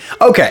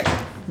 Okay.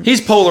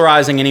 He's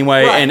polarizing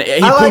anyway, and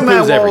he I like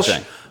Matt poo-poos Walsh.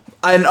 everything.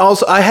 And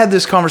also, I had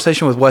this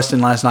conversation with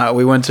Weston last night.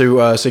 We went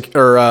to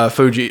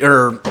Fuji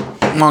or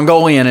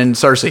Mongolian in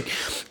Cersei,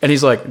 and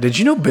he's like, "Did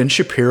you know Ben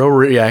Shapiro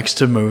reacts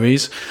to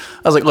movies?"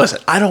 I was like, "Listen,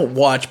 I don't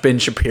watch Ben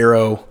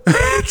Shapiro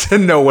to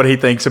know what he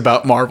thinks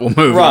about Marvel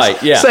movies."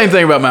 Right, yeah. Same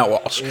thing about Matt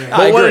Walsh. But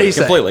I what agree did he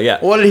say? completely. Yeah.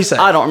 What did he say?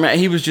 I don't remember.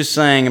 He was just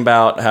saying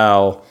about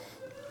how,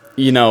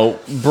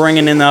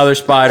 bringing in the other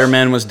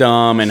Spider-Man was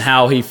dumb, and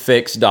how he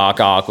fixed Doc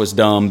Ock was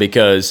dumb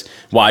because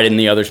why didn't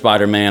the other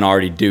Spider-Man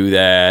already do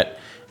that?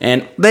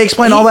 And They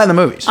explain all that in the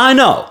movies. I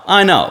know.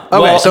 Okay,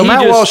 Well, so he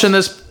Matt just- Walsh in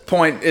this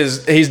point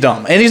he's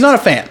dumb, and he's not a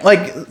fan.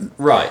 Like,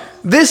 right.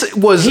 this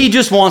was He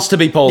just wants to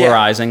be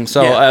polarizing.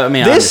 So Yeah. I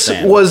mean, this I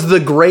understand. was the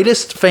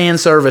greatest fan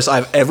service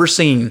I've ever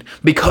seen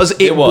because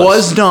it was.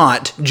 was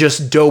not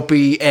just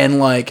dopey and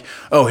like,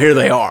 oh, here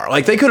they are.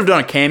 Like, they could have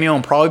done a cameo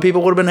and probably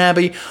people would have been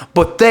happy,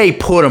 but they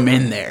put them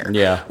in there.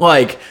 Yeah.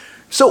 Like,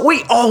 so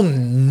we all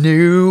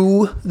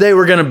knew they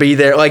were going to be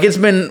there. Like, it's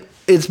been.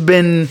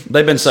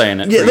 They've been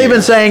saying it. Yeah, for they've been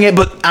years. saying it,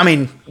 but I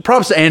mean,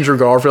 props to Andrew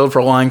Garfield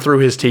for lying through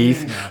his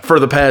teeth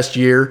for the past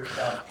year.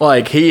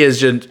 Like, he is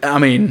just, I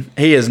mean,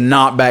 he is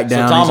not back So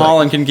down. Tom He's like-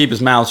 Holland can keep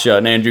his mouth shut,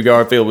 and Andrew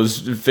Garfield was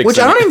fixing. which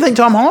I don't it. even think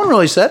Tom Holland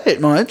really said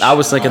it much. I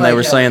was thinking they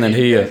were saying that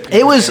he.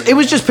 It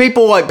was just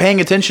people like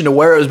paying attention to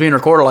where it was being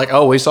recorded. Like,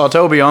 oh, we saw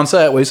Toby on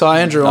set, we saw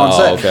Andrew on Oh,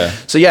 set. okay.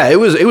 So yeah, it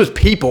was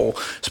people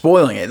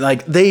spoiling it.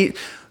 Like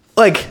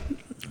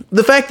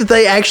the fact that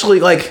they actually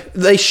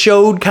they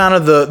showed kind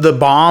of the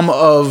bomb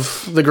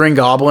of the Green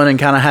Goblin and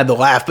kind of had the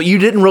laugh, but you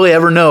didn't really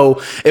ever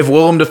know if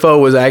Willem Dafoe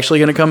was actually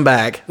going to come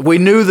back. We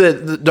knew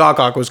that Doc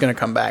Ock was going to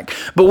come back,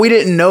 but we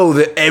didn't know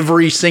that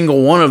every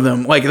single one of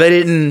them, like, they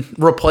didn't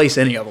replace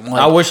any of them.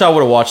 Like, I wish I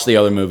would have watched the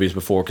other movies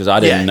before because I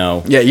didn't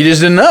know. Yeah, you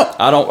just didn't know.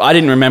 I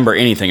didn't remember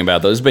anything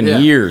about those. It's been Yeah.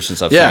 years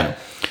since I've seen Yeah. them.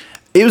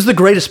 It was the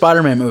greatest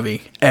Spider-Man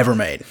movie ever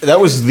made. That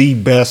was the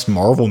best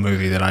Marvel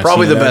movie that I've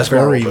Probably seen the in best a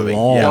very Marvel movie.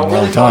 long, Yeah.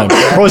 long time.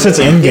 Probably since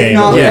Endgame.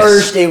 Not Yes.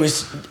 first, it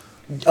was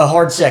a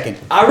hard second.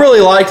 I really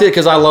liked it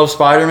because I love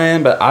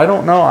Spider-Man, but I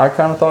don't know. I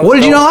kind of thought. What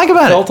did you not like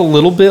about it? Felt a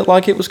little bit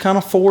like it was kind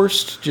of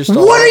forced. Just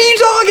What are you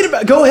talking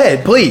about? Go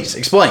ahead, please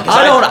explain. 'Cause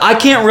I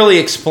can't really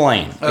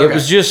explain. It Okay.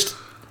 was just.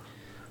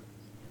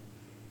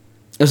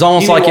 It was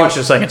almost You need like to watch it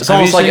a second. It's Have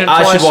almost you like seen it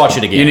I should twice? watch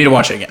it again. You need to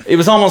watch it again. It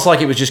was almost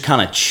like it was just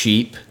kind of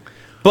cheap,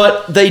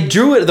 but they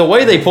drew it. The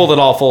way they pulled it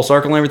all full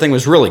circle and everything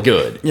was really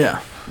good. Yeah.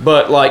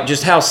 But like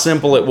just how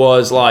simple it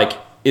was. Like,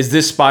 is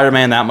this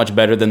Spider-Man that much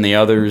better than the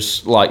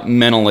others? Like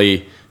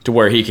mentally, to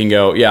where he can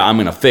go, yeah, I'm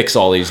gonna fix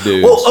all these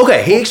dudes. Well,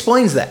 okay, he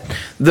explains that.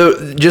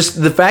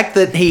 The fact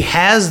that he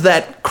has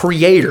that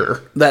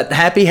creator, that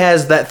Happy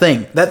has that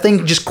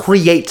thing just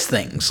creates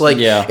things. Like,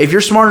 Yeah. if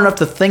you're smart enough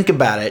to think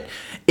about it,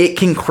 it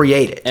can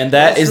create it. And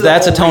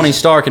that's a Tony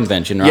Stark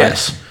invention, right?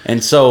 Yes.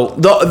 And so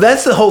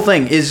That's the whole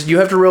thing, is you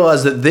have to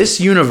realize that this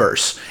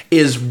universe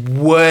is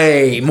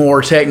way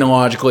more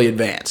technologically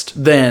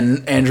advanced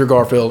than Andrew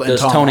Garfield and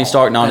does Tom Tony Holland.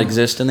 Stark not And-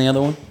 exist in the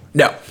other one?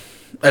 No.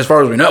 As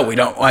far as we know, we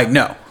don't.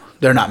 No.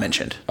 They're not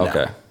mentioned. No.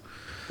 Okay.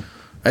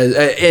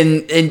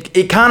 And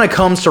it kind of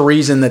comes to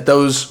reason that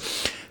those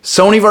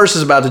Sonyverse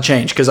is about to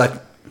change, because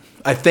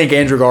I think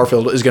Andrew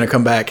Garfield is going to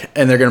come back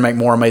and they're going to make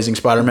more amazing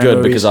Spider-Man Good,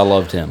 movies. because I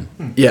loved him.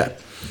 Yeah.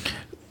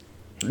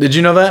 Did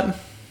you know that?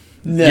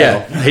 No.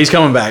 Yeah, he's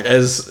coming back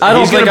as. I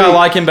don't he's think gonna I be-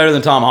 like him better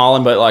than Tom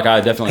Holland, but like I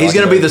definitely. He's like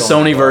going him to be the better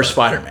than Tony Sonyverse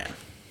Stark. Spider-Man.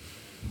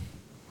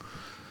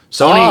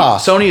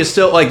 Sony is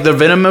still like the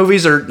Venom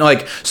movies are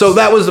like so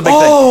that was the big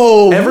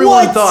Oh, thing.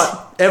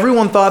 what?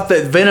 Everyone thought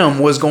that Venom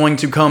was going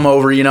to come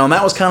over, and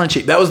that was kind of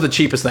cheap. That was the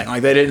cheapest thing.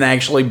 Like they didn't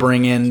actually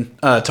bring in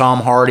Tom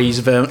Hardy's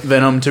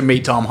Venom to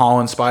meet Tom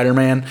Holland's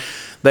Spider-Man.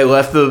 They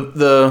left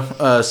the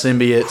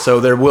symbiote, so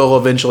there will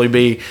eventually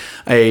be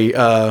a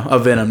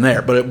Venom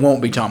there, but it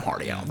won't be Tom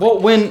Hardy. I don't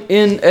think.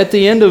 Well, at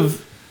the end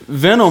of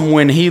Venom,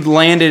 when he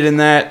landed in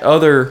that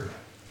other,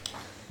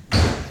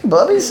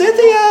 Bubby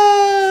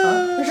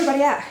Cynthia. Where's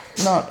everybody at?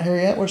 Not here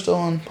yet. We're still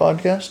on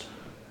podcast.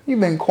 You've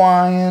been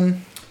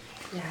crying.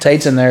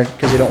 Tate's in there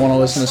because you don't want to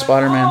listen to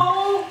Spider-Man.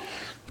 Oh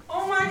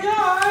my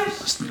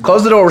gosh!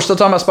 Close the door. We're still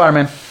talking about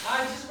Spider-Man.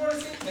 I just want to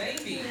see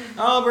baby.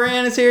 oh,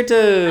 Brianne is here too.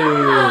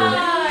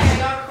 Are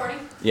y'all recording?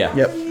 Yeah.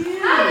 Yep.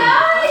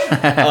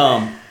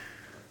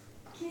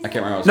 I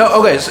can't remember.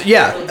 No. Okay. So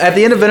yeah, at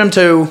the end of Venom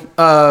 2,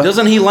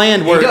 Doesn't he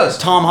land where does.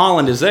 Tom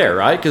Holland is there,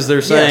 right? Because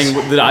they're saying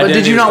that But identity.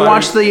 did you of not Spider-Man-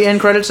 watch the end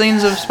credit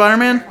scenes of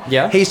Spider-Man?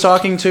 Yeah. He's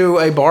talking to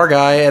a bar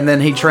guy, and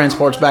then he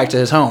transports back to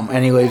his home,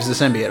 and he leaves the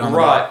symbiote on the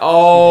Right. bar.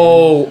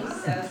 Oh,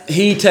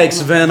 he takes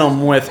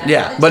Venom with.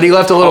 Yeah, but he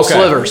left a little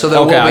sliver, so there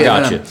will be I a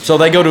got Venom. you. So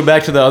they go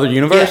back to the other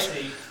universe.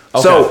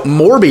 Okay. So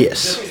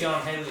Morbius,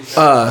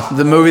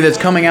 the movie that's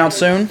coming out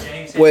soon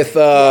with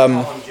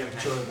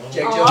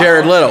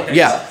Jared Leto.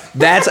 Yeah,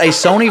 that's a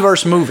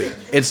Sonyverse movie.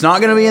 It's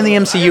not going to be in the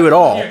MCU at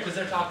all. Because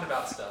they're talking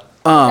about stuff.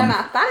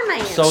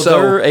 Spider-Man. So So-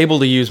 they're able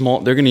to use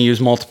they're going to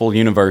use multiple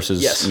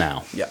universes Yes.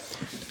 now. Yeah.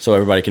 So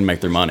everybody can make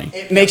their money.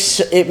 It makes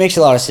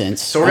a lot of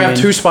sense. So we're gonna have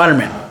two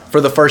Spider-Men for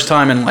the first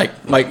time in like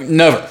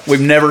never. We've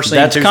never seen.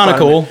 That's two kinda Spider-Men.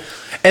 cool.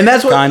 And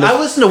that's what Kind of. I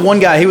listened to one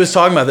guy. He was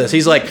talking about this.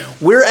 He's like,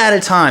 we're at a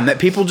time that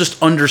people just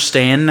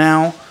understand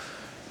now.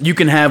 You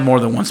can have more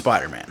than one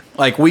Spider-Man.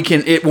 Like we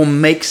can. It will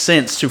make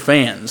sense to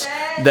fans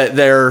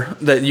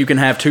that you can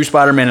have two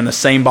Spider-Men in the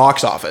same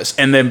box office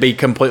and then be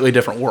completely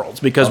different worlds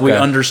because we Okay.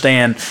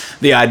 understand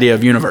the idea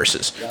of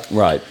universes.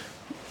 Right.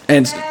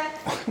 And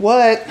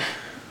what?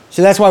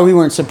 So that's why we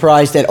weren't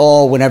surprised at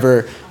all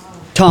whenever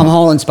Tom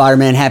Holland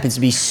Spider-Man happens to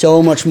be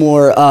so much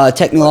more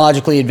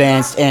technologically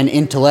advanced and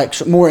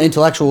more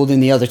intellectual than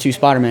the other two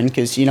Spider-Men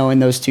because, in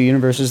those two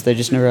universes, they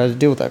just never had to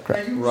deal with that crap.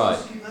 Right.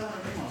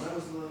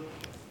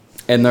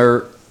 And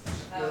their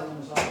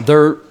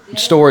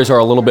stories are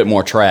a little bit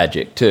more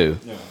tragic too.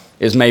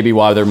 Is maybe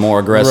why they're more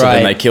aggressive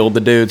and Right. they killed the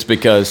dudes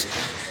because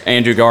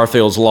Andrew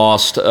Garfield's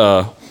lost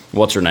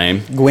what's her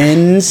name?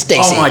 Gwen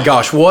Stacy. Oh my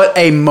gosh! What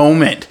a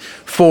moment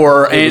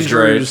for It was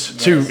Andrews great.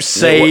 to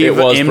save It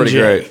was MJ. pretty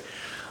great.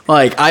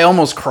 Like I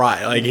almost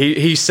cried. Like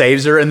he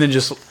saves her and then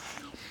just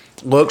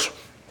looks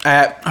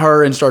at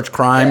her and starts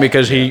crying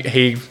because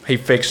he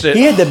fixed it.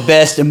 He had the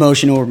best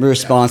emotional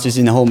responses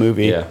in the whole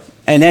movie. Yeah.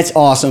 And that's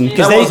awesome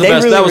because That was the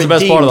best- that was the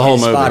best part of the whole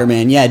movie.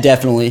 Spider-Man. Yeah,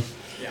 definitely.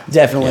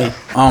 Definitely.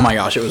 Oh my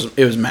gosh!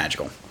 It was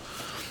magical.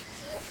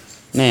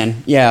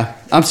 Man, yeah.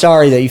 I'm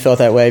sorry that you felt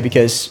that way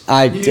because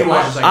I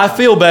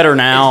feel better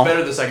now.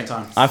 the second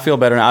time. I feel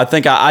better now. I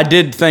think I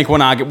did think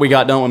when we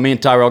got done, when me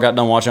and Tyrell got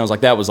done watching, I was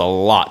like, that was a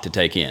lot to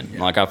take in.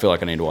 Like, I feel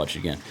like I need to watch it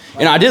again.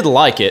 And I did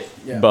like it,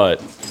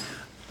 but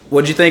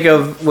What'd you think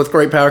of "With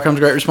Great Power Comes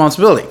Great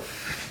Responsibility"?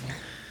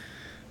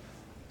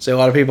 See, a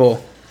lot of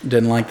people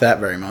didn't like that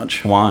very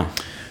much. why?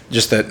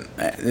 Just that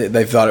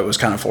they thought it was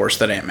kind of forced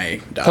that Aunt May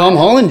died. Tom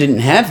Holland didn't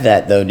have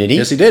that though, did he?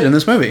 Yes, he did in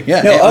this movie.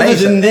 Yeah. No, Aunt other May than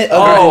said- this,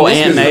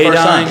 Aunt May the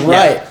first dying? time.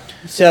 right.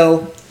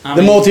 So I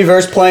the mean-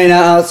 multiverse playing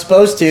out how it's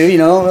supposed to, When we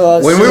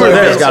were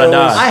there, Somebody's gotta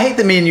die. I hate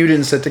that me and you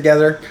didn't sit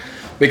together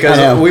because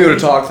I know. we would have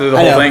talked through the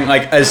I whole know. thing.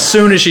 Like as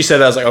soon as she said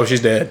that, I was like, "Oh,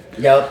 she's dead.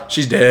 Yep.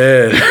 She's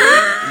dead."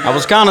 I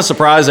was kind of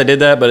surprised they did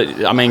that, but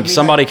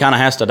somebody kind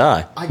of has to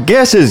die. I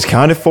guess it's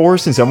kind of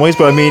forced in some ways,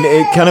 but I mean,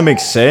 it kind of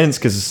makes sense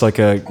because it's like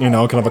a, kind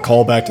of a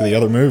callback to the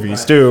other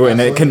movies too, and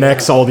it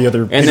connects all the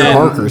other And Peter then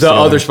Parkers. the together.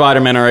 other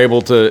Spider-Men are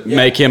able to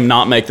make him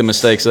not make the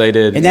mistakes they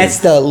did. And that's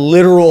the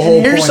literal whole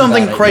Here's point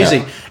something about it.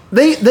 crazy.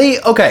 They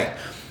okay.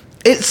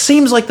 It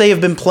seems like they have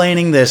been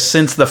planning this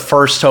since the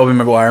first Tobey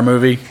Maguire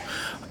movie.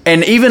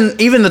 And even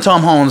the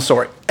Tom Holland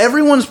story.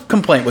 Everyone's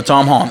complaint with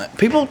Tom Holland.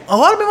 A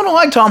lot of people don't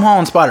like Tom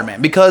Holland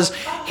Spider-Man because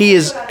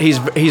he's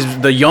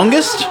the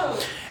youngest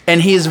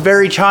and he is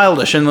very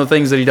childish in the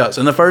things that he does.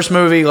 In the first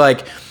movie,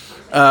 like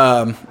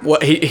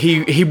what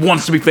he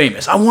wants to be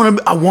famous. I want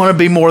to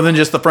be more than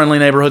just the friendly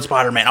neighborhood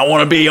Spider-Man. I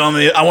want to be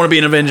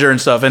an Avenger and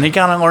stuff. And he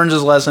kind of learns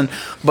his lesson.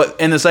 But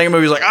in the second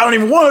movie, he's like, I don't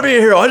even want to be a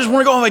hero. I just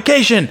want to go on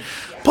vacation.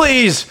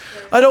 Please.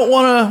 I don't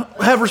want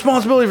to have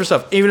responsibility for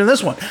stuff. Even in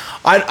this one,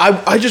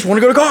 I just want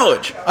to go to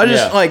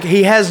college.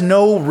 He has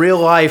no real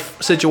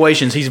life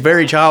situations. He's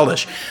very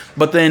childish.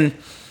 But then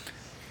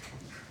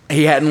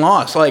he hadn't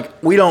lost.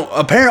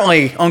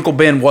 Apparently Uncle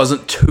Ben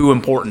wasn't too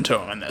important to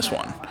him in this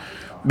one.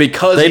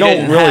 Because They he don't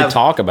didn't really have-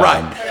 talk about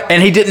right. him.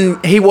 And he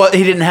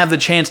didn't have the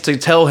chance to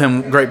tell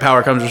him great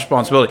power comes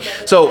responsibility.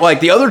 So like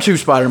the other two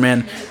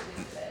Spider-Men,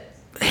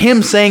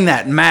 him saying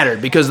that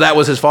mattered because that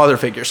was his father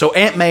figure. So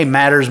Aunt May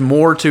matters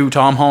more to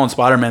Tom Holland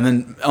Spider-Man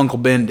than Uncle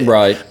Ben did.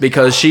 Right.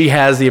 Because she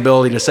has the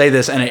ability to say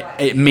this and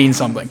it means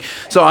something.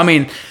 So, I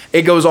mean,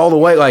 it goes all the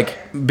way, like,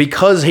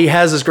 because he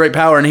has this great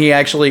power and he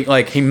actually,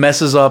 like, he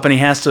messes up and he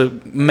has to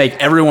make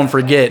everyone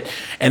forget.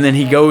 And then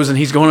he goes and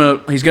he's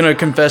gonna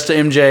confess to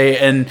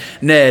MJ and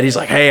Ned. He's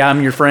like, hey,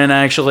 I'm your friend,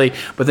 actually.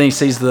 But then he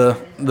sees the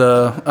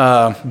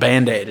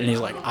Band-Aid and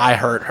he's like, I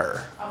hurt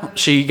her.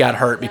 She got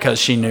hurt because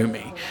she knew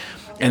me.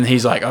 And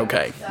he's like,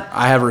 okay,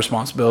 I have a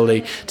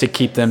responsibility to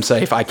keep them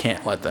safe. I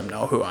can't let them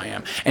know who I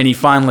am. And he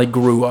finally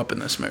grew up in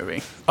this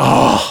movie.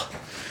 Oh.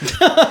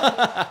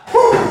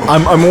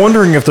 I'm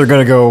wondering if they're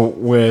gonna go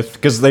with,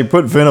 because they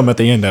put Venom at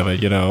the end of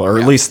it, or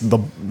at least the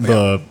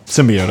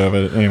symbiote of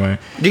it. Anyway,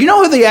 Do you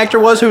know who the actor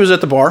was who was at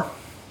the bar?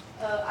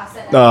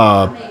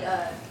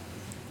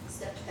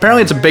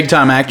 Apparently, it's a big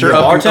time actor,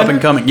 up and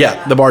coming.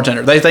 Yeah, the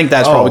bartender. They think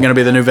that's probably going to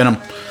be the new Venom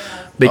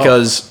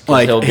because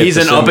he'll get he's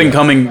the an up and symbiote.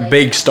 coming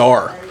big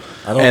star,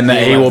 and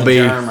that he will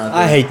be.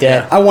 I hate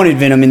that. I wanted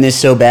Venom in this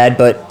so bad,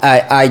 but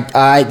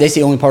I that's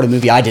the only part of the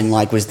movie I didn't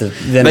like was the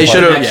Venom. They part.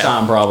 should have. Next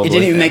time, probably. It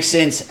didn't even make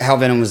sense how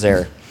Venom was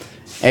there.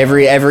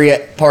 Every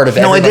part of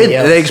it. No, it did.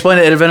 They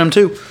explained it in Venom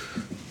 2.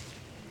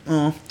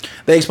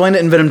 They explained it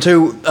in Venom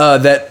 2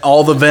 that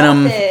all the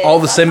Venom, all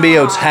the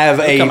symbiotes have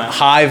a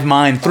hive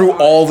mind through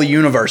all the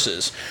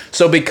universes.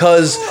 So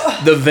because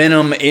the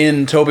Venom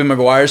in Tobey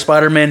Maguire's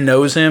Spider-Man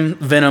knows him,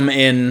 Venom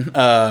in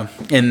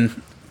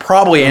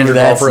probably Andrew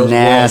that's Garfield's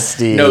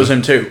nasty. knows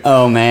him too.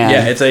 Oh man.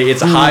 Yeah, it's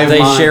a hive They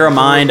mind. share a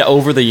mind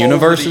over the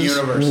universes.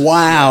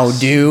 Wow,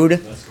 dude.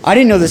 I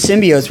didn't know the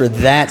symbiotes were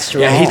that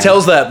strong. Yeah, he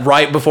tells that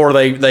right before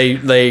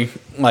they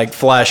like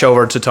flash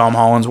over to Tom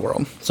Holland's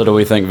world. So do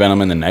we think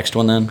Venom in the next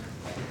one then?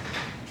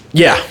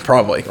 Yeah,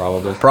 probably.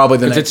 Probably the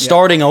because next. it's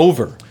starting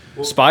over.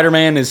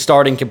 Spider-Man is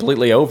starting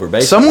completely over.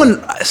 Basically.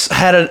 Someone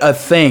had a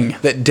thing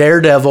that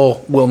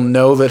Daredevil will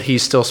know that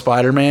he's still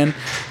Spider-Man,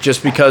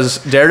 just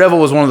because Daredevil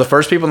was one of the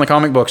first people in the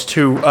comic books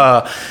to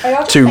Are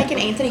y'all just making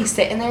Anthony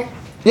sit in there?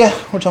 Yeah,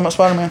 we're talking about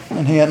Spider-Man,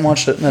 and he hadn't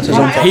watched it. And that's his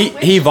own fault.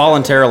 He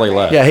voluntarily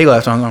left. Yeah, he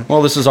left on his own.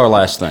 Well, this is our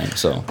last thing,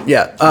 so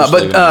Yeah, Just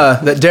but leave it.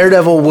 that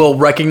Daredevil will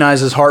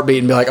recognize his heartbeat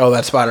and be like, "Oh,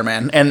 that's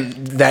Spider-Man," and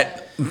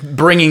that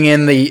bringing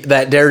in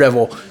that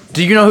Daredevil.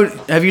 Do you know who?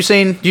 Have you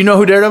seen? Do you know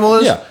who Daredevil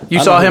is? Yeah, you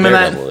I saw know who him in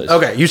that. Daredevil is.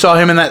 Okay, you saw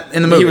him in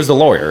the movie. he was the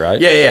lawyer, right?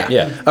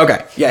 Yeah.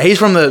 Okay, yeah, he's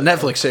from the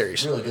Netflix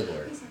series.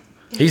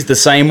 He's the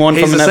same one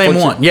He's from the Netflix. same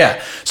one.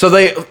 Yeah. So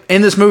they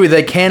in this movie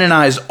they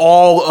canonized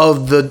all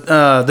of the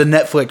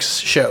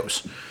Netflix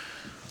shows.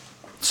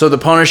 So the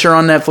Punisher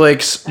on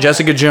Netflix,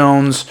 Jessica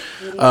Jones,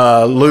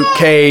 Luke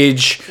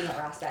Cage,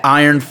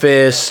 Iron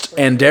Fist,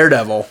 and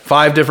Daredevil.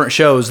 5 different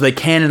shows. They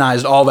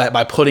canonized all that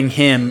by putting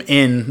him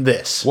in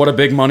this. What a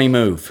big money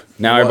move!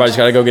 Now everybody's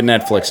got to go get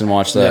Netflix and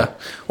watch that. Yeah.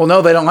 Well,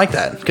 no, they don't like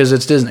that because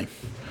it's Disney.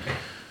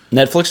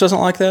 Netflix doesn't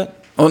like that.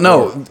 Well,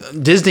 no,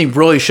 Disney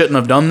really shouldn't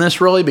have done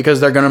this, really, because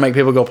they're going to make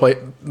people go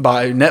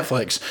buy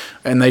Netflix,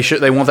 and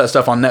they want that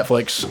stuff on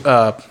Netflix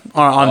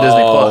on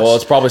Disney Plus. Well,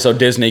 it's probably so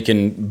Disney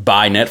can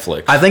buy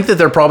Netflix. I think that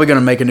they're probably going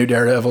to make a new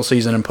Daredevil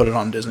season and put it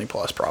on Disney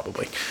Plus,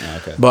 probably.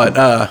 Okay.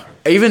 But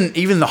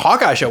even the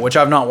Hawkeye show, which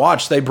I've not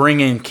watched, they bring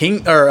in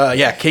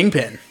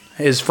Kingpin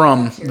is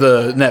from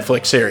the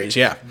Netflix series.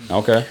 Yeah.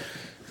 Okay.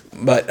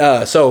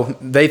 But so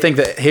they think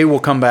that he will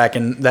come back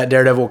and that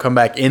Daredevil will come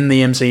back in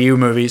the MCU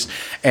movies,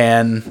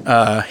 and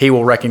he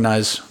will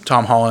recognize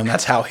Tom Holland.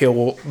 That's how he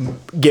will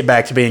get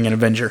back to being an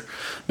Avenger,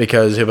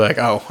 because he'll be like,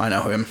 "Oh, I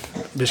know him,"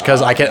 just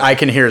because I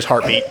can hear his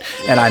heartbeat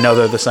and I know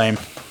they're the same.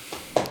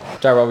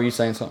 Tyrell, were you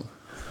saying something?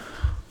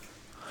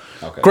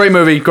 Okay. Great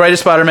movie,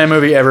 greatest Spider-Man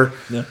movie ever.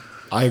 yeah,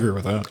 I agree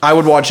with that. I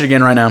would watch it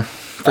again right now.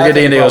 Forget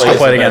think D&D, let's go probably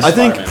play it it's again.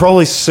 the I best. think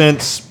probably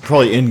since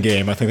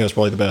Endgame, I think that's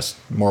probably the best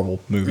Marvel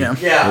movie. Yeah.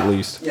 Yeah. At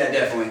least. Yeah,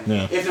 definitely.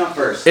 Yeah. If not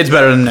first. It's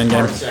better than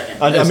Endgame.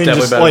 Second. I It's mean, definitely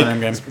just better like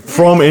than Endgame.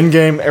 from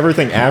Endgame,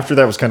 everything after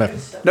that was kind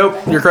of. Nope,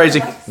 you're crazy.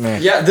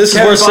 Yeah, this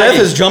Kevin is where Feige. Seth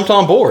has jumped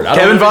on board. I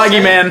don't Kevin Feige,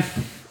 understand.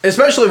 man.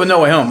 Especially with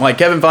No Way Home. Like,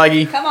 Kevin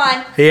Feige, Come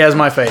on. he has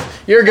my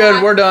faith. You're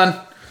good, we're done.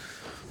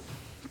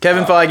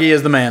 Kevin Feige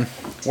is the man.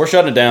 We're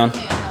shutting it down.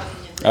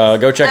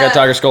 Go check out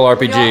Tiger Skull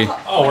RPG.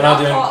 Oh,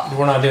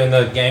 we're not doing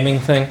the gaming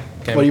thing.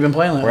 Okay. What have you been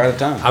playing lately? We're out of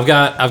time.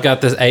 I've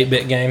got this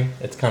 8-bit game.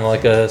 It's kind of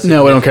like a.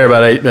 No, we don't care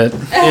about 8-bit.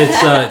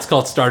 It's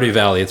called Stardew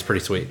Valley. It's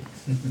pretty sweet.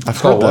 I've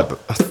heard that.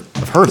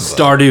 I've heard of that.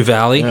 Stardew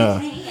Valley.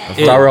 Yeah.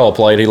 It- Tyrell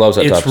played. He loves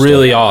that type it's of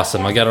really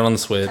awesome. I got it on the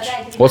Switch.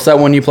 stuff. What's that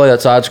one you play?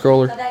 That side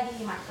scroller?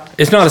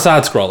 It's not a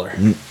side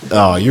scroller.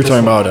 Oh, you're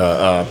talking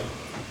about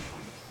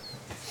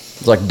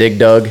It's like Dig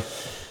Dug.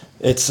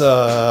 it's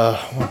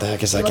what the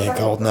heck is that game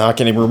called? Now I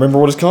can't even remember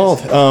what it's called.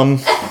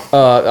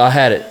 I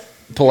had it.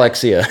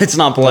 Palexia. It's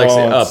not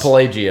Palexia. No, it's-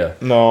 Pelagia.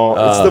 No,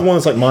 it's the one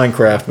that's like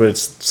Minecraft, but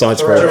it's side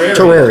scroller.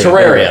 Terraria.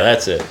 Terraria.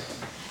 That's it.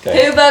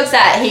 Who votes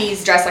that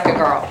he's dressed like a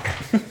girl?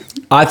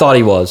 I thought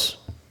he was.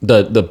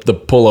 The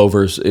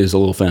pullovers is a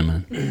little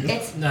feminine.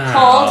 It's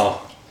called.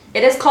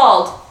 It is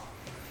called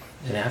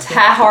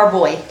Tahar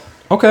Boy.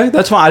 Okay,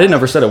 that's fine. I didn't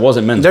ever said it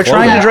wasn't men's. They're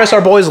trying clothing. to dress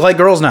our boys like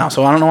girls now,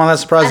 so I don't know why that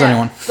surprised I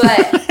know, anyone.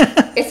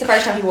 But it's the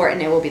first time he wore it,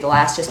 and it will be the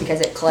last, just because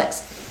it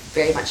collects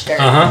very much dirt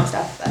and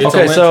stuff. But. It's a Okay,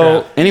 lint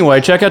so trap. anyway,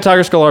 check out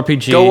Tiger Skull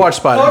RPG. Go watch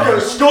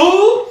Spider-Man.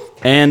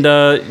 And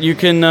you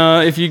can,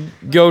 if you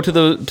go to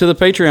the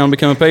Patreon,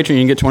 become a patron,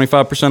 you can get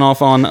 25%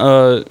 off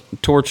on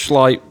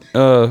Torchlight,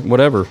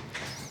 whatever.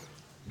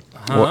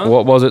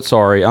 What was it?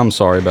 Sorry, I'm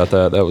sorry about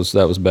that. That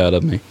was bad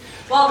of me.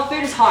 Well, the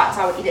food is hot,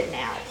 so I would eat it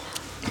now.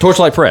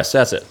 Torchlight Press,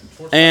 that's it.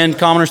 And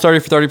Commoners 30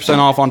 for 30%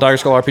 off on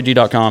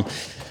TigerSkullRPG.com.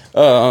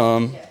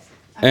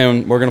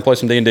 And we're gonna play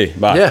some D&D.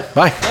 Bye. Yeah,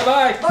 bye. Bye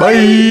bye.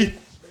 Bye.